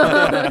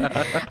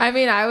 I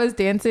mean, I was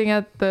dancing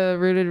at the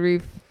Rooted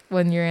Reef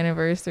 1 year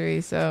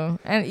anniversary, so,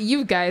 and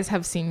you guys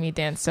have seen me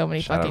dance so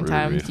many Shout out fucking Rooted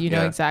times. Reef. You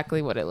know Yeah.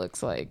 exactly what it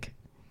looks like.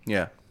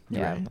 Yeah.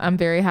 Yeah, Right. I'm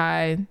very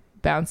high,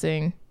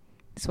 bouncing,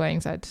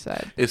 swaying side to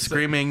side. Is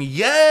screaming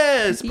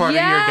yes part of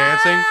your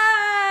dancing?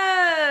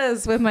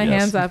 Yes, with my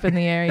Yes. hands up in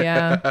the air.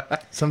 Yeah.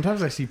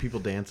 Sometimes I see people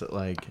dance at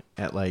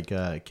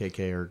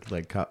KK or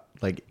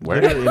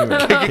Where? anyway.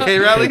 KKK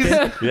rallies.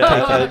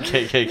 Yeah,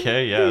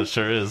 KKK. Yeah, it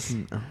sure is.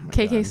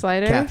 KK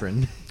Slider.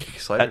 Catherine.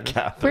 At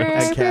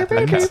Catherine's. At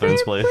Catherine. At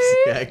Catherine's place.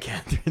 Yeah,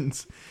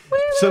 Catherine's.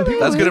 Some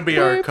people That's gonna be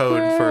our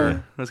code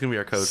for. That's gonna be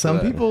our code. Some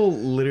for that. people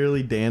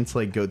literally dance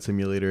like Goat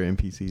Simulator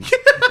NPCs.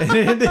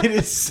 And it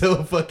is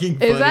so fucking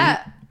funny. Is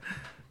that?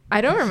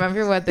 I don't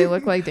remember what they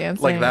look like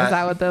dancing. Like that. Is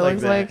that what that Like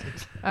looks that. like?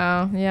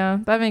 Oh, yeah,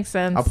 that makes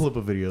sense. I'll pull up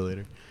a video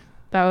later.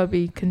 That would be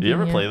Do you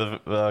convenient. ever play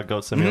the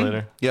Goat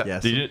Simulator? Yeah.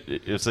 Yes.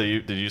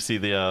 Did you see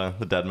the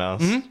Dead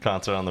Mouse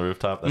concert on the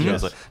rooftop? That Yes.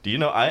 was like, do you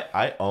know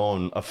I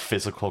own a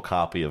physical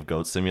copy of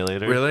Goat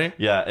Simulator? Really?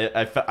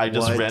 Yeah. I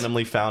just What?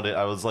 randomly found it.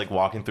 I was like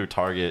walking through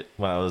Target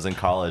when I was in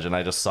college, and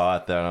I just saw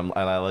it there, and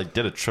I like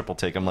did a triple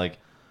take. I'm like,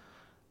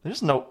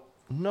 there's no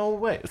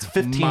way. It's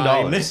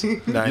 $15.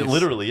 Nice.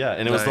 Literally, yeah.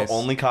 And it was Nice. the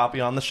only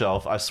copy on the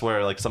shelf. I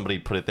swear, like somebody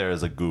put it there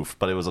as a goof,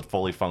 but it was a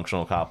fully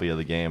functional copy of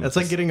the game. That's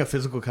like getting a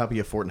physical copy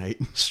of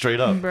Fortnite. straight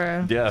up.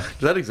 Bruh. Yeah. Does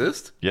that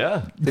exist?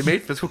 Yeah. They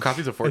made physical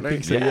copies of Fortnite.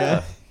 think so, Yeah.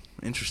 yeah.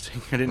 Interesting.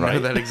 I didn't know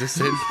Right? that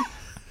existed.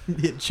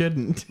 It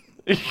shouldn't.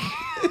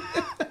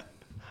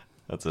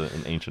 That's an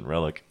ancient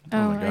relic.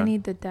 Oh, my I God.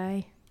 need to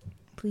die.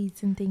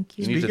 Please and thank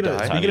you. You need to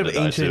die? I need to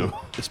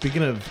die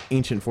Speaking of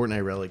ancient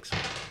Fortnite relics,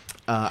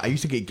 I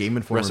used to get Game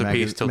Informer Rest in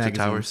peace, Tilted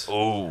magazines. Towers.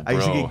 Oh, I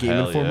used to bro, get Game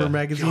hell Informer yeah.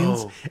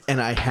 magazines, Yo. and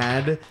I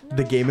had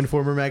the Game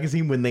Informer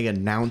magazine when they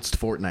announced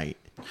Fortnite.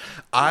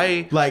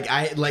 I Like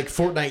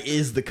Fortnite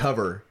is the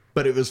cover,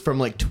 but it was from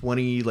like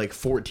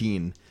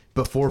 14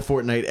 before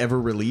Fortnite ever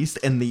released,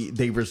 and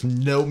there was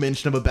no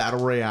mention of a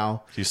battle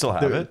royale. Do you still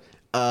have it?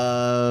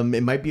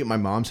 It might be at my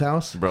mom's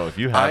house. Bro, if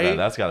you have I- that,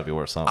 that's got to be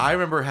worth something. I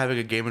remember having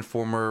a Game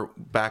Informer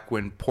back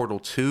when Portal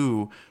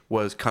 2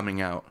 was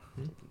coming out.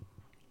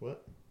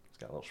 What? It's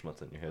got a little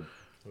schmutz in your head.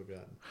 Oh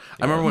god.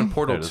 I remember when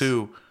Portal There it is.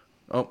 2.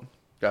 Oh,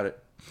 got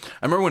it.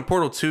 I remember when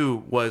Portal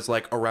 2 was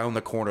like around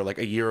the corner, like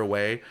a year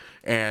away,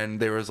 and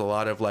there was a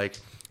lot of like,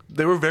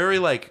 they were very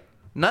like,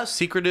 not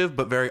secretive,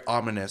 but very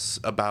ominous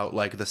about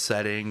like the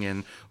setting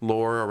and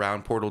lore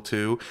around Portal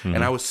 2.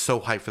 And I was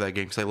so hyped for that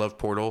game because I loved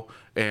Portal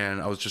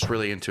and I was just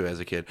really into it as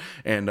a kid.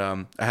 And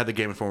I had the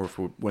Game Informer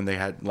for when they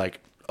had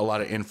like a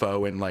lot of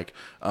info and like,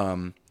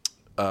 what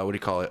do you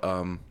call it?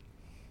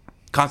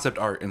 Concept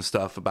art and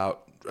stuff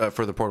about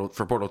for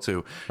Portal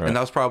 2. Right. And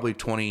that was probably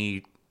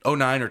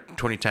 2009 or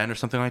 2010 or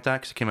something like that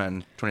because it came out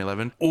in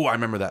 2011. Oh, I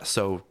remember that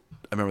so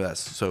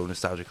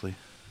nostalgically.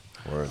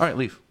 Word. All right,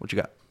 Leaf, what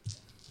you got?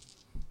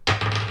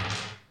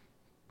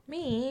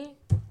 Me,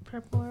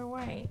 purple or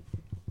white?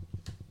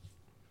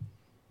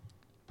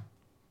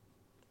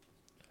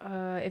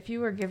 If you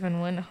were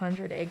given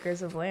 100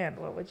 acres of land,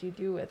 what would you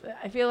do with it?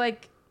 I feel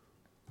like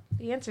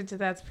the answer to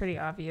that's pretty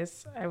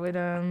obvious. I would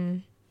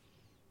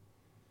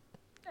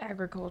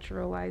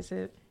agriculturalize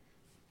it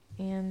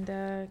and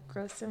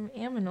grow some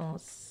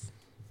aminals.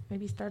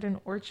 Maybe start an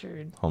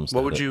orchard. Homestead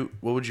What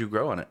would it. you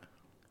grow on it?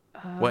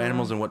 What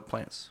animals and what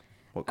plants?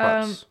 What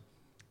crops?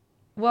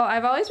 Well,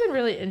 I've always been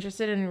really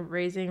interested in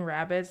raising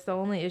rabbits. The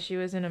only issue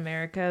is in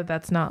America,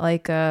 that's not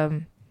like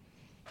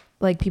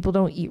people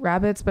don't eat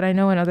rabbits, but I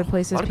know in other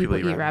places lot of people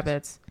people eat eat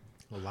rabbits.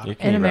 A lot You of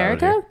can In eat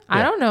rabbit America? here. I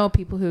Yeah. don't know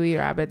people who eat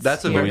rabbits.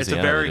 It's a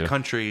Louisiana, very they do.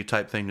 country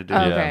type thing to do. Oh,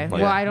 Yeah, okay.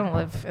 like- Well, I don't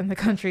live in the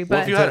country, Well,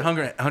 but if you had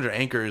 100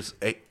 acres,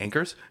 if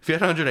you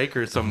had 100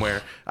 acres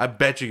somewhere, I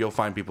bet you'll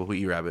find people who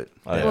eat rabbit.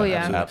 Oh, yeah, Well,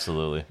 yeah.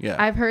 Absolutely. Yeah.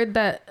 I've heard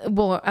that,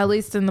 well, at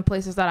least in the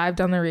places that I've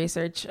done the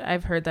research,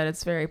 I've heard that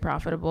it's very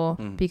profitable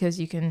because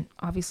you can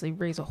obviously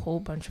raise a whole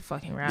bunch of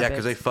fucking rabbits. Yeah,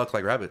 because they fuck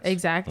like rabbits.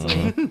 Exactly.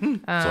 So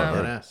I've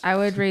heard. Deadass. I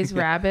would raise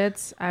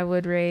rabbits. I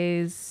would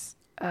raise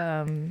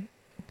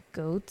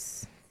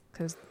goats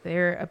because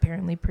they're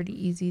apparently pretty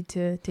easy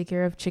to take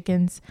care of.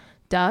 Chickens,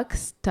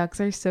 ducks. Ducks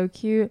are so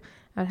cute.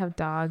 I'd have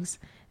dogs.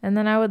 And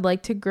then I would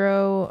like to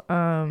grow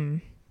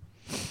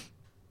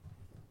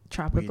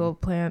tropical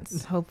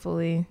plants,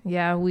 hopefully.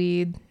 Yeah,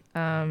 weed,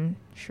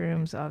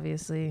 shrooms,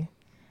 obviously.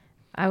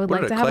 I would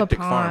What like an to have a eclectic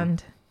farm.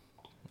 pond.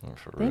 Oh,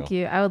 for Thank real.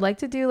 you. I would like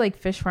to do like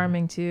fish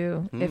farming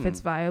too, if Mm. it's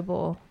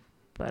viable.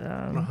 But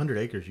On 100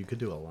 acres, you could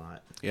do a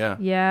lot. Yeah.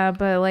 yeah,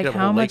 but like have a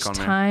how whole lake much on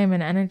there. time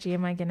and energy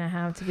am I gonna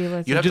have to be able to?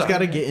 You You have just to- got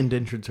to get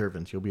indentured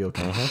servants. You'll be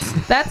okay.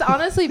 That's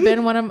honestly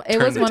been one of it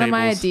Turn was the one of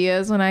my tables.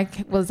 ideas when I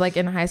was like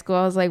in high school.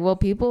 I was like, well,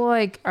 people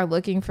like are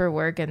looking for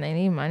work and they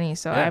need money,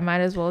 so Yeah. I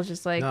might as well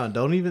just like No,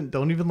 don't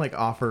even like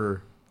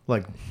offer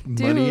like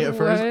money at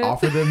first. what?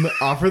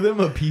 Offer them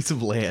a piece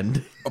of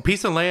land. A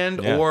piece of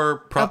land Yeah.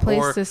 or a place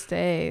or to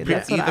stay. Yeah,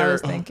 That's what I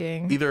was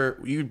thinking. Either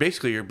you're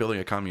building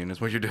a commune is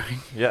what you're doing.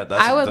 Yeah,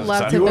 that's, I would that's love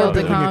to exactly what build I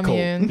a would do. building a cult.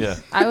 commune. Yeah.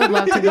 I would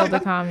love to build a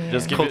commune.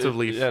 Just give Cult of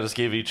Leaf. just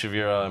give each of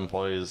your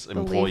employees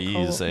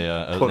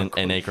leaf cult.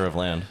 an acre of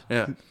land.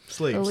 Yeah. A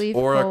Slaves. leaf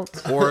Or a,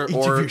 cult. or Each of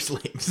or your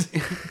slaves.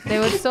 They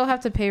would still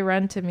have to pay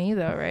rent to me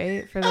though,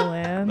 right? For the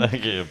land.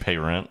 You pay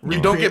rent.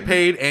 you don't get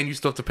paid and you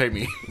still have to pay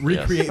me.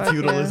 Recreate Fuck yeah.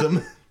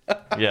 feudalism.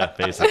 Yeah,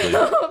 basically.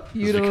 Just become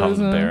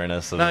Feudalism.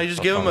 baroness of No, you just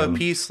of give them a fucking-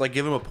 piece, like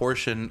give them a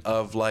portion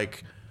of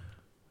like.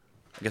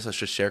 I guess that's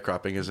just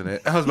sharecropping, isn't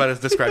it? I was about to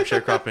describe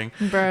sharecropping.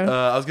 Bro.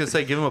 I was gonna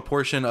say give them a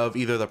portion of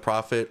either the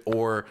profit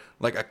or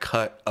like a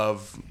cut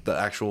of the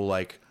actual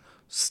like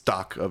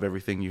stock of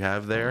everything you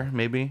have there.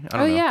 Maybe I Oh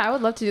don't know. yeah, I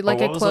would love to do like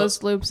what a was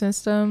closed loop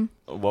system.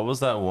 What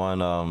was that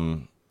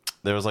one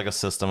there was like a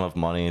system of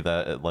money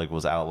that it, like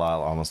was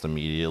outlawed almost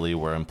immediately,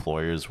 where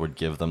employers would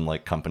give them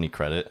like company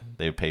credit.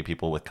 They would pay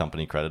people with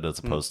company credit as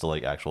opposed to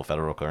like actual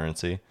federal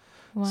currency.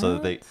 So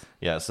that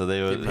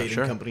they would Paid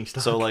in company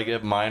stock. so like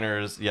if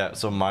miners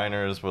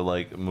would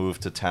like move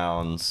to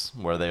towns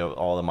where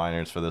all the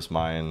miners for this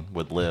mine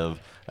would live,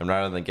 and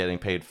rather than getting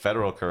paid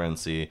federal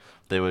currency,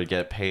 they would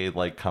get paid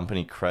like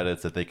company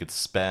credits that they could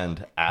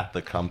spend at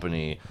the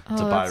company to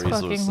buy that's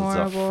resources fucking and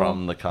stuff horrible.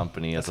 from the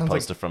company as sounds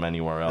opposed like- to from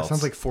anywhere That else.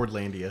 sounds like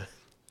Fordlandia.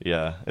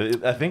 Yeah,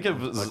 I think it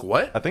was Like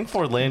what? I think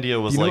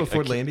Fordlandia was You know like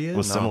what Fordlandia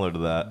was is? similar to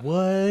that.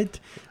 What?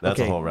 That's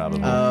a whole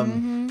rabbit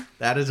hole.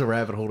 That is a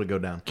rabbit hole to go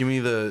down. Give me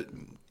that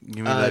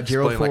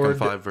Gerald explain like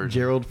Ford. on 5 version.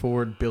 Gerald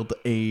Ford built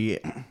a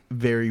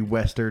very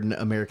Western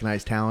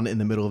Americanized town in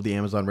the middle of the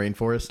Amazon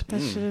rainforest,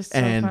 That shit is so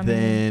and funny.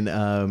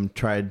 then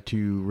tried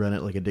to run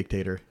it like a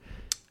dictator,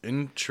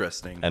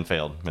 Interesting. And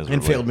failed miserably.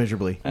 and failed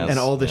miserably. Yes, And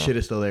all this yeah. shit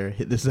is still there.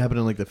 This happened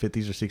in like the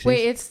 50s or 60s.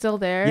 Wait, it's still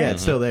there? yeah,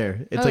 it's still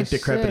there. It's Oh, like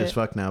decrepit shit. as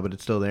fuck now, but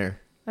it's still there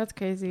That's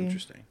crazy.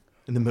 Interesting.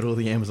 in the middle of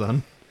the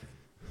Amazon.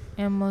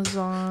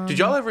 Amazon. Did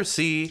y'all ever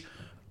see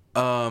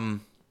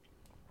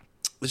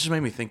this just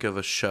made me think of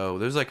a show.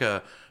 There's like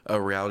a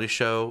reality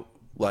show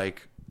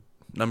like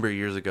a number of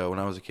years ago when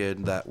I was a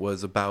kid that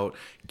was about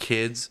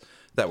kids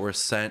that were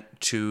sent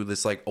to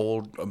this like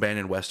old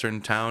abandoned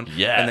western town, and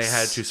they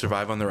had Yes. to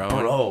survive on their own.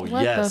 Bro, What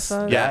the yes,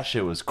 fuck? that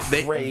shit was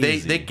They,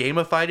 crazy. they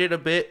gamified it a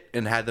bit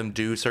and had them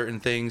do certain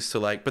things to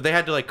like, but they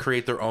had to like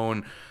create their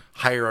own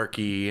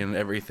hierarchy and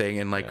everything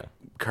and like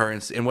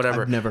currency and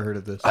whatever. I've never heard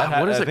of this.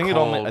 What is I it think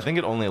called? I think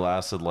it only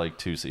lasted like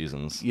 2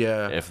 seasons.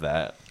 Yeah. if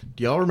that.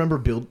 Do y'all remember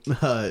Build?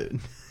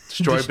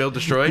 Destroy, build,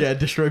 destroy. Yeah,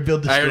 Destroy,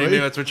 Build, Destroy. I already knew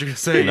that's what you were gonna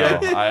say. No,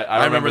 Yeah.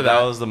 I remember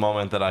that was the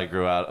moment that I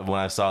grew out when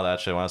I saw that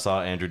shit. When I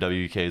saw Andrew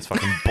WK's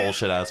fucking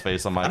bullshit ass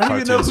face on my I don't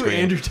cartoon even know who screen.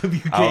 Andrew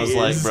WK I was is.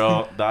 like,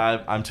 bro,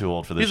 I'm too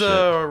old for this He's shit.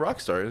 a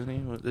rock star, isn't he?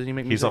 Doesn't he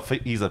make He's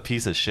music? he's a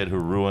piece of shit who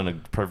ruined a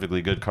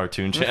perfectly good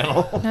cartoon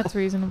channel. That's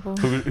reasonable.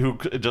 who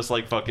just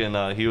like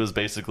fucking he was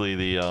basically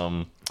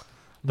the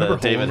Remember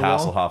Hole David in the Wall?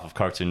 Hasselhoff of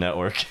Cartoon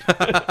Network.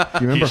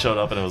 You remember? He showed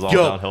up and it was all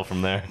Yo, downhill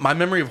from there. My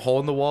memory of Hole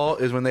in the Wall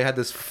is when they had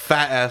this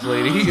fat ass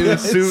lady in a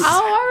suit.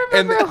 Oh, I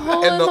remember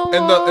Hole in the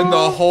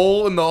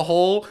Wall. In the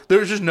hole, there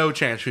was just no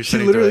chance she was She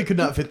fitting literally through it. could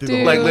not fit through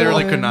Dude. the Like hole.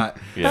 literally could not.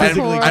 Yeah. That's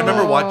And I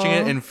remember horrible. watching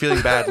it and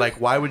feeling bad. Like,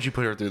 why would you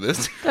put her through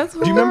this? That's Do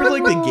you remember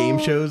like the game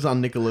horrible. shows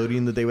on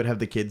Nickelodeon that they would have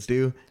the kids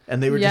do,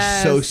 and they were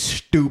Yes. just so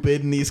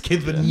stupid, and these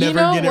kids would You never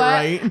know get it what?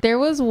 right. There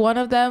was one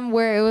of them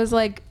where it was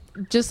like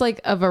just like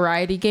a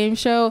variety game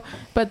show,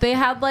 but they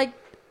had like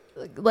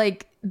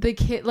the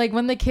kid, like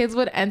when the kids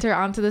would enter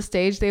onto the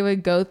stage, they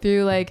would go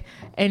through like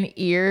an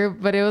ear,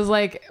 but it was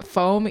like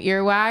foam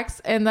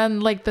earwax, and then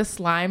like the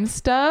slime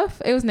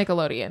stuff. It was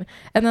Nickelodeon,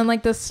 and then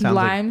like the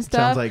slime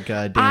stuff. Sounds like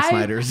Dan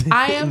Snyder's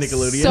I am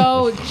Nickelodeon.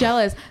 so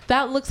jealous.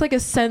 That looks like a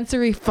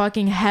sensory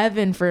fucking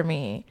heaven for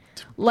me.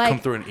 Like, Come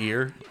through an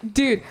ear.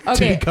 dude,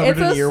 okay, covered it's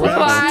a in earwax?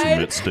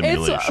 Ultimate slide.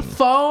 stimulation. It's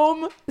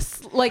foam,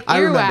 like I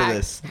remember earwax.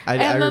 this. I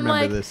And then, remember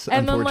like- this.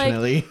 and then, like,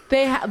 Unfortunately,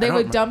 they don't would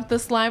remember. dump the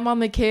slime on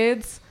the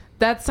kids.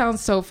 That sounds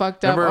so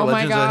fucked up. Remember Oh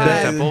my Legends of the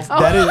god. Hidden Temple?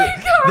 that is Oh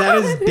my God. that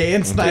is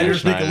Dan Snyder's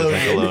Schneider's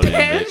Nickelodeon.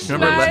 Dan bitch.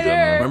 Remember,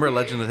 Schneider. remember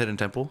Legend of the Hidden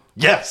Temple?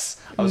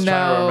 Yes, I was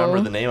trying to No.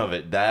 remember the name of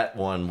it. That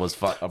one was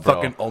bro.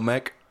 Fucking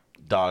Olmec.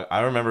 Dog, I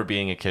remember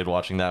being a kid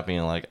watching that,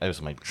 being like, it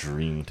was my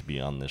dream to be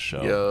on this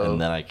show. Yo.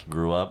 And then I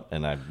grew up,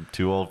 and I'm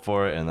too old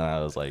for it. And then I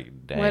was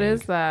like, dang. What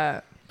is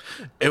that?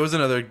 It was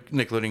another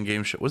Nickelodeon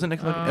game show. Was it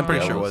Nickelodeon? I'm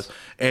pretty Yeah, sure it it was. was.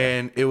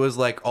 And it was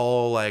like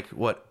all like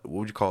what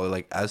would you call it?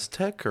 Like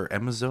Aztec or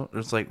Amazon? It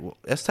was like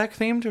Aztec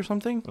themed or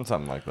something.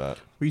 Something like that.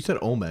 Well, you said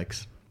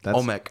Olmecs. That's,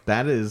 Olmec.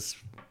 That is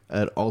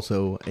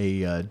also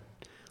a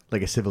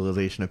like a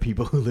civilization of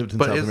people who lived in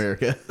But South is-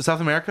 America. South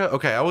America?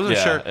 Okay, I wasn't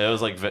Yeah, sure. it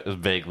was like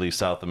vaguely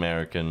South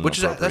American. Which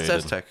is that's appropriated.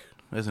 Aztec,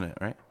 isn't it?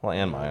 Right? Well,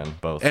 and Mayan,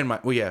 both. And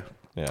yeah.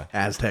 yeah,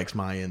 Aztecs,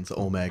 Mayans,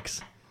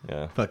 Olmecs,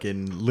 yeah.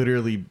 fucking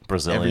literally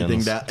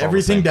Brazilians.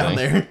 everything It's all down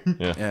the there. same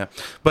Yeah. Yeah,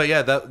 but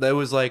yeah, that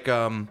was like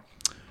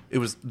it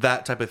was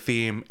that type of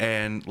theme,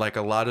 and like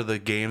a lot of the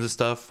games and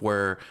stuff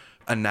were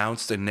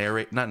announced and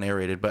not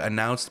narrated, but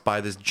announced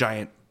by this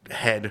giant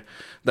head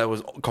that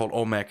was called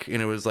Olmec,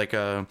 and it was like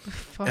it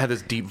had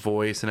this deep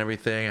voice and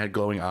everything, it had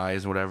glowing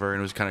eyes and whatever, and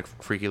it was kind of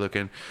freaky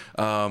looking.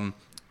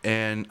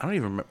 And I don't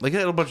even remember, like, it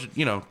had a bunch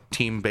of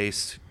team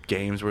based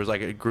games where it was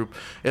like a group.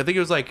 I think it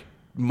was like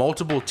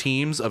multiple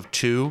teams of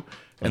 2,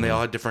 and they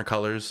all had different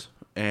colors,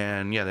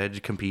 and yeah, they had to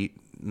compete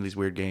in these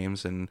weird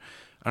games, and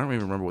I don't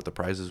even remember what the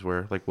prizes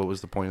were. Like, what was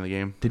the point of the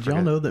game? Did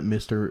y'all know that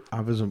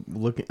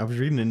I was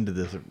reading into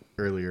this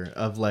earlier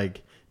of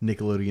like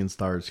Nickelodeon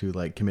stars who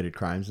like committed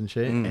crimes and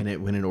shit, and it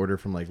went in order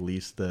from like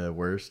least to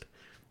worst.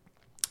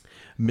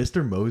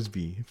 Mr.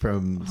 Mosby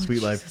from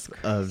Sweet Life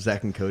of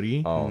Zack and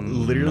Cody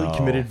literally no.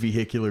 committed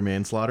vehicular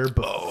manslaughter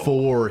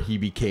before he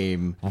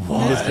became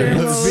Mr.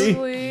 Mosby.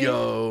 Mostly.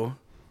 Yo,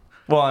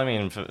 Well, I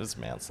mean, if it's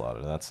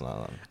manslaughter, that's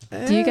not.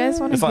 Do you guys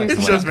want It's to like- hear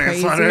it's just something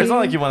manslaughter. crazy? It's not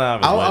like you went out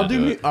of his way I'll to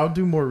do it. I'll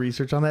do more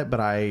research on that, but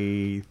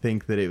I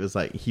think that it was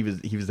like he was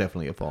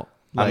definitely at fault.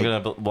 Like,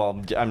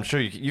 I'm sure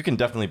you can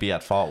definitely be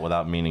at fault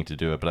without meaning to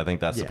do it, but I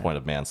think that's the Yeah. point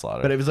of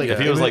manslaughter. But it was like if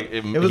he it was was- like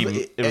it it was- was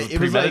it was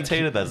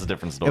premeditated, like- that's a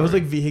different story. it was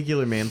like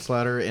vehicular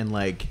manslaughter and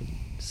like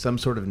some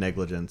sort of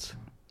negligence.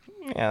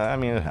 yeah, I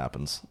mean it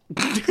happens. You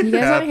guys want to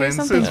hear Happens,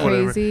 something it's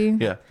whatever. crazy?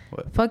 Yeah.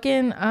 What?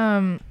 Fucking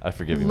I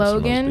forgive you, Mr.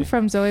 Logan Mosby.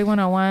 from Zoe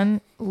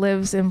 101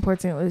 lives in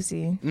Port St.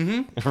 Lucie.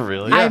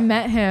 Really? I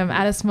met him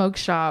at a smoke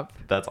shop.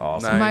 That's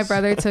awesome. Nice. My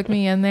brother took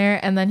me in there,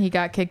 and then he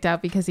got kicked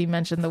out because he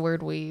mentioned the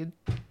word weed.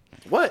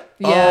 What?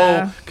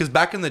 Yeah. Oh, because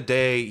back in the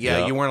day,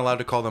 Yeah. you weren't allowed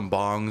to call them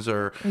bongs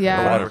or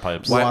Yeah. Or Or water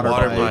pipes. Water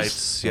Water pipes.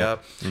 pipes.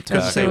 Yep. And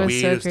Because to say tobacco.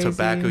 weed It was is so crazy.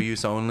 tobacco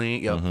use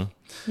only. Yep.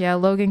 Yeah,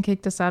 Logan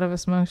kicked us out of a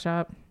smoke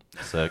shop.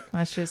 Sick.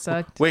 That shit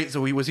sucked. Wait,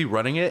 so was he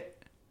running it?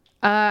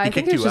 I He think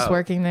kicked he was you just out.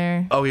 working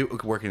there. Oh, he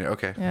was working it.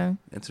 Okay. Yeah.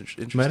 It's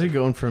interesting. Imagine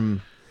going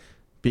from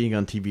being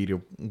on TV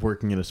to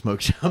working in a smoke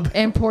shop.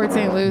 In Port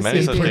St. Lucie.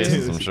 Many such dude.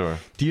 cases, I'm sure.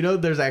 Do you know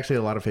there's actually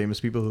a lot of famous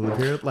people who live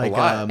here? Like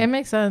lot. It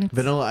makes sense.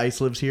 Vanilla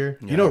Ice lives here.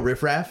 Yeah. You know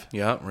Riff Raff?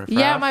 Yeah. Riff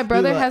Yeah, Raff. my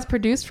brother Who, has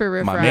produced for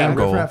Riff my Raff. Yeah, man.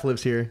 Riff Goal. Raff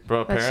lives here.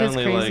 Bro, That shit's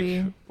apparently, crazy.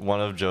 like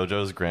one of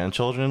JoJo's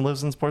grandchildren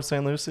lives in Port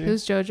St. Lucie.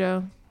 Who's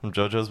JoJo? From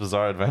JoJo's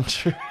Bizarre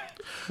Adventure.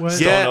 What?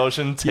 Stone Yeah.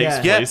 Ocean takes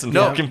Yeah. Yeah, place in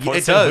no, fucking Port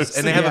it St. does, Lucie.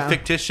 and they have Yeah. a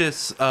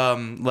fictitious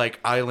like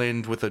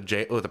island with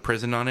a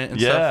prison on it and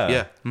Yeah. stuff.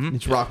 Yeah, mhm.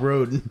 It's Rock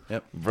Road.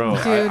 Bro,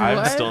 Dude, I'm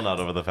what? still not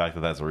over the fact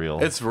that that's real.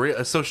 It's real.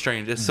 It's so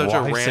strange. It's such Why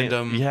a say-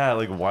 random. yeah,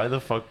 like why the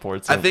fuck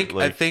Port I St. think.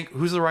 like, I think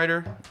who's the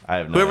writer? I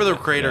have no Whoever the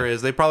idea. creator Yeah.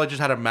 is, they probably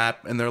just had a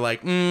map and they're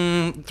like,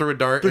 threw a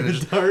dart and it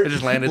just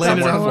landed Landed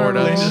somewhere in on Florida. Florida.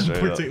 Landed in Straight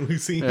Port up. St.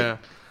 Lucie. Yeah,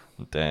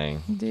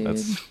 Dang, Dude.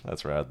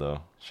 that's rad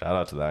though. Shout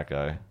out to that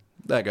guy.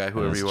 that guy, And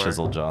whoever his you are.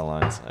 chiseled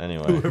jawlines.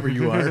 Anyway, Whoever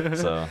you are.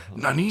 so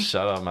Nani?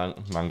 shout out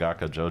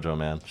mangaka JoJo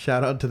man.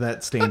 Shout out to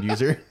that stand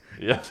user.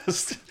 Yeah.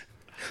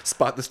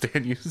 Spot the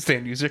stand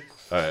user.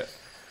 All right,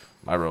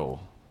 my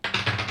roll.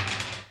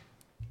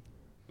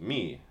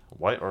 Me,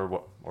 white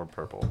or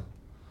purple?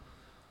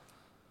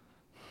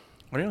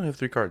 Why do you only have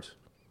 3 cards?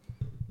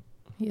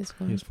 He is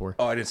He has 4.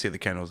 Oh, I didn't see the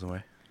candles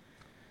away.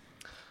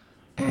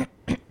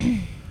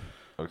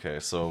 Okay,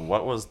 so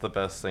what was the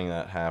best thing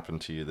that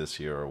happened to you this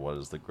year, or what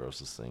is the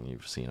grossest thing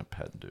you've seen a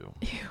pet do?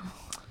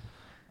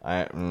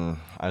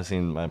 I've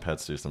seen my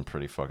pets do some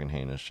pretty fucking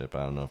heinous shit, but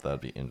I don't know if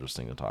that'd be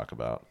interesting to talk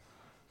about.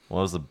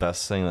 What was the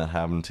best thing that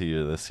happened to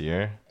you this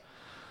year?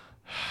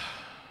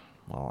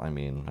 Well, I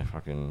mean,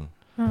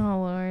 Oh,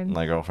 Lord.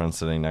 my girlfriend's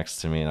sitting next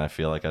to me, and I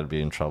feel like I'd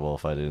be in trouble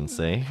if I didn't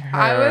say her.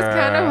 I was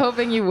kind of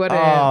hoping you wouldn't.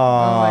 Oh,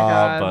 my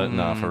God. But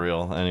no, for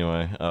real.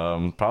 Anyway,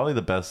 probably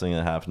the best thing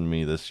that happened to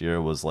me this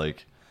year was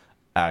like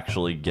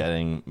actually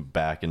getting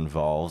back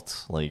involved,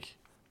 like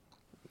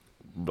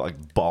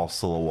balls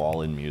to the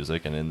wall in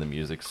music and in the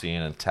music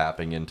scene, and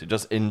tapping into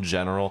just in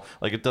general.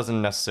 Like it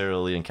doesn't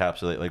necessarily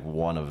encapsulate like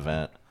one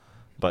event,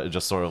 but it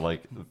just sort of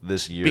like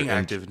this year Being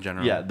active in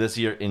general. Yeah, this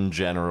year in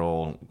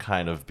general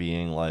kind of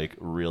being like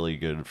really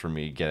good for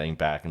me, getting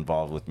back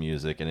involved with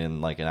music and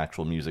in like an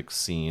actual music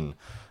scene,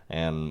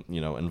 and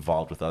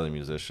involved with other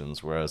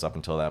musicians, whereas up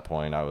until that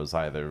point I was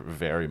either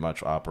very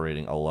much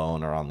operating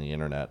alone or on the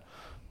internet.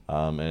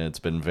 And it's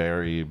been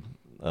very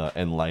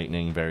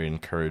enlightening, very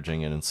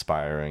encouraging and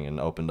inspiring, and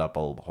opened up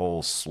a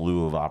whole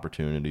slew of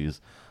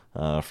opportunities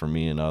for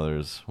me and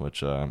others,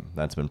 which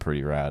that's been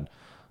pretty rad.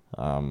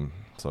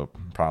 So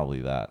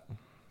probably that.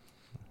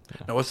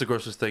 Now, what's the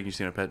grossest thing you've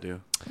seen a pet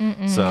do?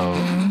 So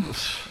I'm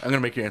gonna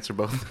make you answer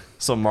both.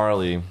 so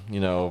Marley,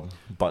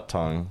 butt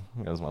tongue,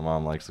 as my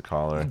mom likes to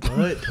call her.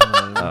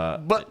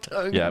 But Butt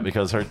tongue. Yeah,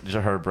 because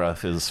her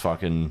breath is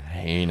fucking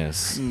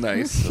heinous.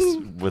 Nice.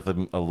 Just with a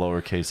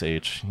lowercase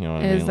h. You know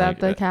what I mean? Is that Like,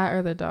 the cat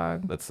or the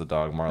dog? That's the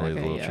dog, Marley, the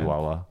Okay, little yeah.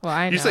 Chihuahua. Well,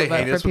 I know, You say but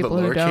heinous for with a people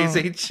who lowercase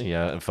don't, h.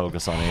 Yeah, and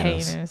focus on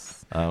anus.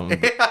 heinous.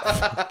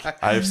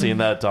 I've seen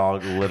that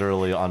dog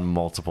literally on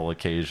multiple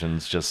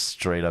occasions just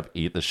straight up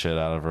eat the shit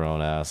out of her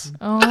own ass.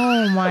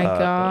 Oh my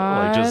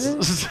God.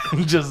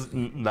 Like just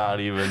not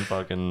even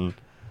fucking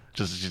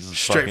she's just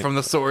Straight fucking from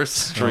the source.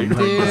 straight from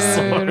the Dude.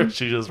 source.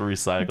 She just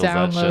recycles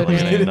that shit Download like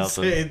it it. ain't it's,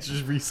 nothing. it's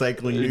just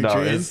recycling No,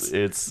 nutrients.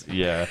 it's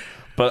yeah.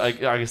 But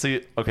I can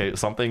see, okay,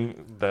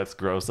 something that's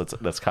gross,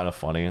 that's kind of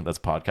funny, that's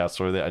podcast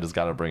worthy. I just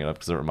got to bring it up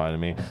because it reminded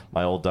me.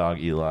 My old dog,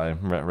 Eli,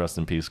 rest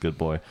in peace, good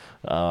boy.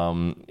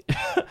 I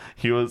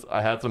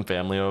had some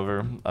family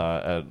over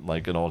at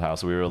like an old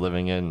house we were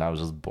living in, and I was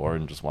just bored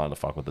and just wanted to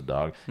fuck with the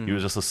dog. He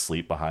was just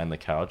asleep behind the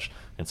couch,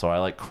 and so I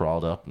like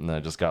crawled up and I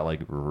just got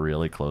like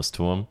really close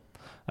to him.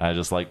 I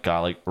just like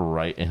got like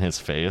right in his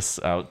face,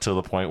 out to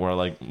the point where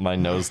like my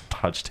nose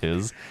touched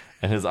his,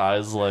 and his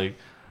eyes like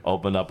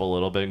opened up a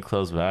little bit and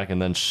closed back,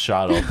 and then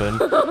shot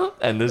open.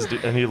 And this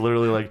dude, and he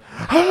literally like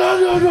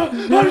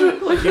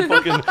he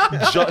fucking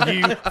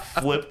he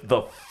flipped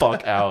the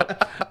fuck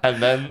out, and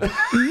then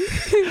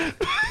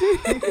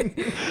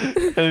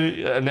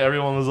and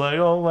everyone was like,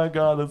 "Oh my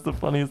God, that's the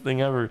funniest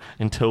thing ever,"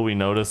 until we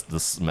noticed the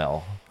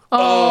smell.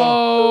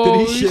 Oh,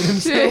 Did he shit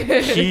himself?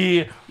 shit.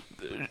 He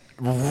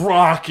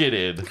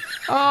rocketed,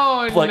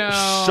 Oh like no!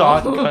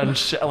 shotgun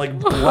shit, like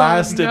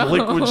blasted no.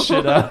 liquid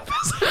shit out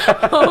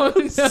of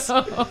his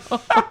Oh no!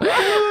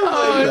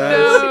 Oh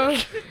no!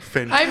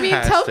 Fantastic. I mean,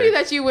 tell me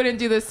that you wouldn't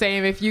do the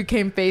same if you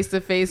came face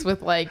to face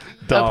with like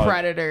Dog. a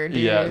predator, dude.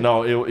 Yeah,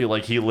 no, it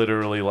like he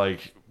literally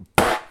like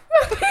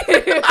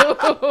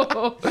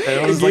Ew.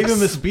 it was Gave like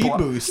him a speed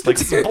boost. Like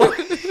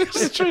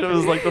it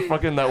was like the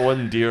fucking that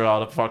one deer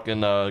out of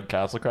fucking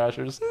Castle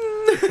Crashers.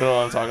 You know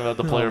what I'm talking about?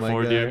 The player Oh my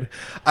 4 God. deer.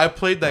 I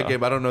played that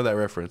game. I don't know that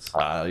reference.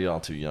 You're all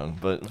too young,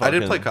 but I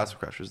did fucking- play Castle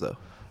Crashers though.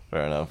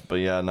 Fair enough, but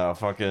yeah, no,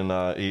 fucking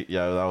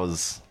yeah,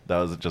 that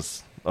was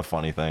just a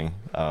funny thing.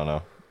 I don't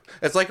know.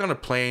 It's like on a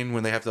plane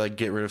when they have to like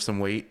get rid of some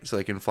weight so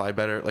they can fly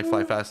better, like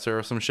fly faster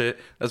or some shit.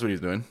 That's what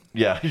he's doing.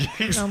 Yeah,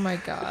 he's Oh my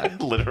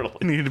god. literally.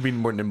 He needed to be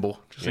more nimble,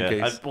 just in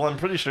Yeah, case. well, I'm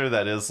pretty sure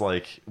that is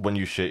like when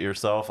you shit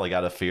yourself, like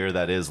out of fear.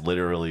 That is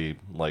literally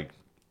like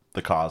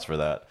the cause for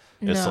that.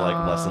 Is to like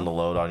No. lessen the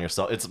load on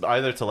yourself. It's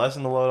either to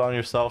lessen the load on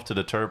yourself to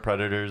deter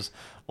predators,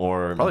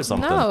 or Probably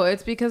something. No,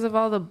 it's because of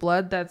all the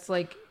blood that's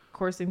like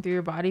coursing through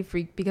your body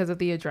because of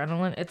the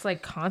adrenaline. It's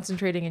like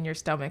concentrating in your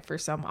stomach for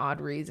some odd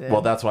reason.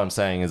 Well, that's what I'm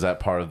saying. Is that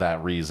part of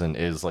that reason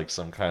is like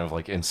some kind of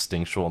like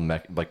instinctual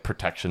like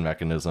protection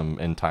mechanism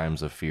in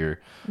times of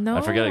fear. No,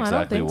 I forget I don't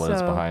exactly think what is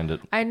so. behind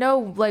it. I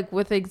know, like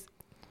with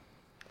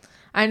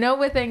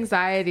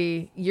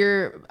anxiety,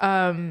 your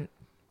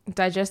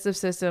digestive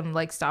system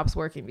like stops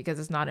working because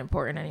it's not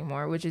important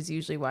anymore, which is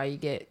usually why you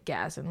get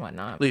gas and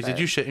whatnot. Lise, but- did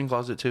you shit in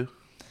closet too?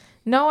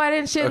 No, I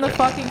didn't shit in the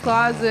fucking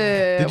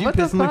closet. Did you what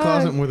piss in the fuck?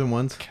 closet more than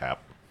once?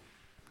 Cap.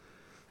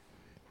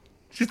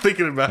 She's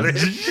thinking about it.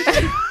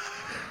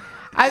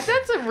 I've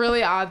done some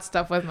really odd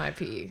stuff with my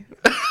pee.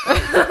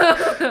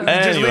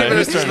 Anyway,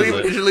 whose turn is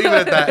it? Just leave it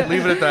at that.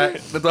 Leave it at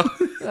that. That's all.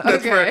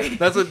 That's, Okay.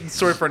 that's a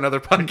story for another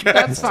podcast.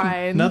 That's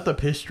fine. Not the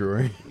piss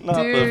drawer. Not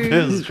the Dude.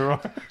 piss drawer.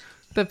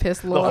 The piss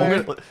The whole,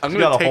 lord. I'm she gonna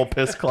got a take- whole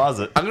piss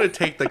closet. I'm gonna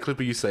take that clip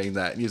of you saying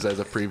that and use that as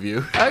a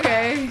preview.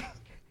 Okay.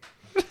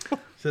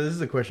 So this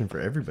is a question for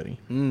everybody.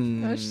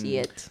 Oh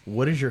shit.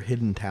 What is your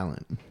hidden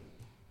talent?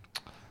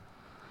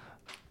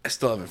 I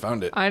still haven't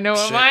found it. I know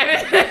what Shit. mine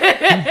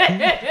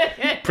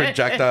is.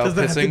 Projectile Does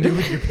that have to do pissing.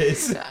 with your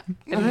piss?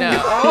 No.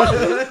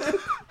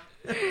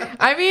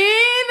 I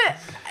mean,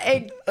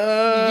 yes,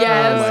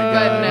 my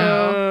but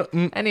God.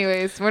 no.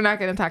 Anyways, we're not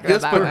going to talk about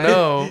Yes, that but one.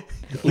 no.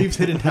 Leaf's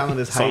hidden talent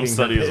is Some hiding her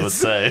studies would piss.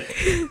 say.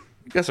 You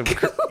got some.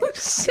 Oh,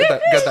 shit.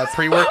 Got that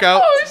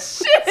pre-workout. Oh,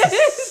 shit.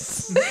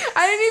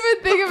 I didn't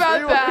even think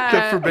about The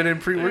that. forbidden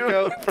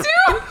pre-workout.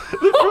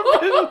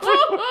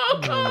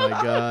 Oh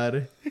my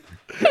god.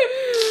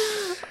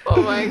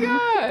 Oh, my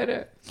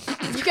God.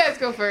 You guys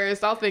go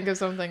first. I'll think of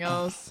something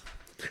else.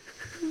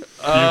 You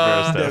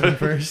first, Devin Devin.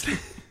 first.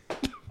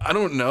 I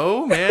don't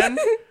know, man.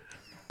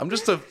 I'm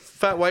just a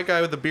fat white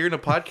guy with a beard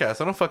and a podcast.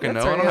 I don't fucking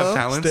That's know. I don't real. have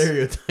talents.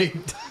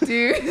 Stereotyped.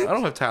 Dude. I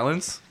don't have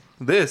talents.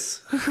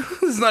 This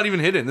is not even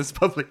hidden. This is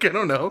public. I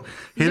don't know.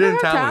 You Hidden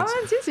don't have talents.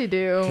 talents? Yes, you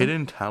do.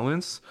 Hidden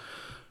talents.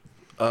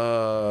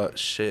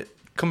 Shit.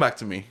 Come back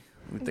to me.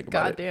 Let me think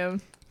about it.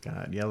 Goddamn.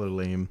 God, y'all are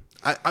lame.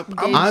 Dude.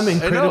 I'm I know.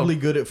 incredibly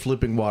good at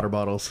flipping water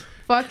bottles.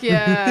 Fuck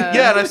yeah.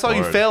 Yeah, and I saw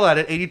you Lord. fail at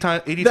it 80 That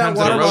times in a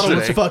water row bottle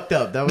was today. fucked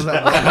up. That was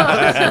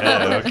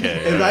that. Okay.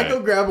 If I alright.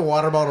 go grab a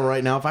water bottle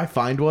right now, if I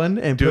find one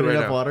and Do put it right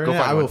enough now. water Go in it,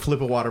 find I will one.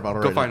 flip a water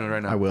bottle Go right find now. one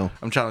right now. I will.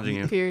 I'm challenging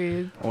you.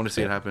 Period. I want to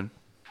see it happen.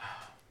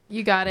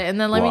 You got it. And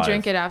then let me Live.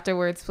 drink it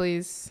afterwards,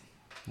 please.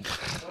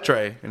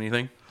 Trey,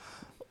 anything?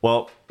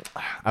 Well,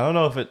 I don't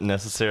know if it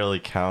necessarily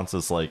counts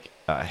as like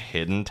a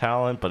hidden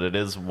talent, but it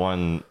is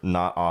one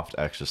not oft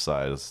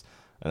exercised,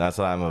 and that's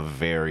that I'm a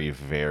very,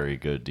 very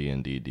good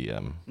D&D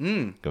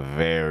DM. A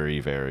very,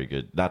 very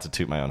good. Not to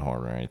toot my own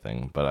horn or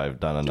anything, but I've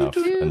done enough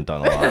and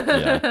done a lot.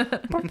 Yeah,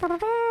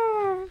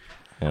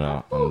 you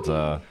know,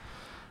 and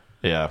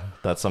yeah,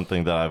 that's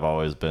something that I've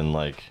always been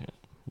like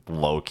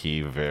low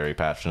key very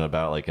passionate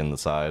about, like in the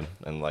side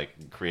and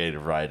like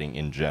creative writing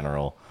in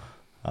general.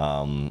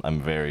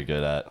 I'm very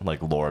good at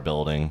like lore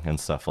building and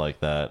stuff like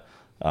that.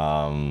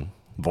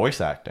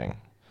 Voice acting,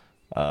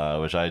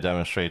 which I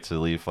demonstrate to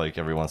Leaf like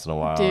every once in a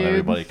while. And Dude.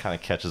 everybody kind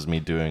of catches me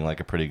doing like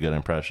a pretty good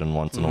impression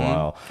once in a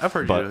while. I've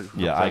heard but you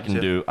yeah, like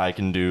too. I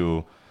can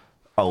do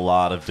a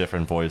lot of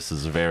different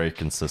voices very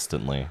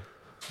consistently,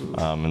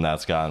 and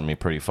that's gotten me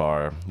pretty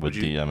far with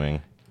you-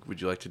 DMing. Would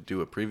you like to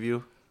do a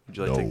preview? Would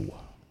you like to?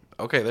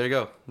 Okay, there you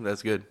go.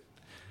 That's good.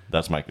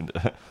 That's my.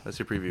 That's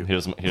your preview.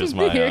 Here's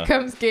my. Here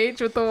comes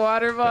Gage with the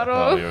water bottle.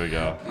 Oh, here we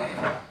go.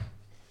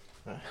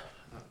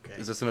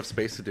 Is this enough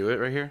space to do it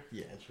right here?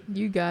 Yeah,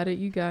 You got it.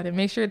 You got it.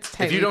 Make sure it's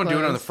tight. If you don't do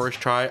it on the first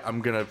try,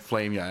 I'm gonna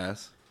flame your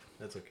ass.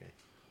 that's okay.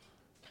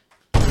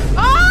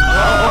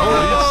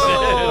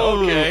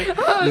 Okay.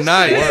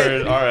 Nice.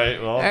 Word. All right.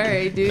 Well. All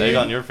right, dude. Egg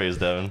on your face,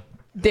 Devin.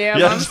 Damn,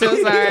 Yeah. I'm so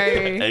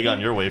sorry. Egg on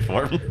your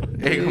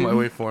waveform. Egg on my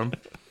waveform.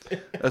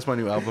 That's my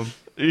new album.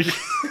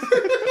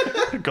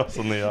 Goes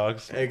on the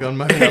ox. Egg on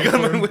my egg Egg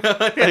on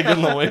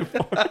the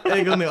waveform.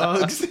 egg on the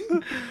ox.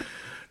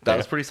 That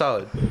was pretty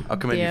solid. I'll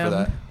commend you for Damn.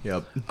 that.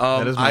 Yep.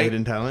 That is my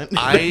hidden talent.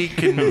 I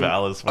can.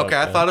 Valid as fuck, Okay,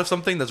 I man. thought of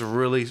something that's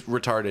really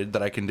retarded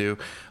that I can do.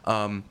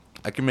 I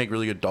can make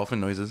really good dolphin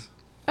noises.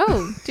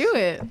 Oh, do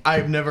it.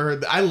 I've never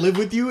heard that. I live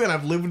with you, and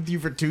I've lived with you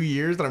for 2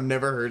 years, and I've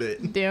never heard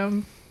it.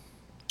 Damn.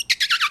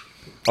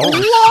 Oh,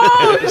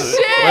 Oh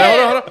shit!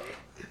 Wait, hold on.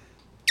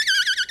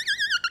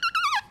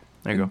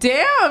 There you go.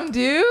 Damn,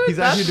 dude. He's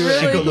That's actually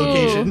doing really cool.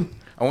 echolocation.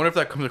 I wonder if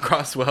that comes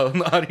across well in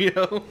the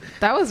audio.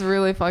 That was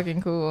really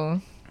fucking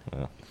cool.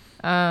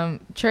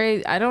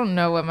 Trey, I don't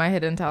know what my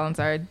hidden talents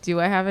are. Do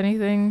I have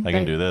anything? I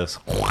can do this.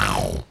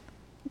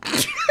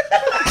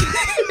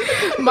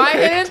 My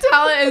hidden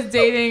talent is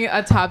dating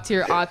a top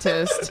tier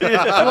autist.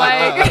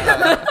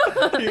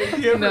 Like,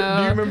 Do you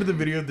No. remember the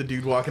video of the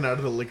dude walking out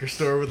of the liquor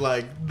store with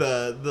like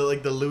the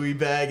Louis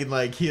bag, and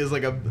like he has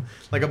like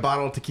a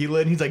bottle of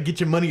tequila, and he's like, "Get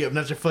your money up,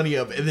 not your funny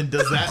up," and then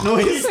does that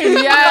noise.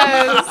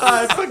 yes,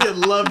 I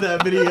fucking love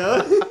that video.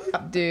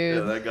 Yeah,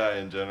 dude. that guy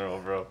in general,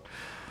 bro.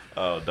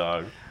 Oh,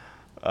 dog.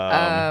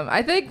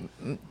 I think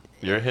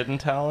Your hidden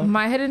talent?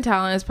 my hidden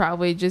talent is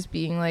probably just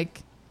being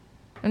like,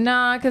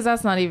 nah, because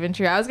that's not even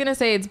true. I was gonna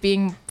say it's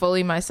being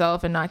fully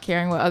myself and not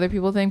caring what other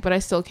people think, but I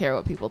still care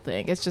what people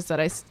think. It's just that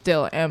I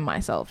still am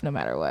myself no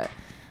matter what.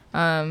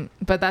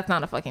 But that's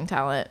not a fucking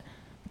talent.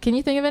 Can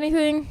you think of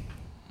anything?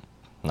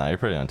 Nah, you're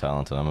pretty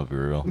untalented. I'm gonna be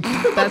real.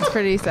 That's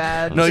pretty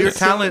sad. No, your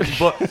talent,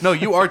 but no,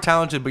 you are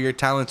talented, but your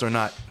talents are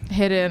not.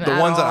 Hidden. The at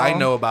ones that I all.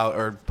 know about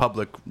are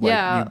public. Like,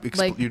 Yeah,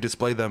 like- you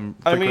display them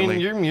I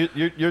frequently. mean,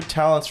 your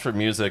talents for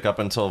music up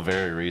until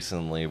very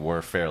recently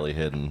were fairly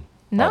hidden.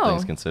 No. All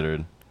things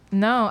considered.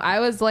 No, I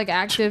was like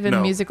active in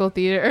No. musical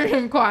theater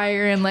and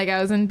choir, and like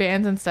I was in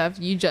bands and stuff.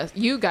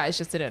 You guys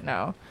just didn't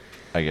know.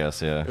 I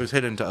guess, yeah. It was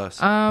hidden to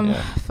us.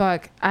 Yeah.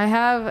 Fuck.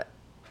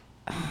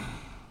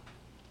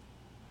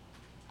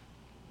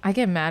 I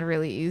get mad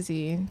really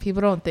easy.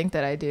 People don't think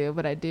that I do,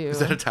 but I do. Is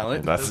that a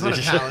talent? That's That's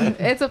not a talent.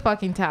 It's a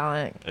fucking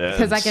talent Yeah,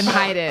 because I can it's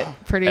hide it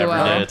pretty every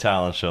day well. a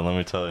talent show, let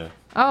me tell you.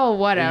 Oh,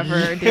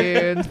 whatever,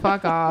 dude.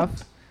 Fuck off.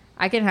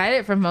 I can hide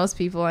it from most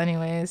people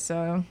anyways,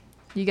 so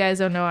you guys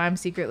don't know I'm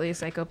secretly a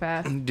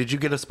psychopath. Did you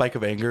get a spike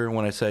of anger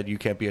when I said you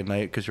can't be a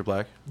knight because you're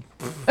black?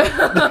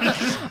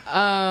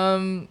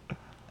 I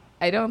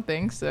don't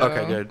think so.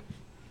 Okay, good.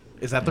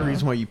 Is that the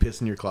reason why you piss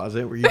in your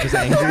closet? Were you just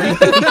angry?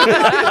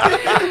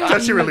 That's how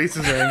she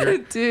releases her anger.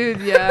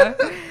 Dude, yeah.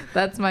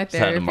 That's my Just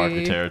had to mark the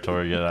therapy.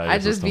 territory, get out of I your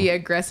just system. be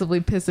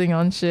aggressively pissing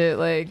on shit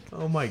like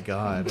Oh my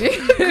god.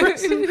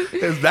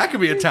 That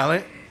could be a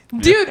talent.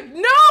 dude,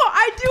 no,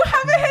 I do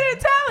have a hidden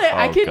talent.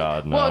 I Oh, can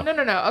God, no. Well,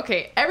 no.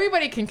 Okay,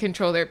 everybody can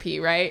control their pee,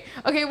 right?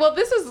 Okay, well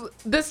this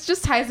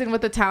just ties in with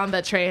the talent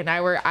that Trey and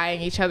I were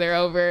eyeing each other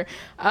over.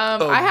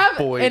 I have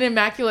boy. an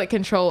immaculate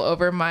control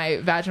over my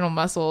vaginal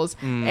muscles.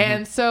 Mm-hmm.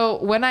 And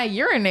so when I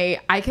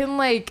urinate, I can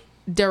like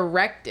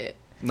direct it.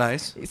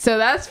 Nice. So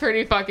that's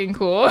pretty fucking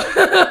cool. Show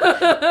me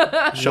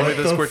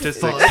the What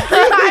squirtistics. fuck?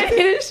 I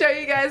need to show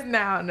you guys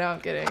now. No,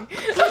 I'm kidding.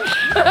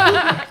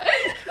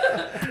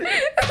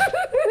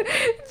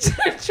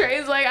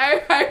 Trey's like,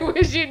 I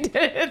wish you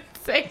didn't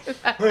say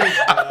that.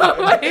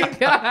 Oh my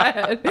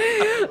god.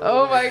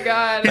 Oh my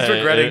god. He's Hey,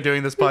 regretting it-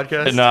 doing this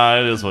podcast. Nah,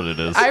 it is what it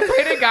is. I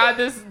pray to God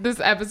this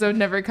episode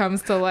never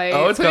comes to light.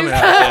 Oh, it's Please coming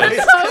out. God.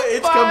 It's, Oh,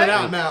 it's fuck. coming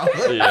out now.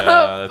 yeah,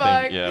 Oh, I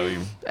fuck. think, yeah, we...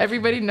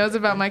 Everybody knows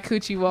about my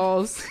coochie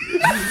walls.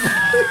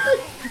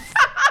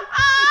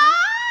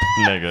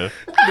 Nigga.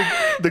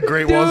 The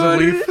Great Walls of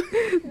Leaf.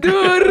 Dude.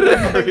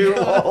 Dude.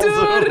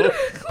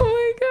 Oh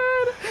my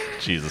god.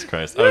 Jesus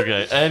Christ.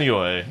 Okay,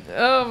 anyway.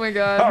 Oh my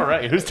god. All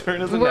right, whose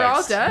turn is it We're all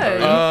next? done.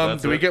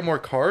 That's Do we it. get more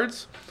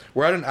cards?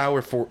 We're at an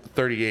hour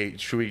 38.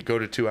 Should we go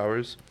to 2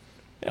 hours?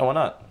 Yeah, why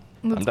not?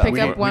 Let's I'm down. pick We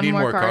up need- one need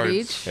more more card cards.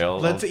 each. Yeah,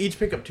 Let's each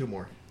pick up 2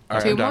 more. All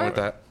right, Two I'm down more? with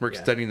that. We're Yeah.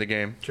 extending the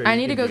game. Trey, I you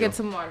need to can go do get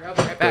some water. I'll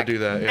be right Go back. do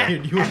that. Yeah.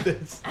 it. You want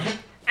this?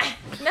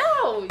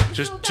 No. you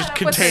Just filled just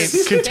that up with contain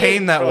the-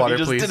 contain that Oh, water, you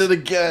just please. did it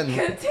again.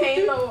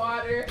 Contain the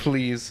water.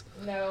 Please.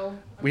 No.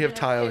 We have I'm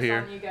tile gonna piss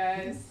here. on you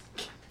guys.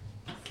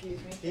 Excuse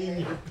me. In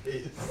your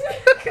piss.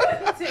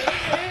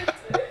 Contain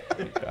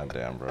it. God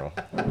damn, bro.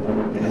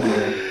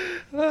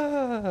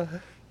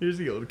 Here's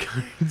the old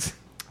cards.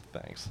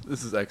 Thanks.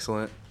 This is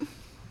excellent.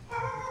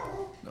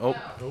 Oh,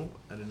 Oh,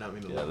 I did not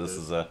mean to. Yeah, let this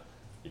is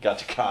you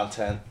got your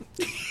content.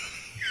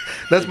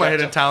 that's my got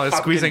hidden your talent.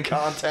 fucking Squeezing.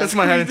 content. That's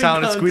my hidden Squeezing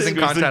talent. Is content. squeezing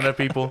content out of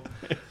people.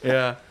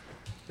 Yeah.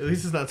 At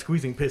least it's not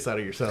squeezing piss out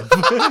of yourself.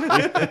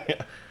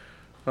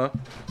 Huh?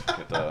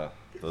 Get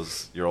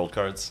those your old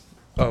cards.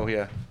 Oh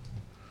yeah.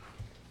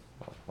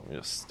 Let me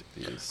just stick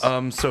these.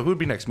 So who'd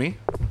be next? Me?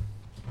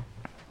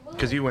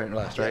 Because you went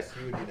last, right? Yes,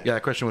 you would be next. Yeah,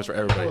 that question was for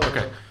everybody.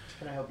 Okay.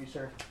 Can I help you,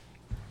 sir?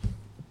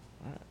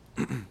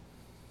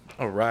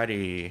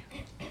 Alrighty.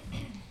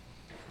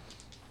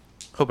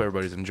 Hope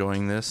everybody's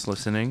enjoying this,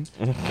 listening.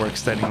 We're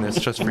extending this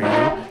just for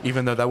you,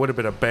 even though that would have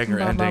been a banger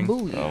ending.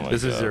 Oh my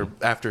This is God. your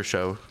after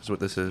show, is what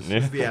this is. Yeah.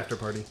 This is the after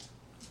party.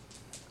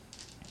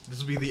 This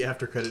will be the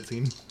after credit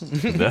scene.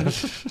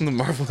 The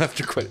Marvel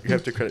after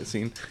credit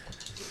scene.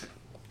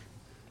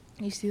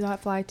 You see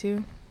that fly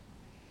too?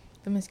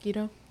 The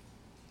mosquito?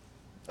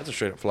 That's a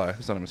straight up fly.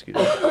 It's not a mosquito.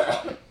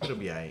 It'll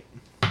be alright.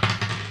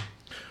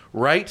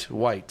 Right,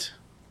 white.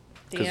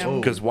 Damn.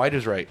 Because white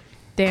is right.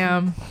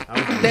 Damn.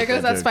 There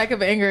goes that spike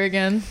of anger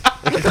again.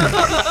 Don't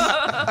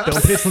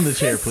piss on the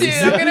chair, Dude,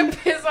 please. I'm gonna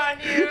piss on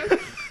you.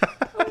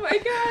 Oh my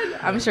god.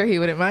 I'm sure he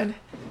wouldn't mind.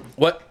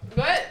 What?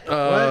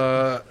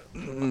 What?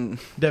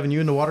 Devin, you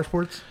into water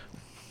sports?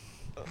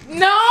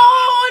 No,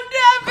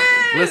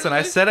 Devin! Listen,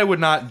 I said I would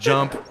not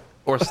jump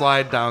or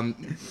slide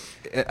down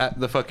at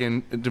the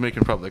fucking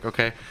Dominican Republic,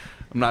 okay?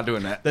 I'm not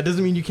doing that. That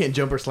doesn't mean you can't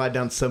jump or slide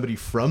down somebody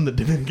from the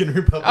Dominican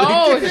Republic.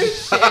 Oh,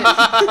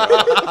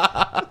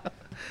 shit.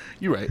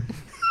 You're right.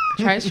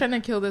 Try's trying to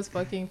kill this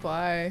fucking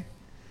fly.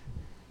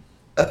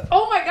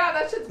 Oh my god,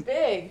 that shit's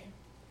big.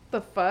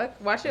 The fuck?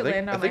 Watch it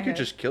land on I think my you head.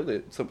 just killed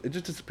it. So it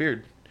just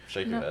disappeared.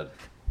 Shake your head.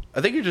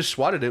 I think you just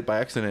swatted it by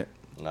accident.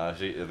 Nah, I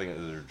think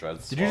her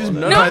dreads. Did you just-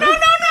 swallowed No, it. no, no,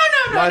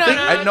 no, no, I no, think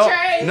no, no,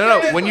 Trey,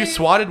 no. Trey, When you please.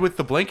 swatted with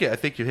the blanket, I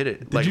think you hit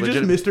it. Did you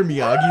legit- just Mr.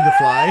 Miyagi the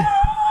fly?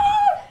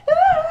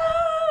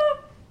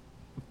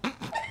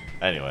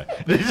 Anyway.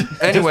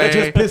 Anyway,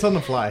 Just piss on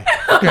the fly.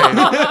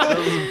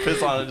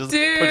 Piss on it, just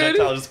Dude.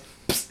 projectile,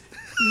 just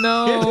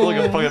No. like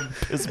a fucking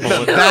piss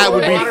bullet. that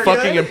would be Water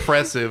fucking gun?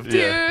 impressive.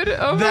 Dude,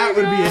 oh That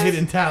my would be a God.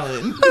 hidden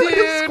talent.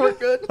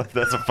 Dude.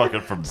 That's a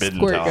fucking forbidden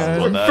Squirt talent.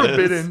 gun. What that is.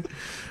 Forbidden.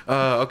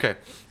 Okay.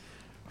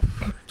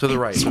 To the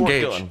right. Squirt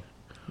Gage. gun.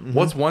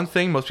 What's one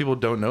thing most people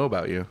don't know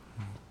about you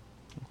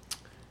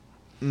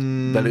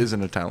that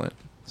isn't a talent?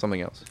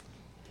 Something else.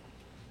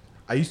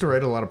 I used to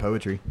write a lot of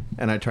poetry,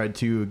 and I tried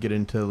to get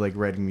into like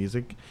writing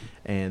music,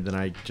 and then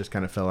I just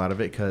kind of fell out of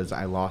it because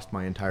I lost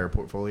my entire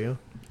portfolio.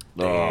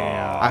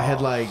 I had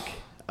like,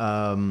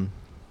 I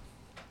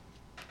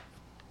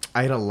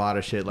had a lot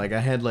of shit. Like I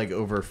had like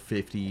over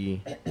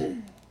 50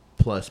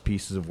 plus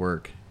pieces of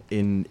work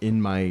in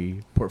my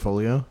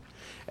portfolio,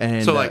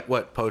 and So like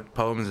what?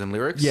 Poems and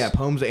lyrics? yeah,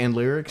 poems and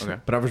lyrics. Okay.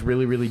 But I was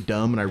really, really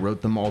dumb, and I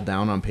wrote them all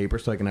down on paper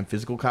so I can have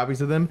physical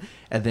copies of them.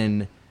 And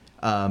then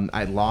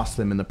I lost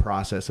them in the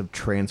process of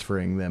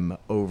transferring them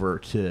over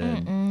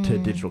to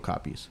digital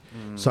copies.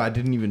 So I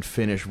didn't even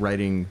finish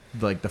writing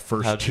like the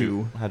first How'd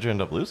two. you end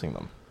up losing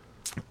them?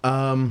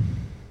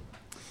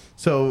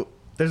 So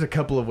there's a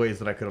couple of ways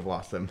that I could have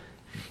lost them.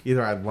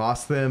 Either I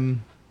lost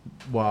them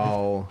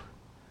while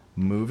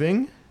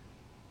moving,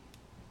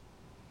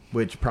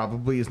 which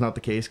probably is not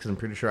the case because I'm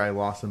pretty sure I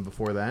lost them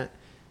before that.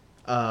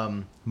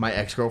 My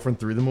ex-girlfriend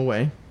threw them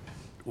away.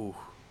 Ooh,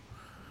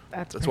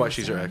 That's that's why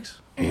she's your ex.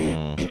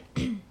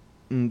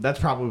 That's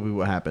probably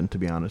what happened. To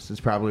be honest, it's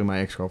probably my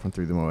ex-girlfriend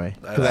threw them away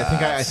because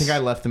I think I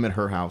left them at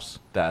her house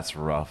That's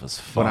rough as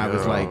fuck. when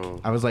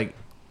I was like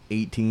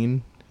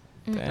 18.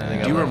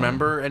 Damn. Do you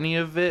remember any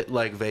of it,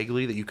 like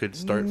vaguely, that you could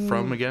start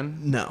from again?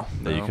 No,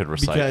 that you No. could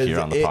recite because here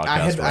on the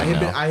podcast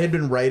I had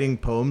been writing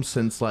poems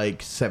since like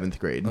 7th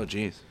grade. Oh,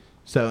 jeez.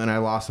 So, and I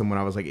lost them when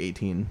I was like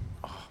 18.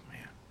 Oh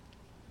man.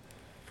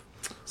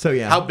 So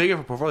yeah, How big of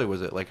a portfolio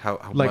was it? Like how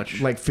much?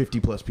 like 50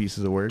 plus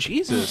pieces of work.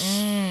 Jesus.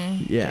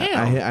 Yeah, Damn.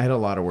 I had a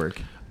lot of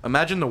work.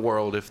 Imagine the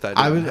world if that.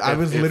 I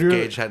was if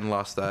literally- Gage hadn't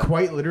lost that.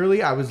 Quite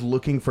literally, I was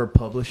looking for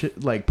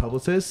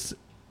publicists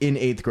in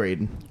 8th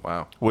grade.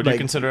 Wow. Would you like-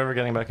 consider ever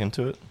getting back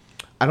into it?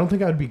 I don't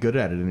think I would be good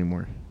at it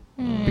anymore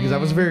because I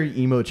was a very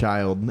emo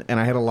child and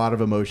I had a lot of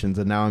emotions,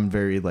 and now I'm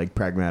very like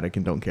pragmatic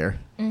and don't care.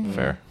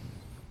 Fair.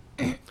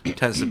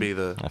 Tends to be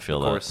the I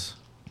feel that. course.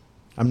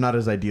 I'm not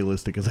as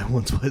idealistic as I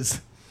once was.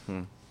 All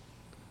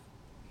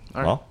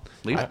right. Well,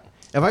 Leave.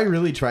 If I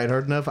really tried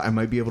hard enough, I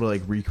might be able to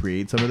like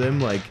recreate some of them,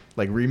 like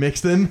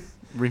remix them.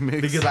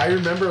 Remix. Because I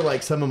remember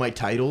like some of my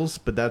titles,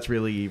 but that's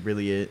really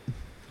it.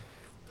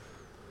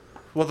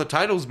 Well, the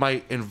titles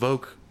might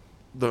invoke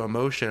the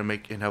emotion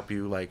and help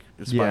you like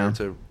inspire Yeah.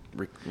 to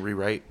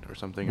rewrite or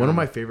something. One of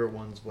my favorite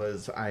ones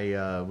was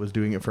I was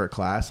doing it for a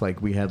class. Like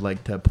we had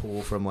like to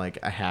pull from like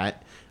a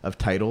hat of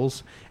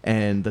titles,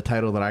 and the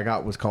title that I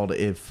got was called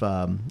If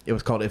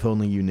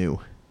Only You Knew.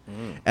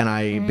 And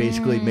I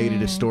basically made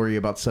it a story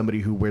about somebody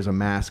who wears a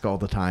mask all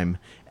the time,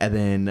 and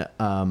then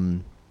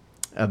and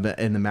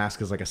the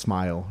mask is like a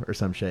smile or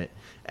some shit,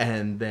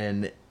 and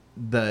then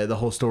the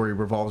whole story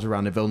revolves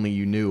around if only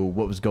you knew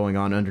what was going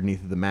on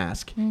underneath the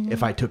mask.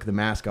 If I took the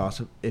mask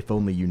off, if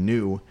only you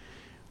knew,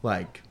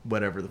 like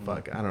whatever the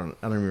fuck. I don't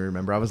even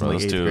remember. I was in bro,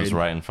 like this 8th dude was grade.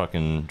 writing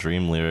fucking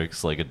Dream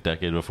lyrics like a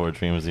decade before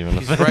Dream was even a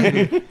He's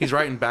thing. he's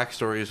writing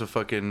backstories of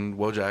fucking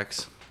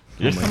Wojaks.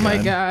 Oh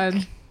my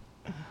god.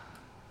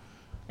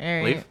 All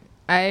right. Leave?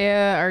 I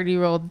already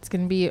rolled. It's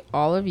going to be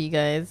all of you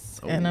guys.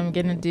 And I'm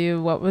going to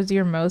do what was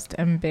your most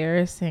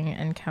embarrassing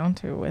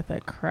encounter with a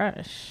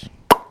crush?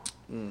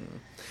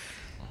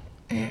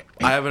 I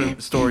have a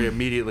story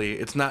immediately.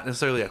 It's not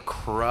necessarily a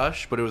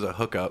crush, but it was a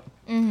hookup.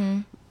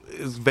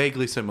 It's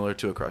vaguely similar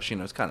to a crush. You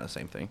know, it's kind of the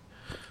same thing.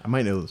 I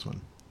might know this one.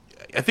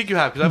 I think you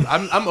have, because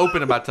I'm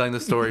open about telling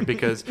this story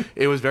because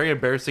it was very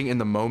embarrassing in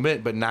the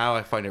moment, but now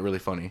I find it really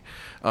funny.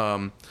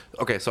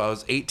 Okay, so I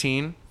was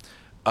 18.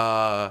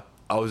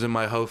 I was in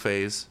my hoe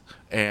phase,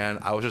 and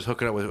I was just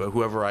hooking up with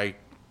whoever I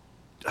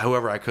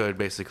could,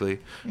 basically,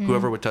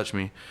 whoever would touch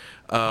me,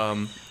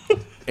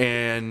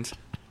 and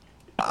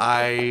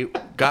I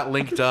got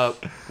linked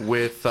up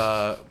with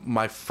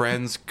my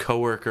friend's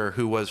coworker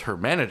who was her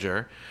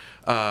manager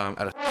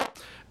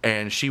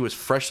and she was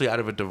freshly out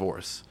of a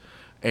divorce.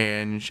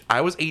 And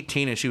I was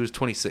 18 and she was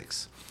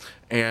 26.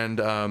 And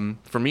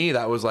for me,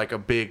 that was like a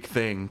big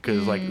thing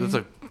because like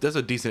there's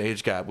a decent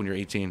age gap when you're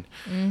 18.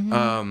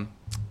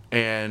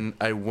 And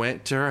I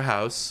went to her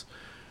house,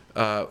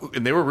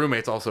 and they were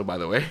roommates also, by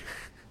the way.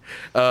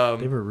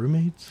 They were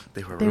roommates?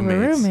 They were They were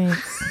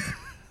roommates.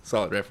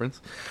 Solid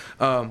reference.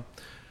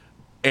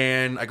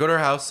 And I go to her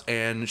house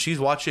and she's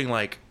watching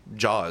like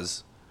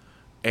Jaws.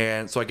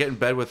 And so I get in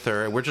bed with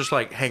her and we're just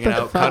like hanging What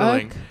the out,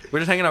 cuddling. fuck? We're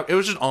just hanging out. It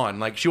was just on.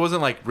 Like she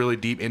wasn't like really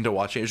deep into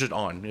watching. It was just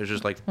on. It was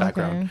just like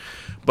background. Okay.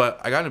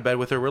 But I got in bed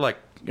with her. We're like,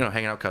 you know,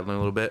 hanging out, cuddling a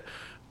little bit.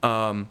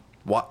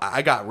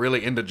 I got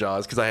really into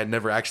Jaws because I had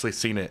never actually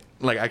seen it.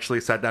 Like actually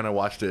sat down and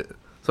watched it.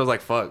 So I was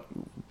like, fuck.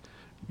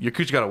 Your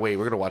cooch gotta wait.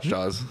 We're gonna watch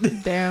Jaws.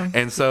 Damn.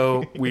 And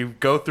so we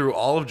go through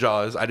all of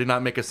Jaws. I did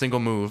not make a single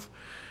move.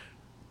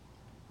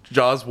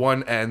 Jaws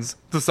 1 ends.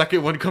 The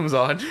second one comes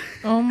on.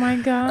 Oh my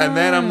god. And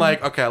then I'm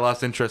like, okay, I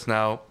lost interest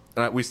now.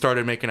 We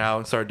started making out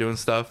and started doing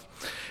stuff.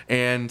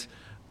 And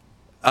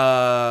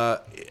I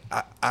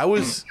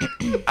was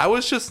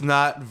just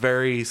not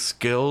very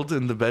skilled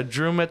in the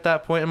bedroom at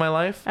that point in my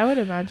life. I would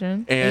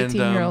imagine. And,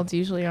 18-year-olds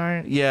usually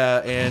aren't. Yeah,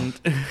 and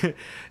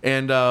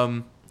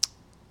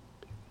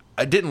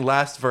I didn't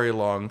last very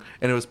long,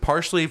 and it was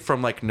partially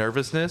from like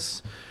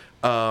nervousness.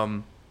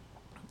 Well,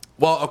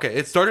 okay,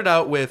 it started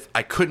out with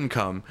I couldn't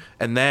come,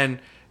 and then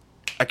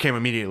I came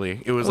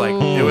immediately. It was like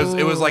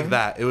it was like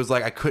that. It was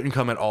like I couldn't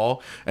come at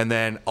all, and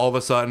then all of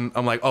a sudden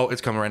I'm like, oh,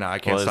 it's coming right now. I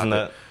can't Well, stop isn't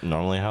it. that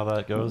normally how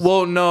that goes?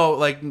 Well, no,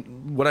 like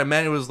what I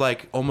meant, it was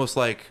like almost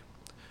like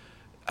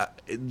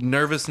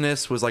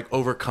nervousness was like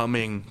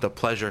overcoming the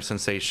pleasure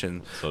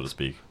sensation, so to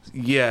speak.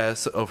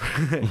 yes.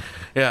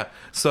 Yeah.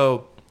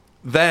 So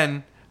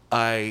then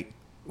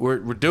we're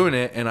doing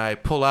it, and I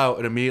pull out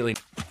and immediately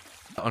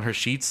on her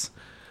sheets,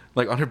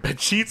 like on her bed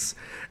sheets,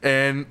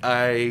 and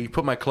I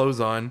put my clothes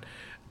on.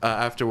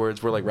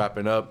 Afterwards, we're like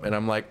wrapping up, and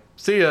I'm like,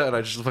 "See ya," and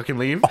I just fucking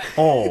leave.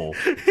 Oh,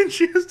 And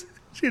she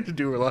had to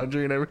do her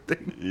laundry and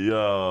everything.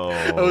 yo!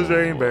 I was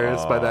very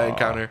embarrassed by that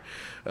encounter.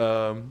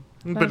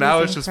 But now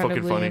it's just fucking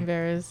incredibly funny.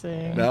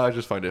 Embarrassing. Now I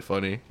just find it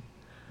funny.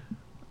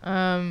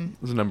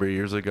 It was a number of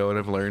years ago, and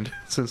I've learned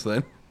since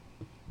then.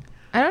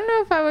 I don't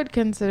know if I would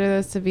consider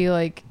this to be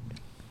like.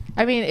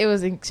 I mean, it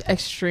was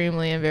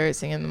extremely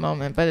embarrassing in the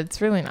moment, but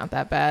it's really not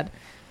that bad.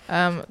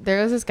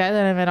 There was this guy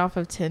that I met off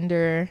of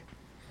Tinder.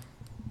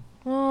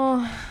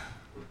 Well,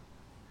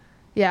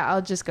 yeah,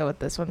 I'll just go with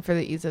this one for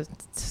the ease of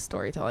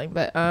storytelling.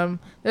 But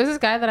there's this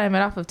guy that I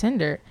met off of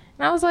Tinder,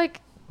 and I was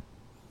like,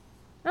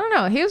 I don't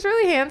know, he was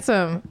really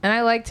handsome, and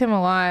I liked him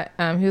a lot.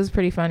 He was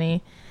pretty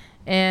funny,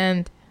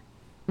 and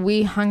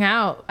we hung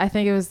out. I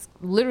think it was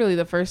literally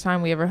the first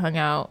time we ever hung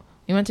out.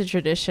 We went to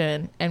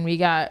Tradition, and we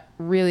got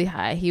really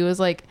high. He was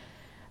like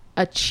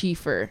a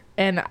chiefer,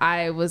 and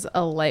I was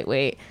a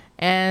lightweight,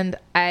 and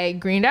I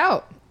greened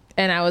out.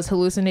 And I was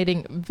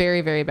hallucinating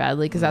very, very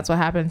badly because that's what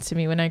happens to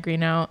me when I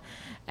green out.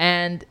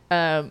 And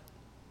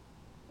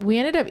we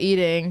ended up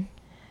eating.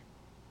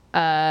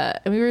 And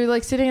we were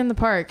like sitting in the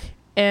park.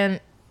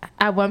 And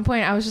at one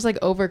point I was just like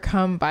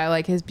overcome by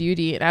like his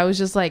beauty. And I was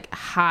just like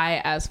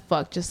high as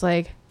fuck. Just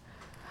like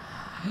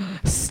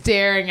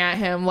staring at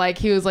him like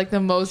he was like the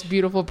most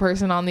beautiful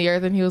person on the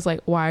earth. And he was like,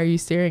 "Why are you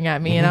staring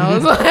at me?" And I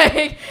was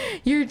like,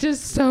 "You're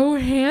just so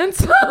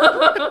handsome."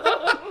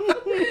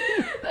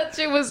 That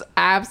shit was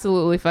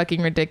absolutely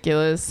fucking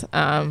ridiculous.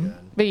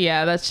 But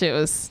yeah, that shit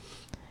was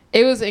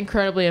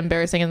incredibly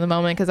embarrassing in the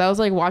moment because I was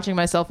like watching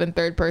myself in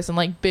third person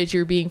like, "Bitch,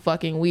 you're being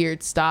fucking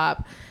weird,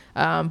 stop."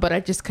 But I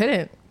just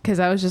couldn't because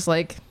I was just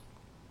like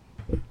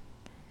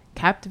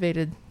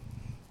captivated.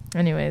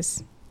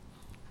 Anyways,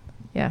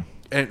 yeah.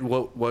 And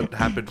what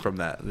happened from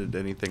that? Did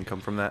anything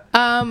come from that?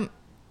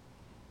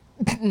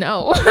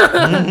 No.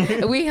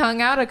 We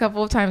hung out a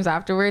couple of times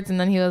afterwards, and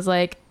then he was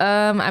like,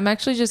 "I'm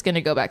actually just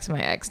gonna go back to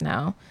my ex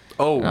now."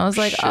 Oh, And I was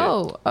like, shit.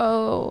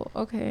 "Oh,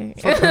 okay."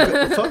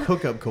 Fuck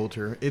hookup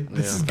culture.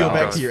 This is go Oh,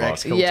 back to your fuck.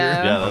 ex culture.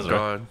 Yeah. Yeah, Oh, that's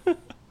right. God.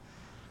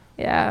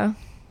 Yeah.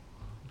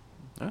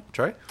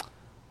 Try.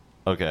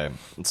 Okay,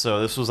 so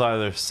this was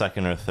either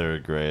second or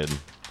third grade.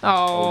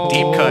 Oh.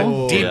 Deep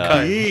cut. Deep Yeah,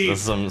 cut.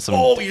 this is some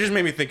Oh, you just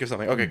made me think of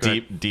something. Okay, go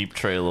ahead. deep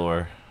Trey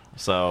lore.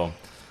 So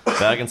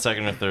back in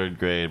second or third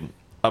grade,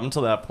 up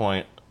until that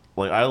point,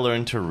 like I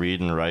learned to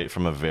read and write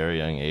from a very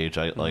young age.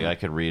 I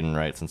could read and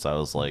write since I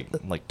was like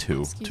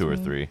two or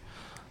three.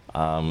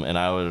 And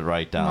I would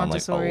write down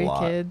Montessori like a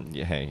lot. kid.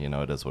 Yeah, hey, you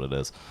know it is what it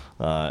is.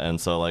 And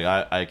so like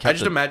I kept I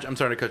just imagine. I'm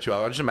sorry to cut you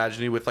off. I just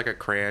imagine you with like a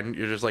crayon.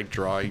 You're just like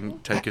drawing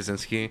Ted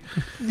Kaczynski,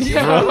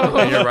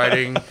 and you're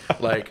writing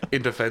like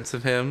in defense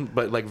of him,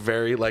 but like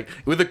very like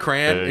with a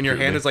crayon, Very and your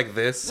hand crudely. is like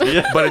this,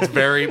 Yeah. but it's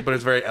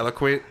very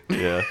eloquent.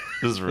 yeah,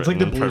 just It's like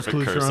the Blue's perfect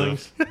Clues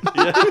drawings.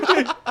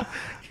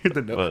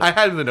 The note- But- I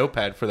had the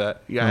notepad for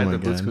that. Yeah, I Oh had my the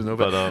Blue's God. Clues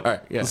notepad. But All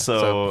right, yeah.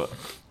 So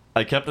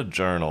I kept a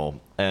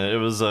journal, and it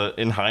was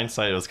in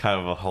hindsight, it was kind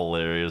of a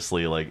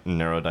hilariously like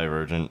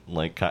neurodivergent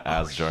like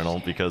as journal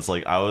because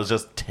like I was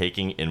just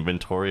taking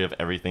inventory of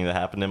everything that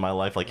happened in my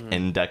life, like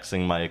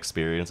indexing my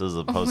experiences as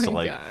opposed to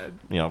my like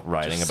God.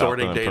 writing Just about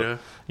sorting them. data.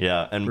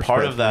 Yeah, and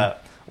part of Respectful.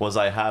 that was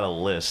I had a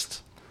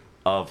list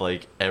of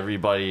like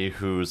everybody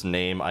whose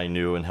name I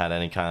knew and had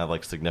any kind of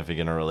like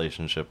significance or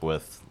relationship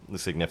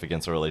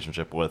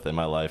with in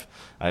my life.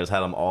 I just had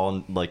them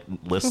all like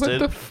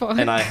listed, What the fuck?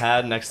 and I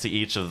had next to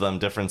each of them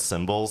different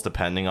symbols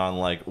depending on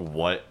like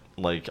what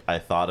like I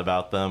thought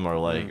about them or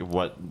like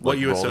what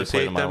you role they played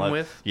associate in my them life.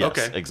 with? Yes,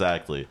 Okay.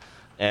 exactly.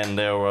 And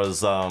there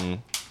was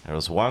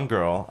one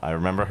girl, I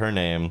remember her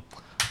name,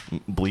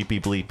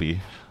 Bleepy Bleepy.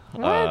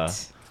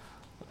 What?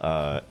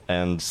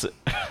 And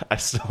I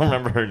still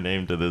remember her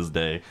name to this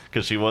day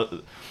because she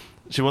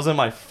wasn't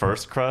my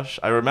first crush.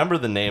 I remember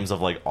the names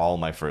of like all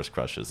my first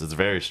crushes. It's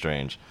very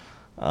strange,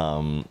 but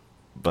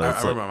I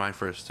it's like, remember mine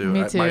first too.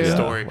 Me My too. yeah,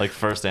 story. like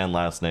first and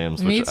last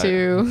names. Me which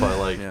too. But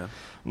like, Yeah.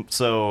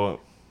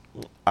 so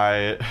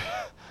I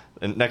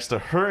and next to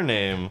her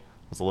name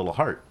was a little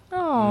heart.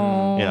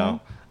 Oh. You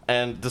know,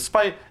 and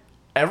despite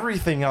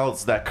everything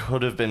else that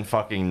could have been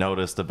fucking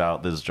noticed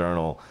about this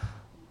journal,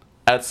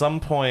 at some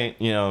point,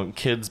 you know,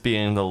 kids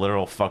being the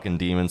literal fucking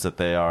demons that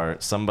they are,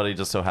 somebody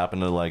just so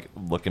happened to like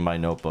look in my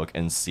notebook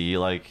and see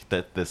like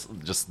that this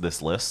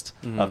list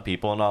of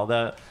people and all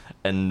that,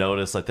 and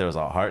notice like there was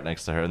a heart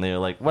next to her, and they were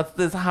like, "What's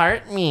this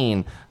heart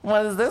mean?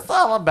 What is this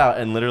all about?"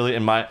 And literally,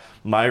 in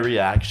my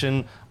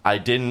reaction, I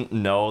didn't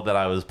know that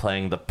I was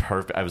doing the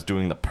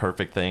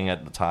perfect thing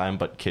at the time.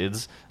 But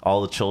kids,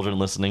 all the children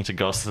listening to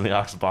Ghost in the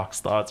Ox Box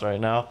Thoughts right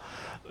now,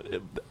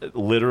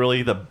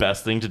 literally the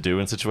best thing to do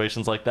in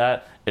situations like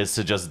that is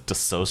to just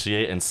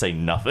dissociate and say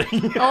nothing.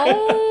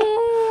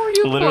 Oh,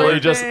 you literally poor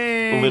just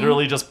thing.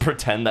 literally just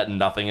pretend that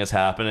nothing is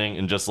happening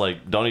and just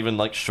like don't even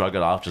like shrug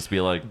it off. Just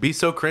be like Be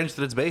so cringe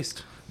that it's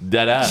based.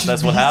 dead ass.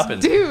 That's what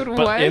happened, Dude, But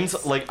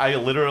what? like I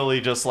literally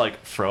just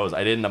like froze.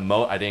 I didn't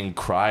emote. I didn't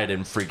cry. I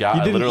didn't freak out.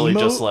 You I didn't literally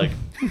just emote?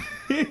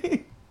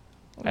 like.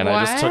 And What?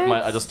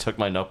 I just took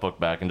my notebook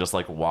back and just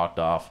like walked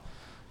off.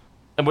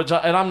 And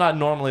I'm not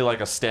normally like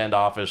a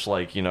standoffish,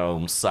 like, you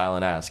know,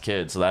 silent ass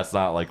kid, so that's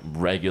not like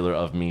regular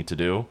of me to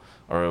do,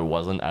 or it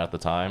wasn't at the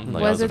time.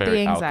 Like, I Was a it the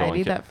very outgoing anxiety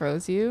kid. that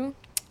froze you?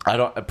 I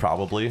don't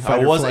probably. Fight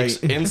I or was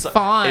flight.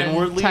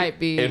 Fawn type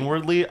beat.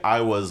 inwardly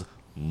I was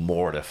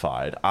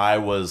mortified. I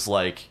was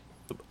like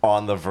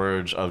on the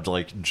verge of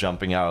like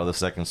jumping out of the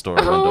second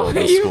story window of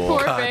the you school.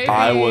 poor baby.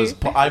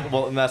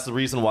 Well, and that's the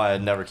reason why I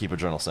never keep a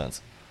journal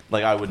since.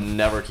 Like I would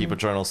never keep a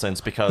journal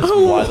since because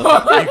why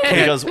the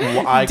because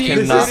I Deep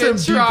cannot.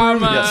 rooted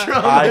trauma. Yes,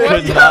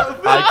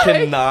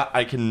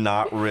 I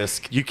cannot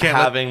risk You can't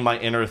let- having my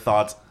inner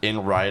thoughts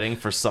in writing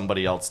for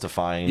somebody else to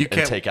find You and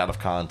can't- take out of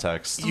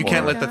context. You or-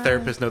 can't let the God.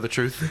 therapist know the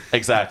truth.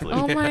 exactly.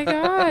 Oh my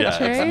god, Yeah,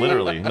 Trey. it's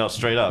literally no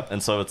straight up.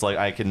 And so it's like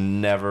I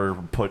can never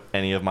put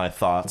any of my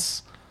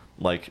thoughts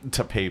like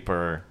to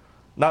paper.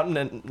 Not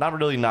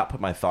really not put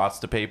my thoughts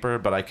to paper,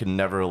 but I could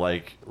never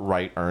like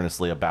write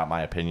earnestly about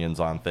my opinions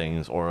on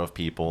things or of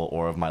people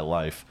or of my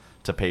life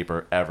to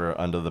paper ever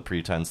under the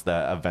pretense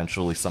that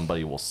eventually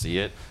somebody will see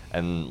it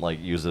and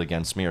like use it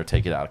against me or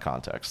take it out of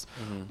context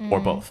or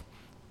both.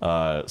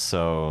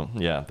 So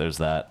yeah, there's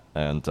that.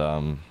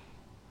 And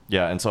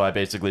yeah, and so I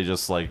basically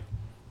just like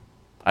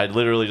I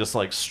literally just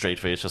like straight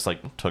face just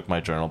like took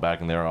my journal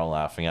back and they were all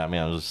laughing at me.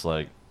 I just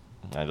like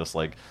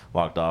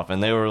walked off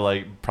and they were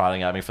like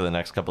prodding at me for the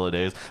next couple of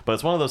days. But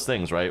it's one of those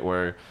things, right,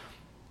 where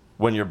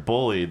when you're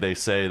bullied, they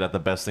say that the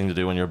best thing to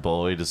do when you're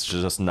bullied is to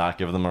just not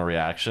give them a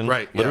reaction.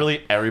 Right, yeah.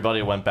 Literally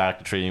everybody went back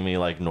to treating me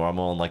like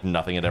normal and like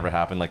nothing had ever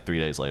happened like 3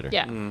 days later.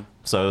 Yeah.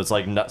 So it's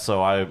like,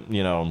 so I,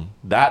 you know,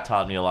 that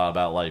taught me a lot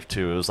about life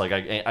too. It was like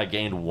I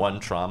gained one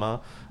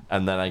trauma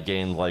and then I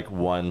gained like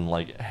one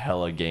like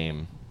hella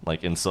game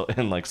like in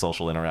like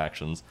social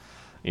interactions.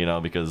 You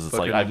know, because it's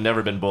like Fucking- I've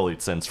never been bullied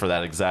since for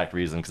that exact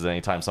reason. Because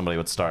anytime somebody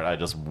would start, I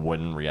just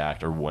wouldn't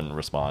react or wouldn't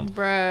respond.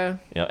 Bruh.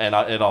 You know, and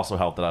it also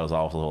helped that I was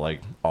also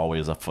like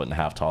always a foot and a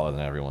half taller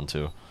than everyone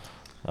too.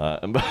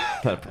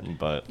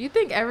 But You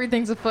think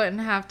everything's a foot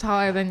and a half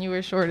taller than you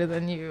or shorter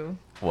than you.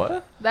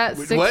 what? That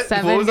Wait,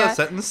 6'7" What was guy, that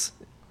sentence?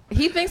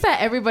 he thinks that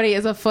everybody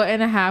is a foot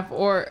and a half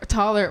or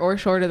taller or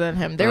shorter than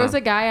him. There was a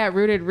guy at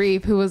Rooted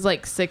Reef who was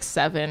like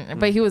 6'7",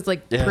 but he was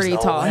like There's pretty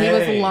no tall.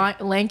 way. He was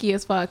lanky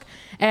as fuck.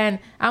 And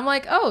I'm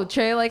like, oh,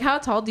 Trey, like how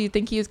tall do you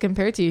think he is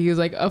compared to you? He was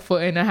like a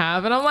foot and a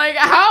half. And I'm like,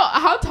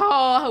 how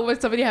tall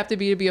would somebody have to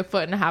be a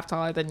foot and a half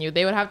taller than you?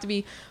 They would have to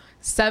be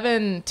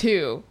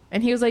 7'2".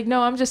 And he was like,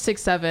 no, I'm just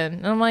 6'7".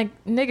 And I'm like,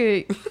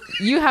 nigga,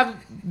 you have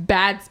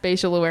bad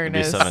spatial Be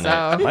awareness.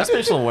 7'8". So My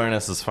spatial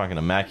awareness is fucking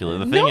immaculate.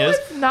 The No, thing is,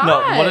 it's not. no,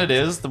 what it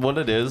is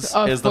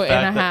A is the foot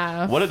fact and a that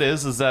half. what it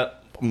is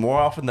that more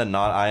often than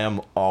not, I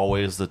am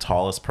always the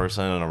tallest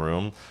person in a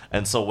room,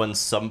 and so when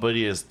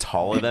somebody is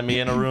taller than me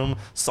in a room,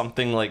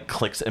 something like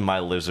clicks in my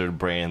lizard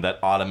brain that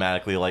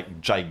automatically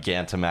like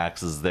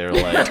Gigantamaxes their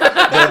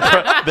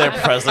like their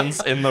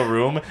presence in the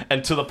room,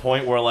 and to the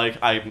point where like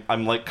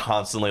I'm like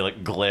constantly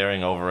like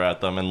glaring over at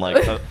them and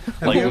like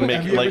like have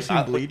make you ever like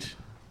seen Bleach?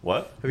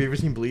 what? Have you ever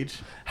seen Bleach?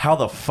 How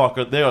the fuck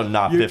are they? Are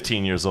not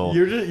 15 years old.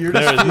 You're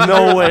There is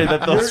no way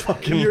that those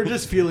fucking. You're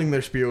just feeling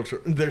their spiritual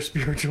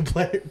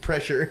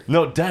pressure.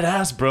 No, dead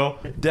ass, bro.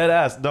 Dead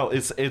ass. No,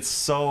 it's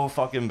so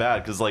fucking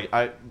bad because like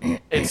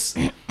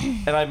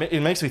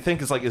it makes me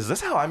think, it's like, is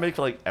this how I make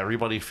like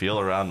everybody feel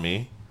around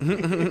me?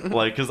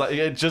 Like,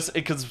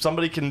 because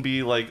somebody can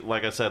be like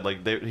I said,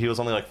 like he was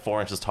only like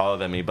 4 inches taller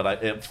than me,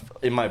 but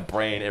in my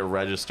brain it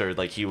registered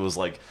like he was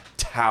like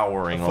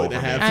towering over me.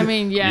 I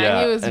mean,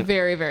 Yeah, he was and-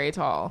 very, very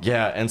tall.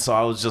 Yeah, and so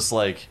I was just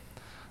like,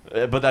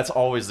 but that's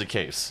always the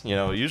case, you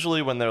know.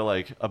 Usually when they're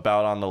like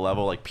about on the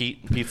level, like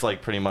Pete's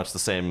like pretty much the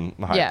same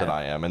height Yeah. that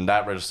I am, and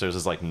that registers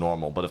as like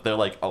normal. But if they're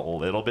like a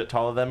little bit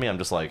taller than me, I'm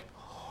just like,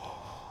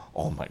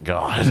 oh my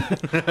god.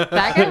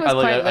 That guy was I,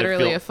 like, quite I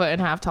literally feel- a foot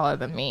and a half taller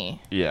than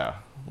me. Yeah,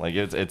 like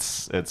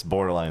it's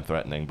borderline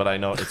threatening, but I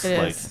know it's It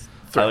like. is.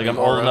 I'm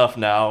old enough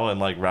now and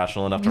like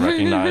rational enough to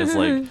recognize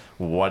like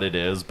what it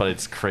is,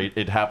 but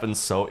it happens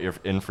so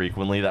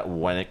infrequently that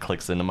when it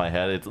clicks into my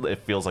head, it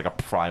feels like a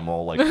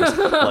primal like just,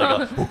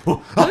 like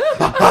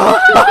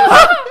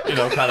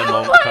a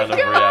kind of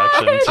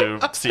reaction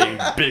to seeing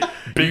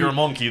bigger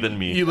monkey than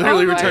me. You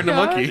literally Oh my returned to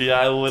God. monkey. Yeah,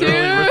 I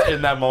literally Dude.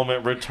 in that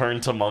moment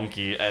returned to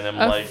monkey, and I'm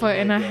A like, foot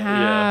and a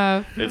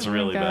half. Yeah, it's Oh my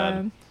really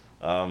bad.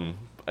 God.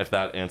 If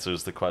that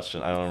answers the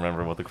question, I don't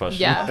remember what the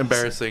question Yeah. was.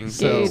 Embarrassing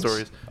Gage.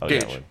 stories. Oh,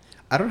 Gage. yeah, wait.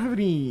 I don't have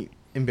any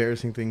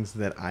embarrassing things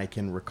that I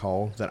can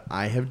recall that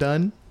I have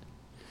done.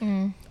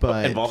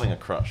 But Involving a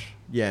crush.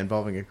 yeah,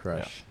 involving a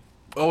crush.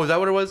 Oh, is that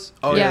what it was?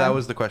 Oh, yeah, Yeah. that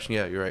was the question.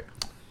 Yeah, you're right.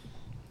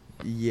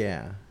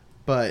 Yeah,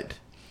 but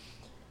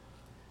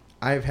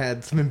I've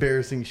had some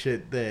embarrassing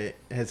shit that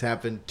has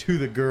happened to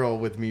the girl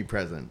with me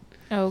present.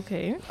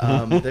 Okay.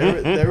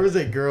 There was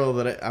a girl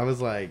that I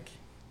was like,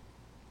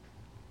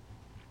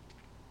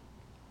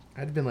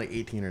 I'd been like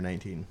 18 or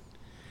 19,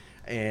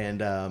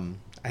 and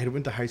I had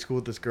went to high school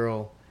with this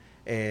girl,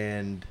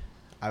 and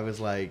I was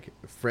like,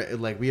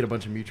 we had a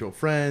bunch of mutual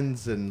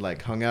friends and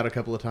like hung out a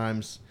couple of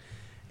times,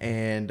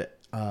 and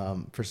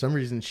for some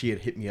reason she had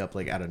hit me up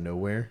like out of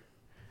nowhere,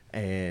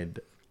 and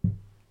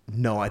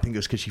no, I think it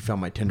was because she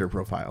found my Tinder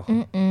profile.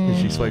 And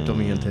she swiped on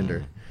me on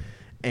Tinder,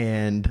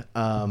 and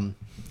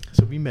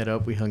so we met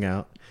up, we hung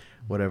out.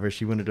 Whatever,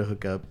 she wanted to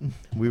hook up.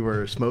 We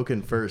were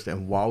smoking first,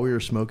 and while we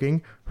were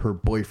smoking, her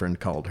boyfriend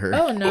called her.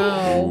 Oh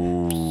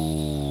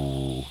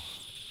no.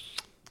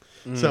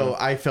 So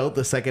I felt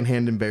the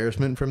secondhand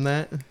embarrassment from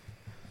that.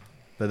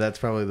 But that's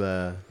probably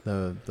the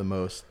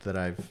most that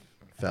I've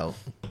felt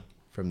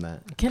from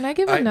that. Can I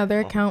give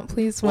another account,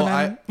 please, when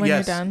yes,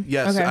 you're done?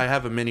 Yes, Okay. I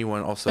have a mini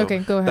one also. Okay,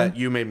 go ahead. That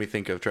you made me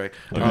think of, Trey.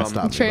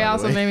 Stop me, Trey by the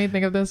also way. made me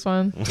think of this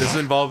one. This is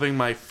involving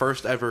my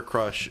first ever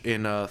crush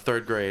in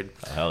third grade.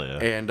 Hell yeah.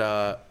 And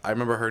I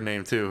remember her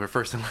name too, her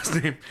first and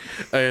last name.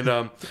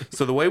 And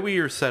so the way we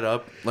were set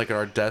up, like at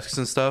our desks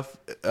and stuff,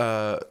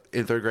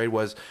 in third grade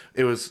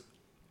it was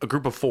a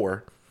group of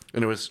 4,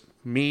 and it was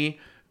me,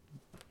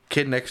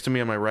 kid next to me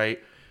on my right.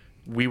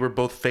 We were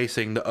both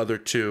facing the other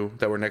 2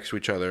 that were next to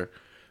each other.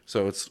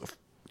 So it's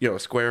a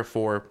square of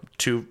 4,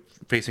 2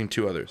 facing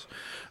 2 others.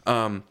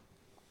 One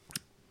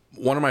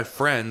of my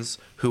friends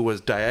who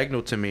was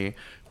diagonal to me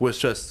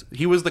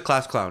he was the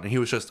class clown, and he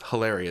was just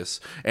hilarious.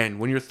 And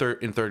when you're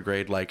in third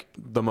grade, like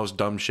the most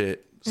dumb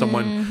shit,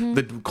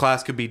 the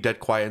class could be dead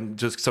quiet and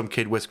just some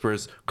kid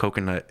whispers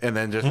coconut, and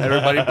then just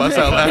everybody busts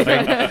out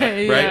laughing, right?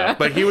 Yeah.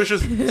 But he was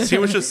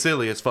just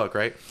silly as fuck,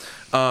 right?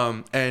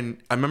 And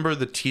I remember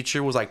the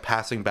teacher was like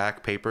passing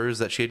back papers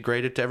that she had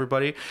graded to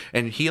everybody,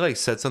 and he like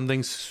said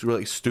something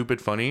really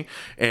stupid funny,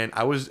 and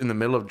I was in the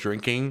middle of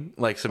drinking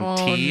like some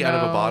tea out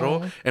of a no.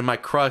 bottle, and my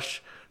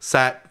crush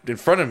sat in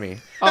front of me.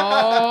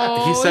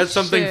 Oh, He said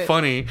something shit.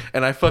 funny,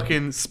 and I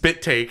fucking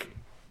spit take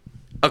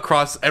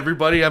across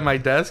everybody at my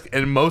desk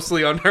and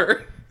mostly on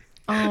her.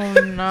 Oh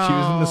no. She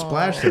was in the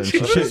splash zone.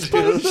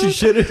 She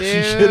should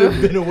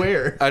have been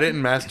aware. I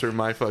didn't master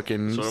my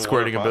fucking Should've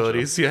squirting worn a poncho.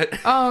 abilities yet.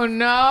 Oh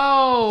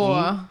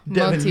no.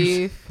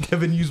 Motif.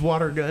 Devin used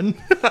water gun.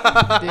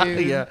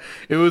 Dude. Yeah,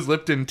 it was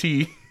Lipton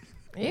tea.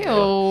 Ew.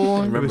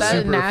 was That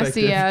super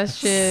nasty effective. ass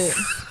shit.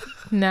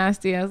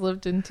 Nasty ass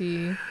Lipton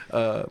tea.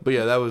 But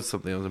yeah, that was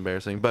something that was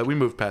embarrassing. But we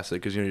moved past it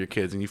because you're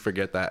kids and you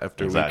forget that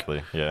after a week.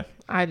 Exactly. Yeah.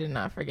 I did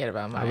not forget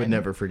about mine. I would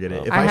never forget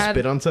it. If I I, had-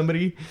 spit on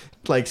somebody,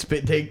 like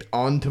spit taked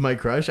onto my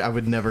crush, I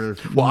would never.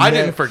 Well, I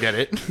didn't forget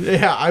it.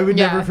 Yeah, I would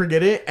Yeah. never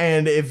forget it.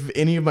 And if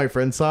any of my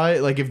friends saw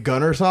it, like if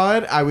Gunnar saw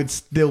it, I would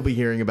still be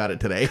hearing about it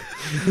today.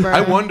 Bruh.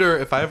 I wonder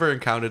if I ever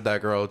encountered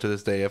that girl to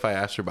this day. If I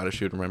asked her about it,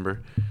 she would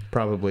remember.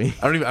 Probably.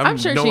 I don't even. I'm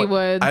sure she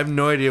would. I have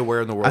no idea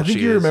where in the world I think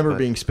she you is, remember but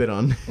being spit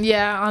on.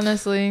 Yeah,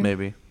 honestly.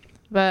 maybe.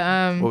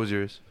 But What was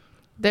yours?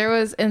 there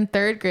was in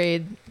third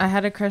grade, I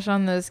had a crush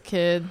on this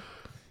kid.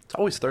 It's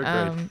always third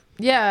grade.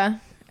 Yeah.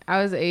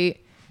 I was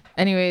 8.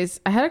 Anyways,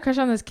 I had a crush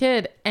on this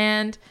kid,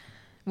 and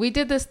we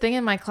did this thing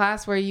in my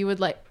class where you would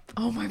like,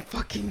 oh my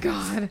fucking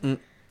God.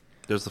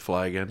 There's the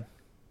fly again.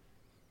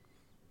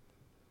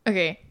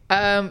 Okay.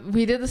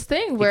 We did this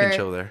thing You where can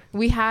chill there.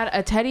 we had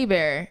a teddy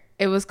bear.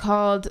 It was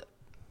called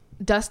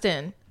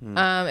Dustin.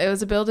 It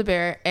was a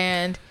Build-A-Bear,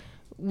 and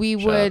we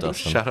Shout out would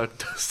Dustin. Shout out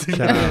Dustin.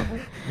 Shout out.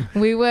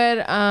 we would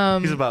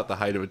He's about the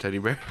height of a teddy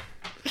bear.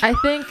 I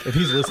think If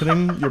he's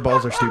listening, your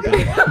balls are stupid.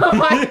 oh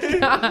my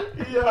God.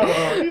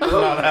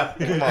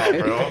 Come on,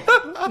 bro.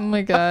 Oh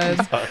my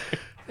God.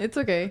 It's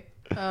okay.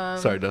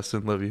 Sorry,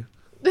 Dustin. Love you.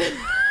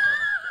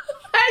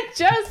 I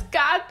just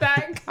got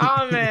that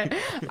comment.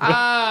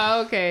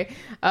 Okay.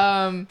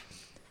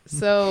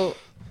 So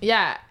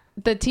yeah,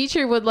 the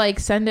teacher would like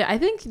send it. I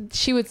think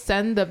she would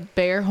send the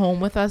bear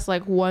home with us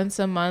like once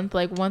a month.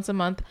 Like once a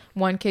month,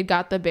 one kid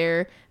got the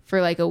bear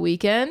for like a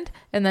weekend,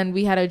 and then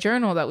we had a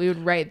journal that we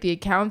would write the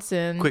accounts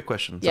in. Quick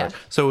question. Yeah.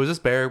 Sorry. So was this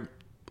bear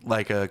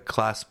like a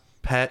class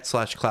pet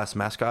 / class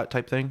mascot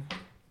type thing?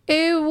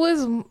 It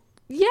was,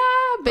 yeah,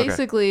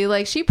 basically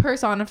like she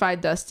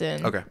personified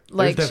Dustin. Okay.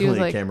 Like There's she was definitely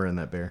like, a camera in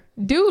that bear.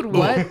 dude,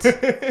 what?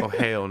 Oh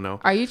hell no.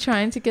 Are you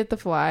trying to get the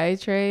fly,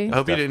 Trey? I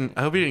hope you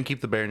didn't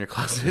keep the bear in your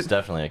There's closet.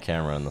 definitely a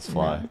camera in this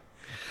fly.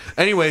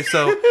 anyway,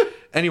 so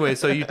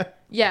you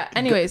Yeah.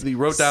 Anyways, you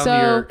wrote down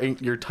so,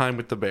 your time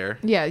with the bear.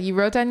 Yeah, you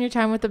wrote down your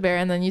time with the bear,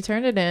 and then you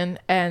turned it in,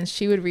 and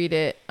she would read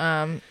it.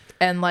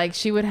 And like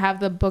she would have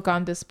the book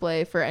on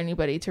display for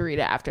anybody to read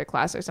it after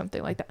class or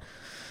something like that.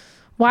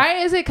 Why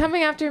is it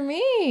coming after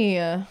me?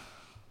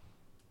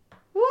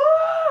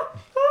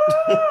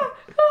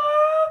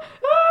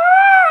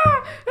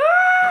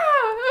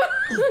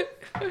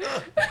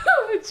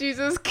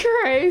 Jesus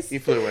Christ. He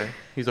flew away.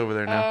 He's over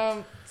there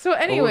now. So Oh, we're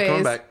anyways,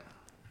 coming back.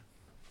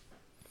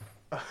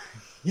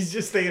 He's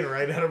just staying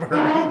right out of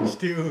our range,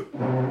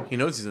 too. He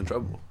knows he's in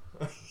trouble.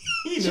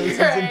 He knows he's in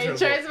Trey, trouble.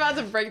 Trey's about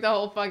to break the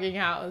whole fucking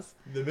house.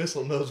 The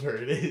missile knows where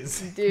it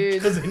is. Dude.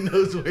 Because it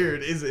knows where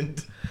it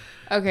isn't.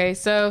 Okay,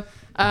 so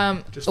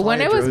Just fly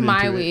when a it was drone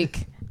my into it.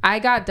 week, I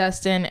got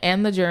Dustin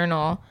and the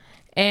journal,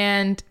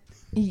 and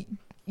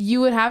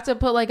you would have to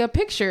put like a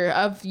picture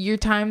of your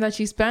time that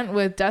you spent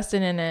with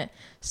Dustin in it.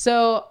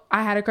 So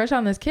I had a crush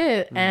on this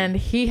kid, and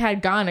he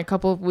had gone a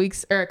couple of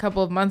weeks or a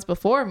couple of months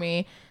before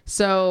me.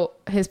 So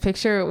his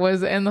picture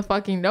was in the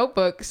fucking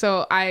notebook.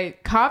 So I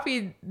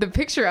copied the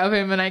picture of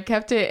him and I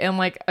kept it in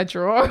like a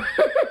drawer.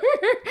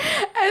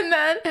 and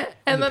then the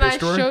I piss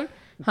drawer? showed,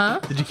 huh?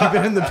 Did you keep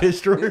it in the piss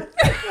drawer?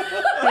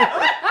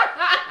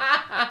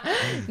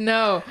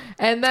 No.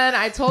 And then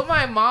I told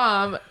my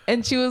mom,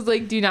 and she was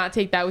like, do not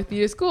take that with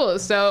you to school.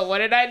 So what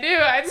did I do?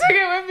 I took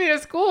it with me to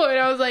school, and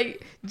I was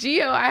like,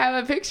 Gio, I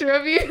have a picture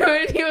of you.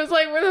 And he was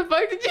like, where the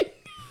fuck did you...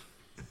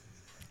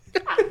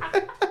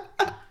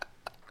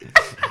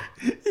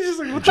 He's just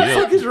like, what the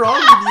fuck is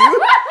wrong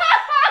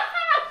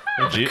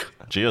with you?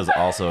 Gio's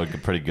also a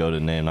pretty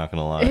goated name, not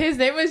gonna lie. His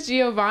name was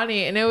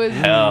Giovanni, and it was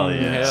Hell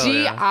yeah.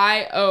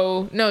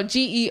 Hell yeah.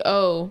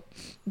 Geo.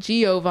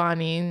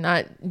 Giovanni,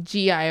 not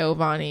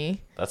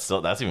Giovanni. That's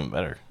even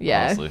better.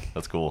 Yeah. Honestly.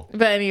 That's cool.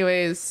 But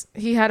anyways,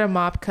 he had a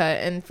mop cut,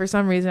 and for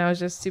some reason I was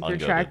just super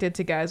Ungoated. attracted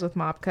to guys with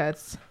mop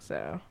cuts.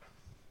 So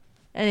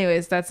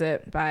anyways, that's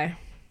it. Bye.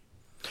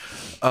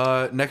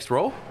 Next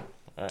roll.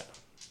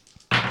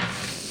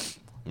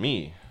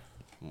 Me.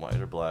 White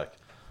or black?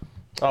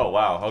 Oh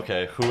wow,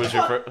 okay. Who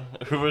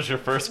was your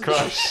first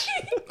crush?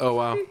 Oh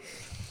wow.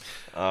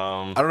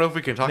 I don't know if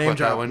we can talk Name about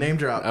drop, that one. name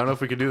drop. I don't know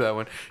if we can do that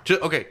one. Just,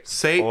 okay,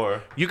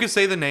 Or- you can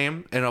say the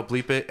name and I'll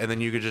bleep it, and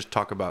then you could just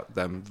talk about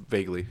them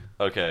vaguely.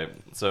 Okay,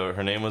 so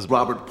her name was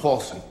Robert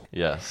Paulson.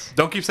 Yes.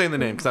 Don't keep saying the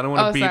name because I don't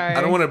want to Oh, beep. sorry. I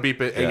don't want to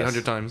beep it Yes.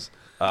 800 times.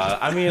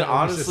 I mean, was just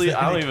honestly,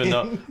 I don't saying. even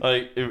know.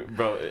 Like,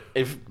 bro,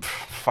 if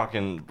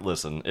fucking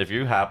listen, if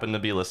you happen to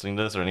be listening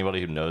to this, or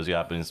anybody who knows you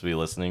happens to be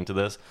listening to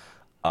this,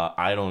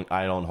 I don't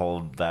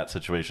hold that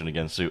situation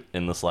against you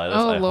in the slightest.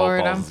 Oh I hope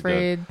Lord, all I'm is good.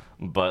 afraid.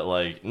 But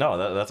like,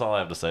 no, that's all I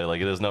have to say.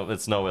 Like,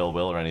 it's no ill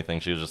will or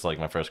anything. She was just like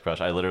my first crush.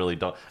 I literally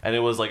don't, and it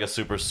was like a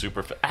super.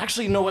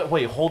 Actually, no,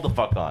 wait, hold the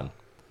fuck on.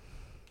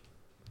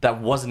 That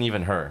wasn't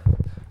even her.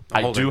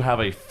 I Hold do it. have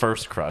a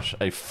first crush,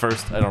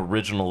 an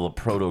original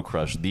proto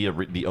crush, the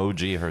OG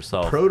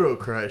herself. Proto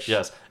crush.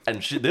 Yes,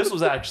 and this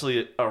was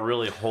actually a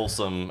really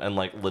wholesome and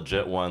like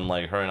legit one.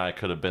 Like her and I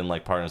could have been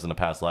like partners in a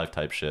past life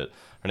type shit.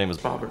 Her name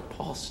was Robert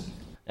Paulson.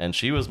 and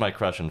she was my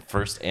crush in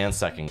first and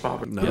second.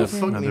 Robert, No, Who the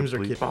fuck another names are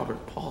bleep. kids?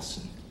 Robert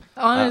Paulson.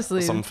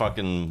 Honestly, Some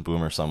fucking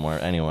boomer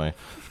somewhere. Anyway,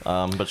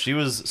 but she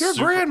was Your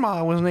super-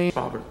 grandma was named,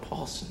 Robert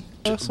Paulson.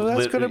 so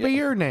that's gonna be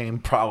your name.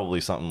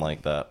 probably something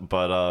like that.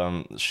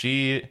 But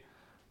she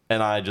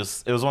and I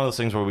just, it was one of those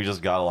things where we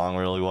just got along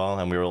really well,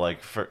 and we were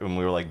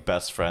like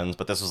best friends.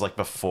 But this was like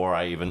before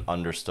I even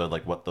understood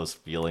like what those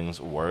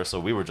feelings were. So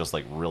we were just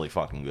like really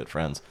fucking good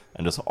friends,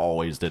 and just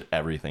always did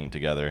everything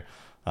together.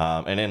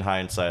 And in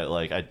hindsight,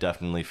 like I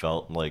definitely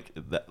felt like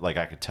that, like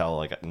I could tell,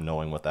 like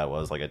knowing what that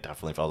was, like I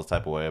definitely felt the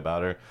type of way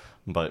about her.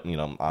 But you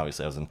know,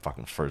 obviously I was in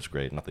fucking first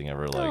grade, nothing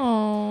ever like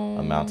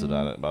amounted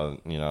on it, but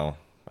you know,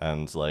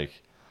 and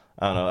like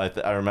I don't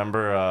know, I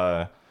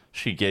remember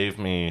she gave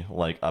me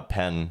like a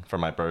pen for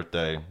my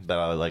birthday that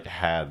I like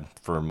had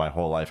for my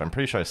whole life. I'm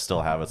pretty sure I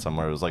still have it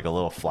somewhere. It was like a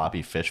little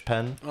floppy fish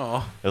pen.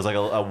 Oh, It was like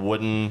a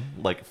wooden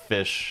like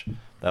fish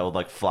that would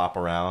like flop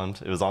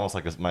around. It was almost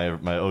like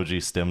my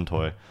OG stim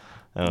toy.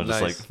 And it was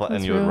just Nice. like, and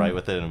That's you would real. wite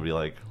with it and it would be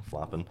like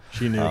flopping.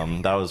 She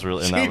knew. That was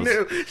really. And she that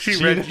was, knew.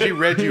 She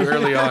read you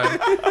early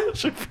on.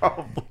 She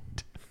probably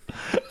did.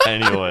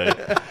 Anyway,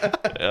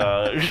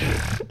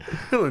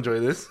 He'll enjoy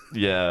this.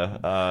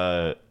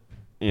 yeah,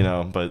 you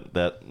know, but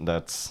that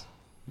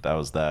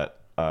was that.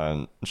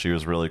 She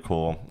was really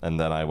cool, and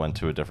then I went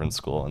to a different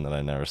school, and then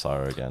I never saw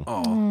her again.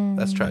 Oh,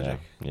 that's Yeah, tragic.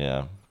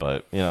 yeah,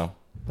 but you know,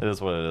 it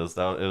is what it is.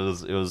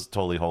 It was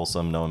totally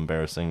wholesome, no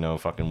embarrassing, no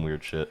fucking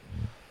weird shit.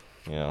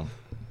 You know,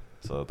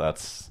 so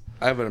that's.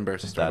 I have an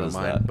embarrassing story That of is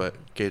mine, that. but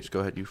Gage, go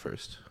ahead, you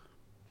first.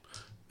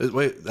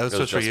 Wait, that was It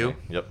was just for just you? me.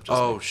 Yep, just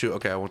Oh me. shoot.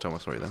 Okay, I won't tell my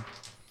story then.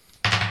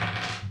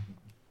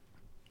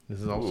 This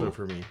is also Ooh.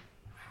 for me.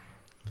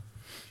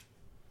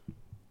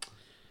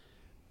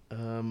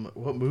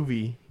 What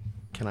movie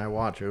can I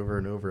watch over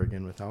and over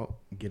again without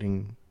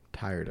getting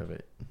tired of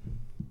it?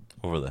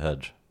 Over the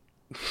Hedge,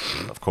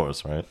 of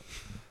course, right?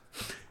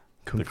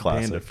 Kung The Fu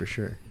Panda classic. for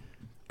sure.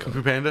 Kung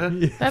Fu Panda?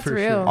 Yeah, That's for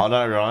real.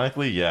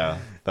 Unironically, yeah,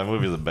 that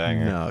movie's a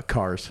banger. No,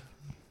 Cars.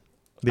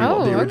 The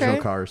Oh, original okay.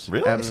 Cars.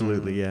 Really?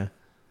 Absolutely, yeah.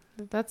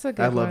 That's a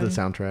good I love one. the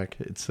soundtrack.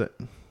 It's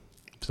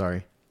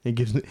sorry. It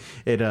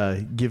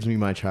gives me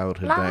my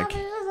childhood back.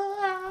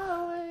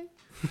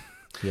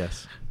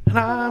 Yes. And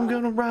I'm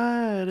gonna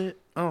ride it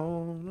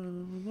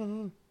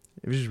on.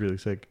 It was just really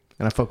sick.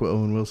 And I fuck with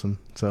Owen Wilson,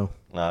 so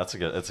No, it's a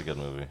good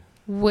movie.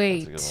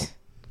 Wait, That's a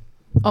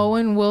good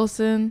Owen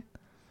Wilson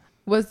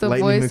was the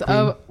Lightning voice McQueen.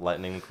 of.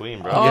 Lightning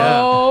McQueen, bro.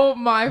 Oh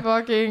my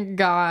fucking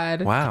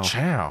god! Wow.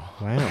 Ciao.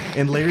 wow.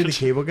 And Larry the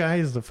Cable Guy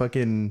is the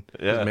fucking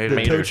Yeah, Made the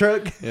it. tow Mater.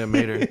 truck. Yeah,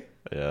 Mater.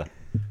 Yeah.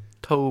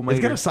 Toe It's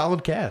Mater. got a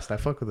solid cast. I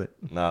fuck with it.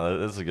 No,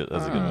 that's a good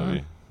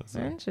movie. That's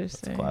a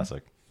Interesting.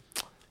 classic.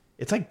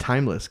 It's like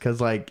timeless because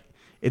like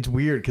it's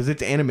weird because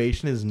its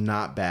animation is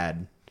not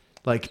bad,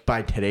 like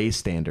by today's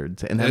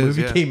standards. And that It is,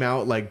 movie yeah. came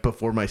out like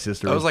before my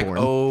sister I was was like, born.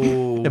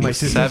 oh, And my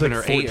sister was, 7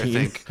 like, or 8, 14. I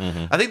think.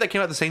 Mm-hmm. I think that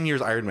came out the same year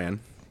as Iron Man.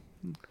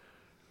 it?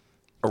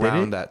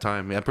 Around that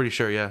time. Yeah, I'm pretty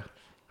sure, yeah.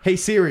 Hey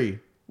Siri,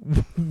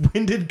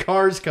 when did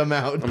Cars come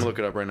out? I'm gonna look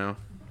it up right now.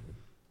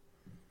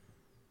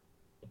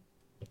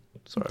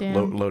 Sorry,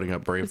 Damn. loading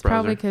up Brave It's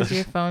probably browser. because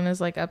your phone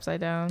is like upside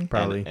down.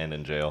 Probably. And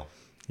in jail.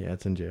 Yeah,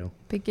 it's in jail.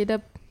 Pick it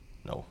up.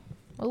 No.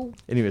 Oh,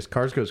 Anyways,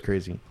 Cars goes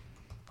crazy.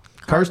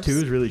 Cars 2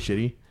 is really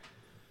shitty.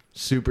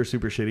 Super,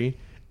 super shitty.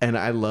 And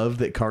I love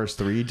that Cars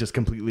 3 just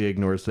completely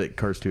ignores that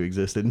Cars 2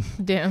 existed.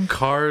 damn.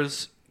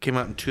 Cars came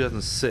out in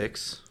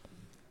 2006.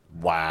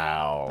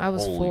 Wow. I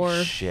was Holy 4.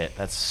 shit.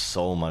 That's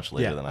so much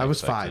later Yeah, than I was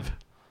expected.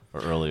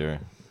 5. Or earlier.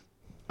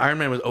 Iron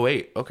Man was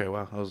 08. Okay,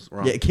 wow, I was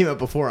wrong. Yeah, it came out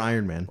before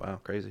Iron Man. Wow,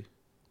 crazy.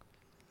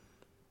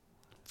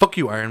 Fuck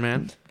you, Iron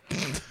Man.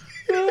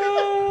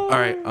 All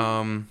right,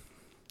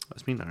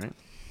 that's me now, right?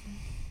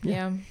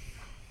 Yeah.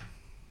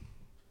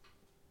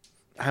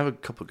 I have a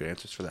couple good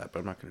answers for that, but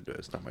I'm not going to do it.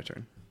 It's not my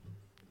turn.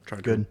 I'm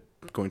trying Good.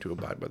 going to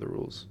abide by the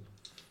rules.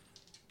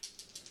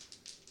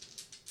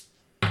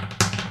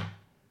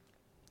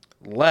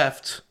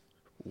 Left,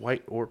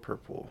 white or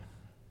purple?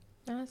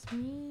 That's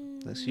me.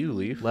 That's you,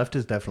 Leaf. Left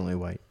is definitely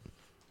white.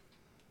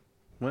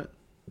 What?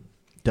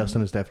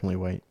 Dustin is definitely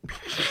white.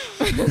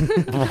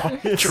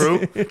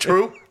 True.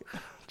 True.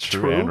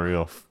 True and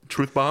real.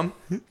 Truth bomb.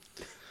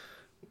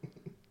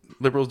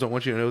 Liberals don't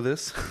want you to know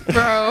this.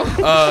 Bro. All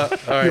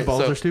right. Your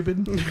balls so- are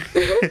stupid.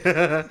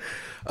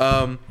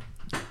 All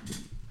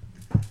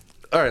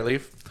right,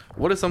 Leaf.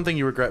 What is something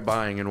you regret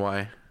buying and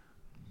why?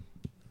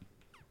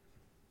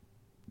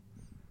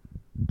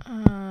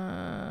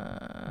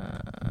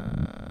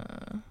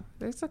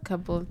 There's a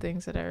couple of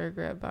things that I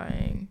regret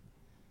buying.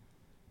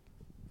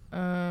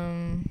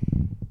 I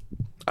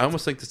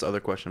almost think this other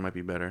question might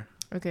be better.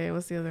 Okay,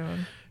 what's the other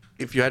one?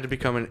 If you had to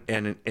become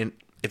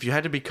if you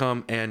had to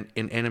become an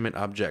inanimate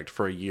object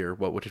for a year,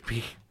 what would it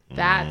be?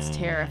 That's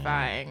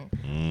terrifying.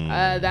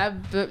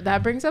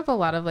 That brings up a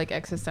lot of like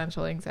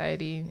existential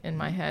anxiety in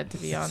my head, to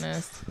be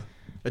honest.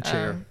 A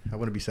chair. I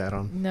want to be sat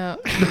on. No.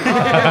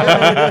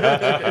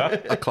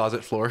 A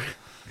closet floor.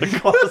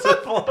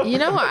 You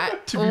know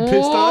what? To be pissed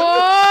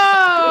on?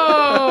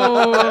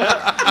 Whoa!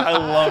 I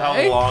love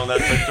how long that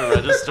took to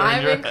register. in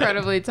I'm your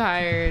incredibly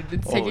tired.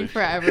 It's Holy taking shit.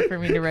 forever for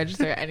me to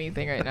register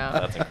anything right now.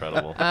 That's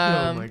incredible.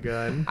 Oh my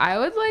god. I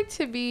would like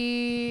to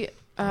be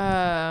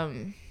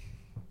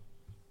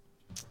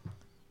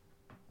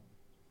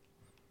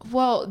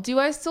well, do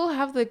I still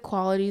have the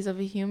qualities of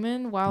a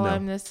human while No.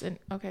 I'm this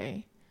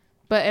okay.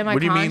 But am I What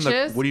do you mean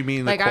conscious? what do you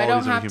mean the like I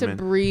don't qualities of a have to human?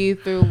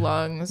 breathe through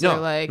lungs No, or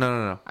like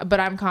no. but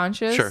I'm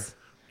conscious? Sure.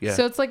 Yeah.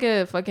 So it's like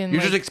a fucking You're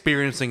like, just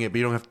experiencing it, but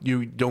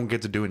you don't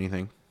get to do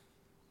anything.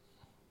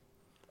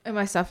 am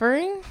I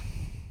suffering?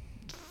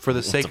 For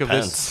the sake of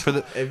this, depends. for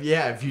the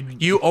If you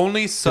you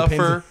only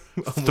suffer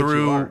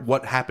through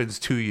what happens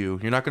to you.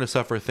 You're not going to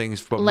suffer things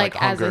from like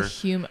as hunger. a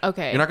human.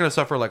 Okay. You're not going to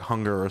suffer like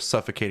hunger or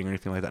suffocating or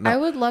anything like that. I No.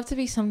 would love to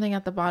be something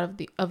at the bottom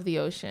of the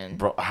ocean.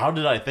 Bro, how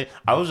did I think?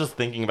 I was just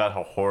thinking about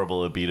how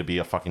horrible it'd be to be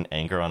a fucking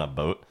anchor on a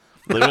boat.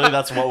 Literally,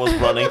 that's what was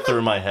running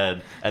through my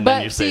head. And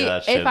then you But say see,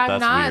 that shit. if I'm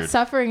That's not weird.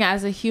 suffering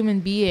as a human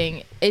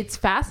being, it's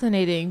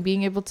fascinating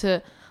being able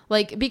to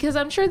like because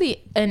I'm sure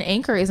an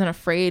anchor isn't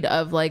afraid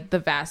of like the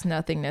vast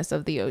nothingness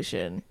of the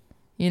ocean.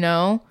 You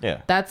know?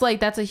 Yeah. That's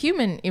a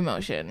human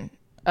emotion.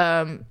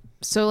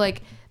 So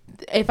like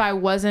if I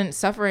wasn't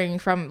suffering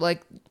from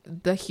like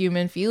the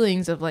human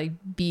feelings of like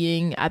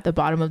being at the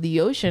bottom of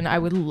the ocean, I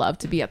would love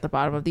to be at the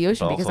bottom of the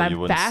ocean But because also, you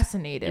I'm wouldn't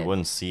fascinated. You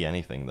wouldn't see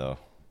anything, though.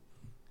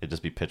 It'd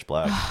just be pitch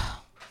black.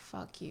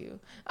 Fuck you.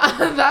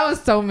 That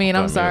was so mean.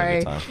 I'm That'd be a sorry.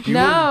 good time. Do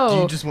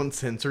No. you just want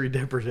sensory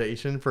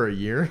deprivation for a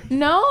year?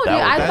 No, dude, That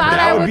I would- thought that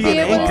I would would be be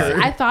an able to.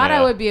 anchor. I thought I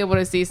Yeah. would be able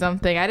to see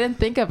something. I didn't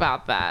think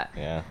about that.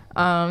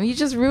 Yeah. You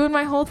just ruined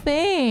my whole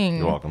thing.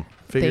 You're welcome.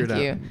 Figure Thank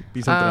it you. out.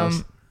 Be something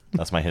else.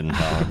 That's my hidden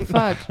talent.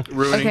 Fuck.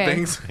 Ruining Okay.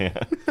 things. Yeah.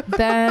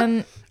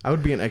 Then I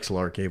would be an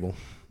XLR cable.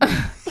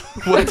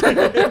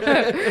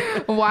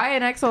 why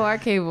an XLR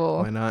cable?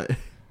 Why not?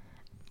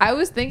 I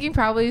was thinking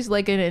probably just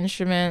like an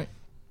instrument.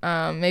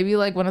 Maybe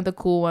like one of the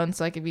cool ones,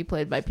 so I could be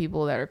played by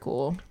people that are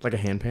cool. Like a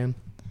handpan?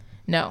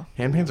 No.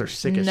 Handpans are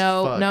sick as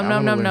No, fuck. no, I no,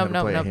 wanna no, learn no, how to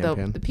no, play a no.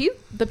 handpan.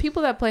 The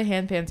people that play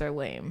handpans are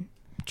lame.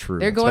 True.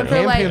 They're going But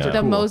for like handpans are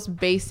the cool. most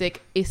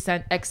basic,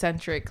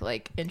 eccentric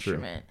like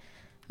instrument.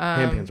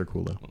 Handpans are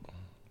cool though.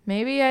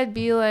 Maybe I'd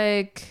be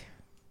like.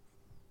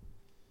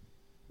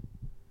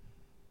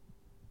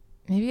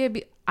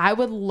 I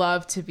would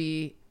love to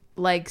be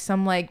like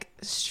some like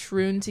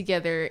strewn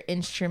together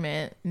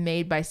instrument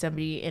made by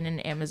somebody in an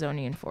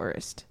Amazonian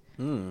forest.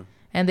 And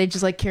they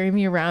just like carry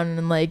me around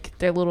in like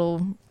their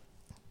little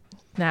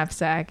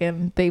knapsack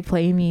and they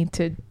play me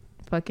to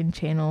fucking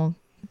channel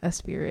a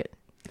spirit.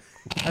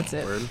 That's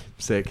it. Word.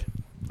 Sick.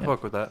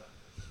 Fuck with that.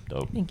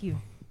 Dope. Thank you.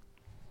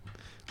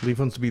 Leaf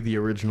wants to be the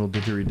original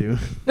didgeridoo.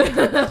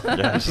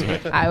 Yeah, just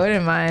like- I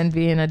wouldn't mind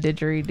being a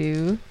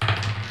didgeridoo.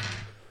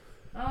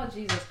 Oh,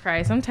 Jesus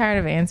Christ. I'm tired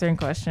of answering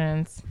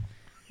questions.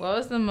 What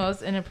was the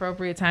most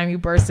inappropriate time you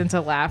burst into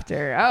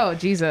laughter? Oh,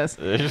 Jesus.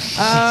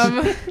 How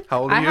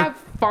old are I you? have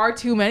far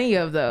too many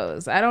of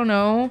those. I don't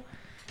know.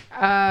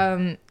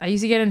 I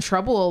used to get in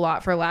trouble a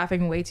lot for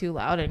laughing way too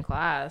loud in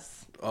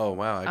class. Oh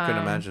wow, I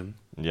couldn't imagine.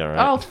 yeah,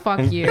 right. Oh,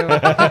 fuck you.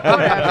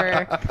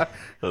 Whatever.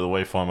 The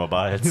waveform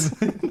abides.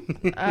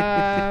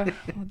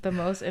 The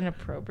most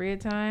inappropriate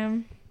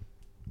time?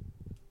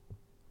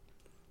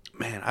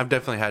 Man, I've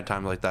definitely had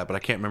times like that, but I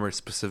can't remember a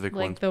specific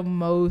Like one. the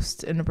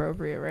most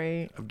inappropriate,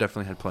 right? I've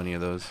definitely had plenty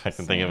of those. I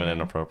can think of an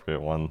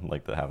inappropriate one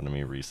like that happened to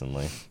me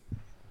recently.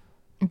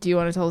 Do you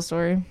want to tell the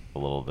story? A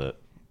little bit.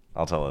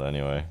 I'll tell it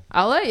anyway.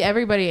 I'll let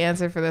everybody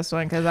answer for this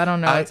one because I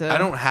don't know. I what to...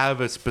 don't have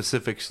a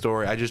specific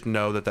story. I just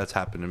know that that's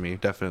happened to me,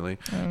 definitely.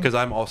 Because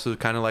I'm also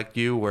kind of like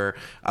you, where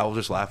I will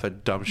just laugh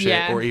at dumb shit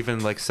Yeah. or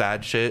even like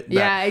sad shit. that-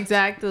 Yeah,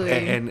 exactly.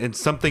 and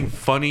something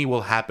funny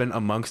will happen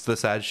amongst the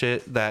sad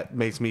shit that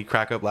makes me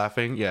crack up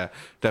laughing. Yeah,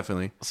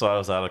 definitely. So I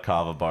was at a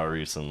kava bar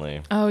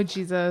recently, Oh,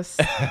 Jesus.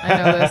 I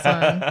know this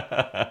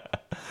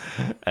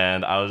one.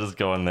 and I was just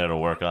going there to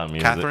work on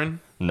music. Catherine?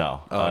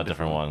 No, Oh, a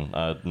different one.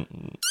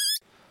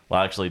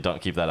 Well, actually, don't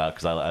keep that out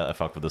because I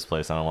fuck with this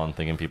place. I don't want them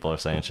thinking people are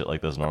saying shit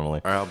like this normally.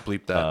 All right, I'll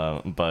bleep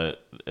that.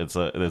 But it's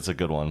a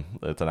good one.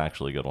 It's an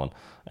actually good one.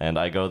 And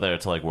I go there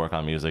to like work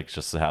on music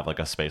just to have like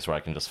a space where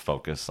I can just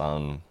focus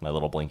on my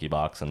little blinky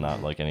box and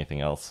not like anything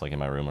else like in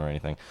my room or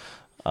anything.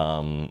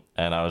 And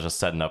I was just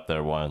setting up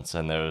there once,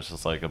 and there was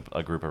just like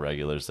a group of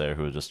regulars there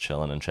who were just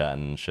chilling and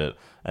chatting and shit.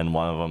 And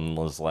one of them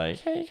was like,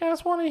 "Hey, you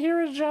guys want to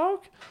hear a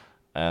joke?"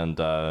 And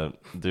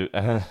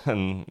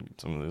and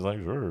somebody's like,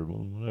 "Sure,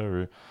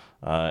 whatever."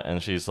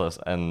 And she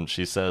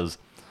says,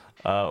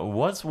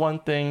 "What's one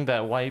thing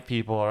that white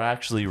people are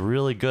actually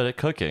really good at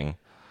cooking?"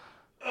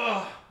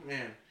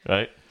 Man.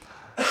 Right?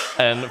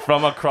 And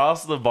from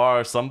across the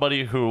bar,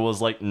 somebody who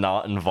was like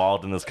not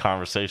involved in this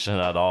conversation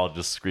at all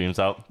just screams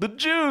out, "The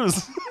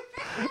Jews!"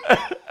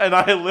 and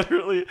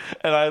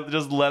I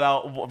just let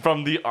out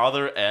from the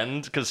other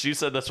end, because she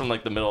said this from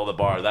like the middle of the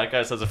bar. That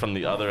guy says it from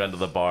the other end of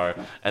the bar,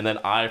 and then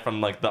I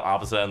from like the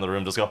opposite end of the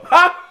room just go,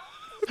 "Ha!"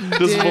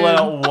 Just Dude. let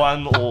out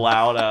one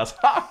loud ass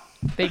 "Ha!"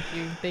 Thank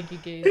you,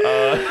 Gage.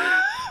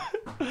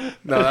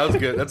 No, that was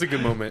good. That's a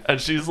good moment. And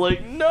she's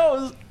like,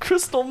 "No, it's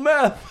crystal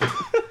meth."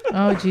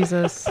 Oh,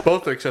 Jesus.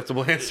 Both are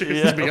acceptable answers,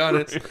 Yeah. to be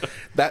honest.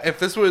 That if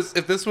this was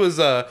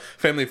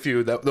Family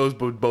Feud, those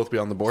would both be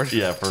on the board.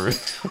 Yeah, for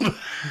real.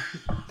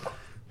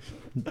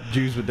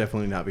 Jews would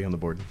definitely not be on the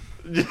board.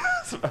 I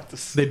was about to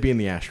say, They'd be in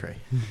the ashtray.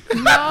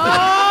 No!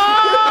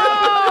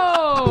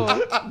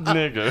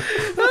 nigga.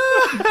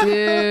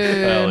 Dude.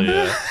 Hell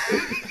yeah.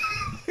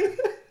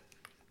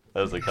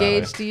 That was a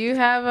comment. Gage, do you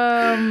have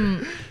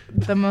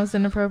the most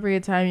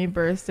inappropriate time you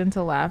burst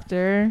into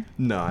laughter?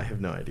 No, I have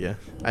no idea.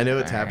 I know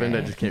it's happened. I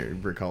Alright. just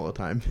can't recall a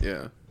time.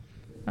 Yeah.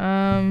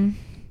 I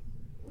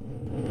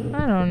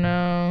don't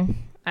know.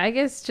 I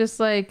guess just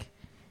like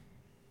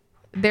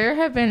There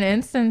have been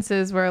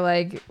instances where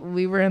like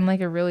we were in like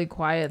a really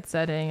quiet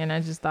setting and I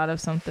just thought of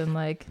something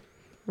like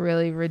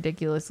really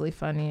ridiculously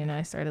funny and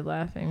I started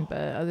laughing.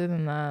 But other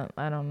than that,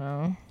 I don't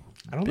know.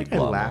 I don't Big think I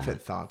blah laugh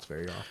moment. at thoughts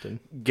very often.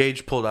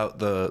 Gage pulled out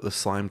the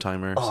slime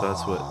timer, so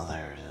that's what. Oh,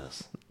 there it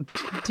is.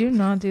 Do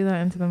not do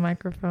that into the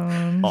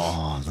microphone.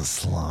 Oh, the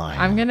slime.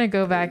 I'm gonna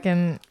go back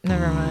and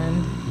never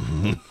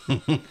mind.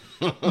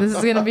 This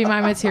is gonna be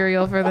my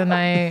material for the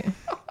night.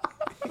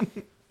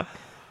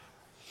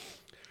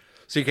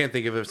 So you can't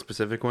think of a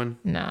specific one?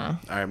 Nah.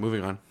 All right,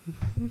 moving on.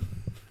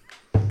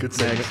 Good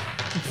sex.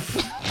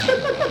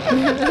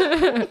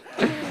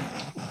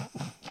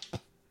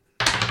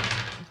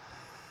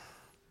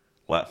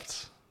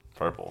 Left.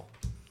 Purple.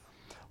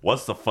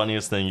 What's the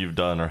funniest thing you've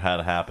done or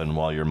had happen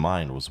while your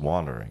mind was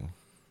wandering?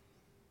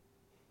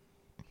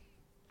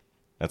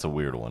 That's a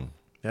weird one.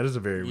 That is a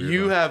very weird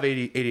You one. have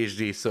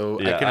ADHD, so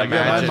Yeah, I can I get Yeah,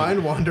 my imagine.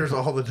 mind wanders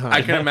all the time.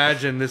 I can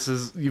imagine this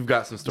is you've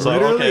got some stories. So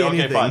Literally okay,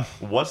 anything. fine.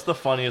 What's the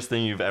funniest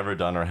thing you've ever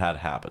done or had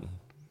happen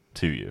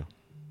to you,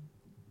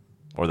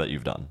 or that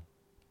you've done?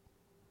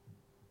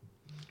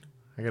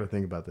 I gotta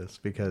think about this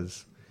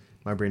because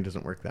my brain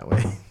doesn't work that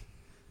way.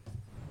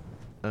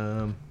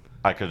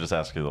 I could just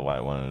ask you the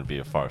white one, and it'd be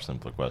a far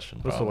simpler question.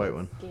 What's the probably.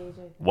 white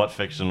one? What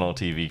fictional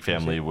TV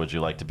family would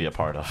you like to be a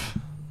part of?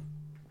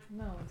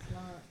 No, it's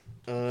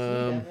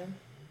not.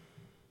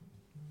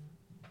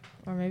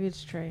 Or maybe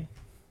it's Trey.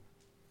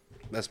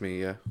 That's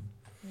me, yeah.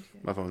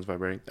 My phone's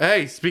vibrating.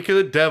 Hey, speak of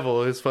the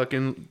devil, is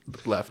fucking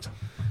left.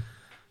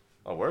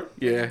 A word?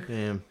 Yeah.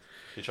 Damn.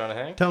 You trying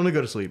to hang? Tell him to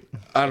go to sleep.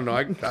 I don't know.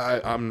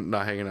 I'm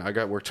not hanging out. I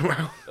got work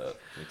tomorrow.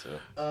 Me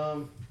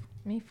too.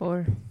 Me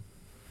 4.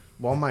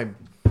 Well,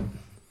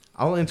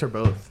 I'll answer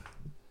both.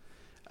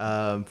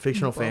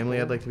 Fictional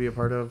family I'd like to be a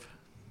part of.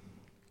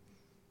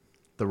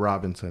 The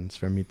Robinsons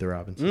from Meet the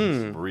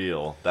Robinsons.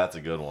 Real. That's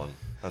a good one.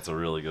 That's a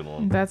really good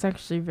one. That's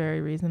actually very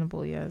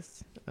reasonable,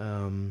 yes.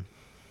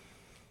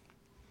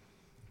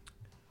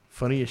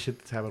 Funniest shit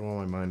that's happened while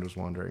my mind was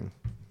wandering.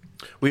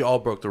 We all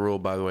broke the rule,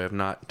 by the way, of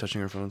not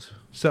touching our phones.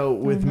 So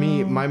with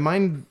me, my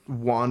mind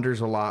wanders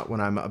a lot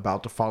when I'm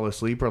about to fall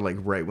asleep or like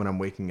right when I'm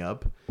waking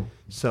up.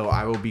 So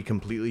I will be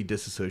completely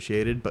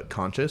disassociated but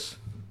conscious.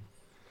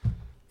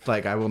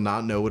 Like I will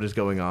not know what is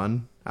going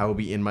on. I will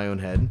be in my own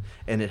head.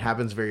 And it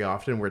happens very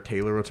often where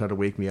Taylor will try to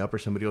wake me up or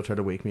somebody will try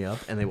to wake me up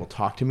and they will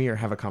talk to me or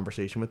have a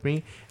conversation with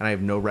me and I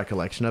have no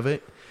recollection of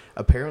it.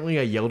 Apparently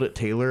I yelled at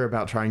Taylor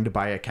about trying to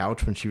buy a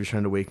couch when she was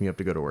trying to wake me up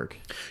to go to work.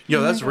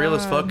 Yo, that's real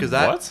as fuck. Because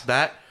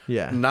What?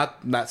 Yeah. not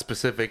that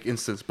specific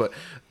instance, but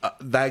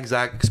that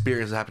exact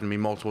experience has happened to me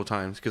multiple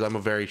times because I'm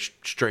a very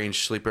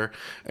strange sleeper,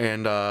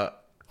 and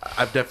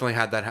I've definitely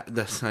had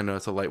that. I know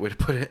it's a light way to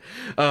put it.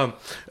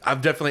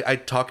 I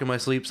talk in my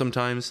sleep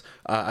sometimes.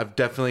 I've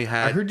definitely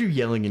had. I heard you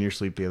yelling in your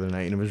sleep the other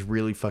night and it was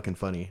really fucking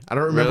funny. I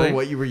don't remember Really?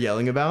 what you were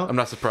yelling about. I'm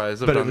not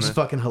surprised. I've but it done was that.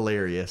 fucking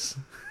hilarious.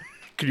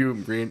 Can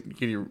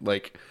you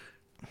like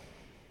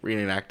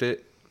reenact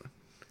it?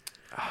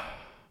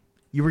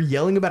 You were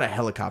yelling about a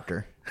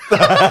helicopter.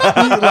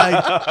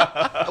 Like,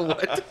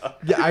 What?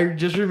 yeah, I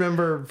just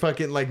remember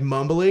fucking like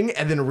mumbling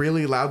and then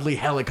really loudly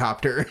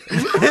helicopter,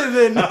 and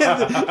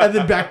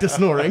then back to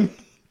snoring.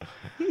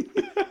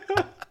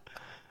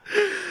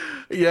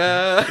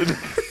 Yeah.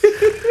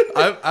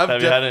 I've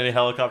Have you had any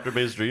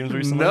helicopter-based dreams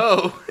recently?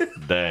 no,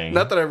 Dang.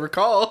 not that I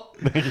recall.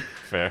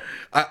 Fair.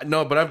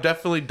 No, but I've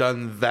definitely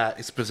done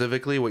that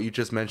specifically. What you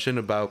just mentioned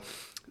about.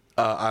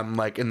 I'm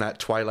like in that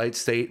twilight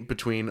state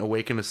between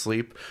awake and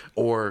asleep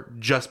or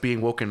just being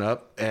woken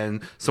up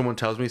and someone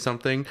tells me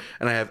something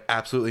and I have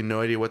absolutely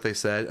no idea what they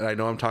said and I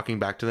know I'm talking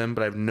back to them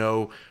but I have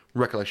no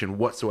recollection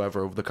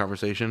whatsoever of the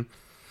conversation.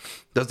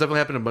 That's definitely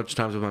happened a bunch of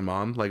times with my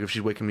mom, like if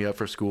she's waking me up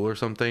for school or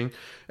something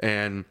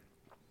and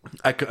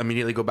I could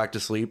immediately go back to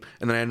sleep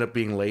and then I end up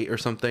being late or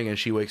something and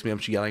she wakes me up,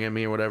 she's yelling at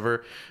me or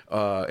whatever,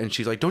 and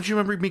she's like, don't you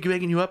remember me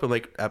waking you up? I'm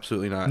like,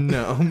 absolutely not.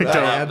 No, That, I that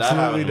happened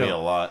absolutely to me a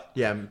don't. lot.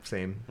 Yeah,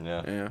 same.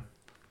 Yeah. Yeah,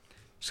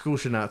 School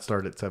should not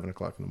start at 7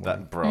 o'clock in the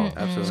morning. That, bro.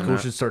 absolutely School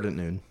not. should start at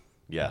noon.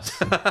 Yes.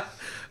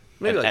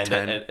 Maybe like and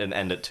 10. and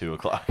end at 2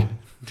 o'clock.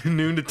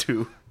 Noon to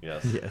 2.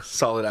 Yes. Yes,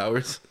 Solid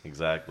hours.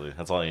 Exactly.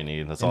 That's all you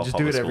need. That's and all. just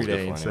do public it every school's good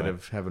day for instead anyway.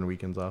 of having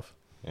weekends off.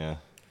 Yeah.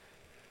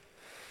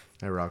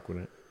 I rock with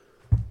it.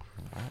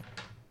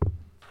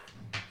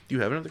 Do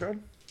you have another card?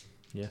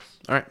 Yes.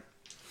 All right.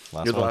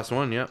 Last You're the one. last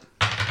one, yep.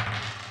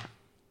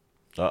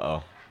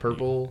 Uh-oh.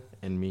 Purple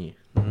and me.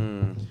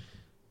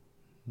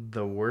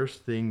 The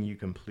worst thing you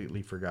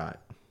completely forgot.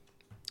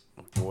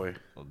 Boy.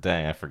 Well,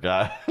 dang, I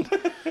forgot.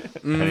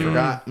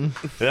 Forgot.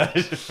 Yeah.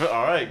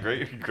 All right.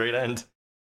 Great end.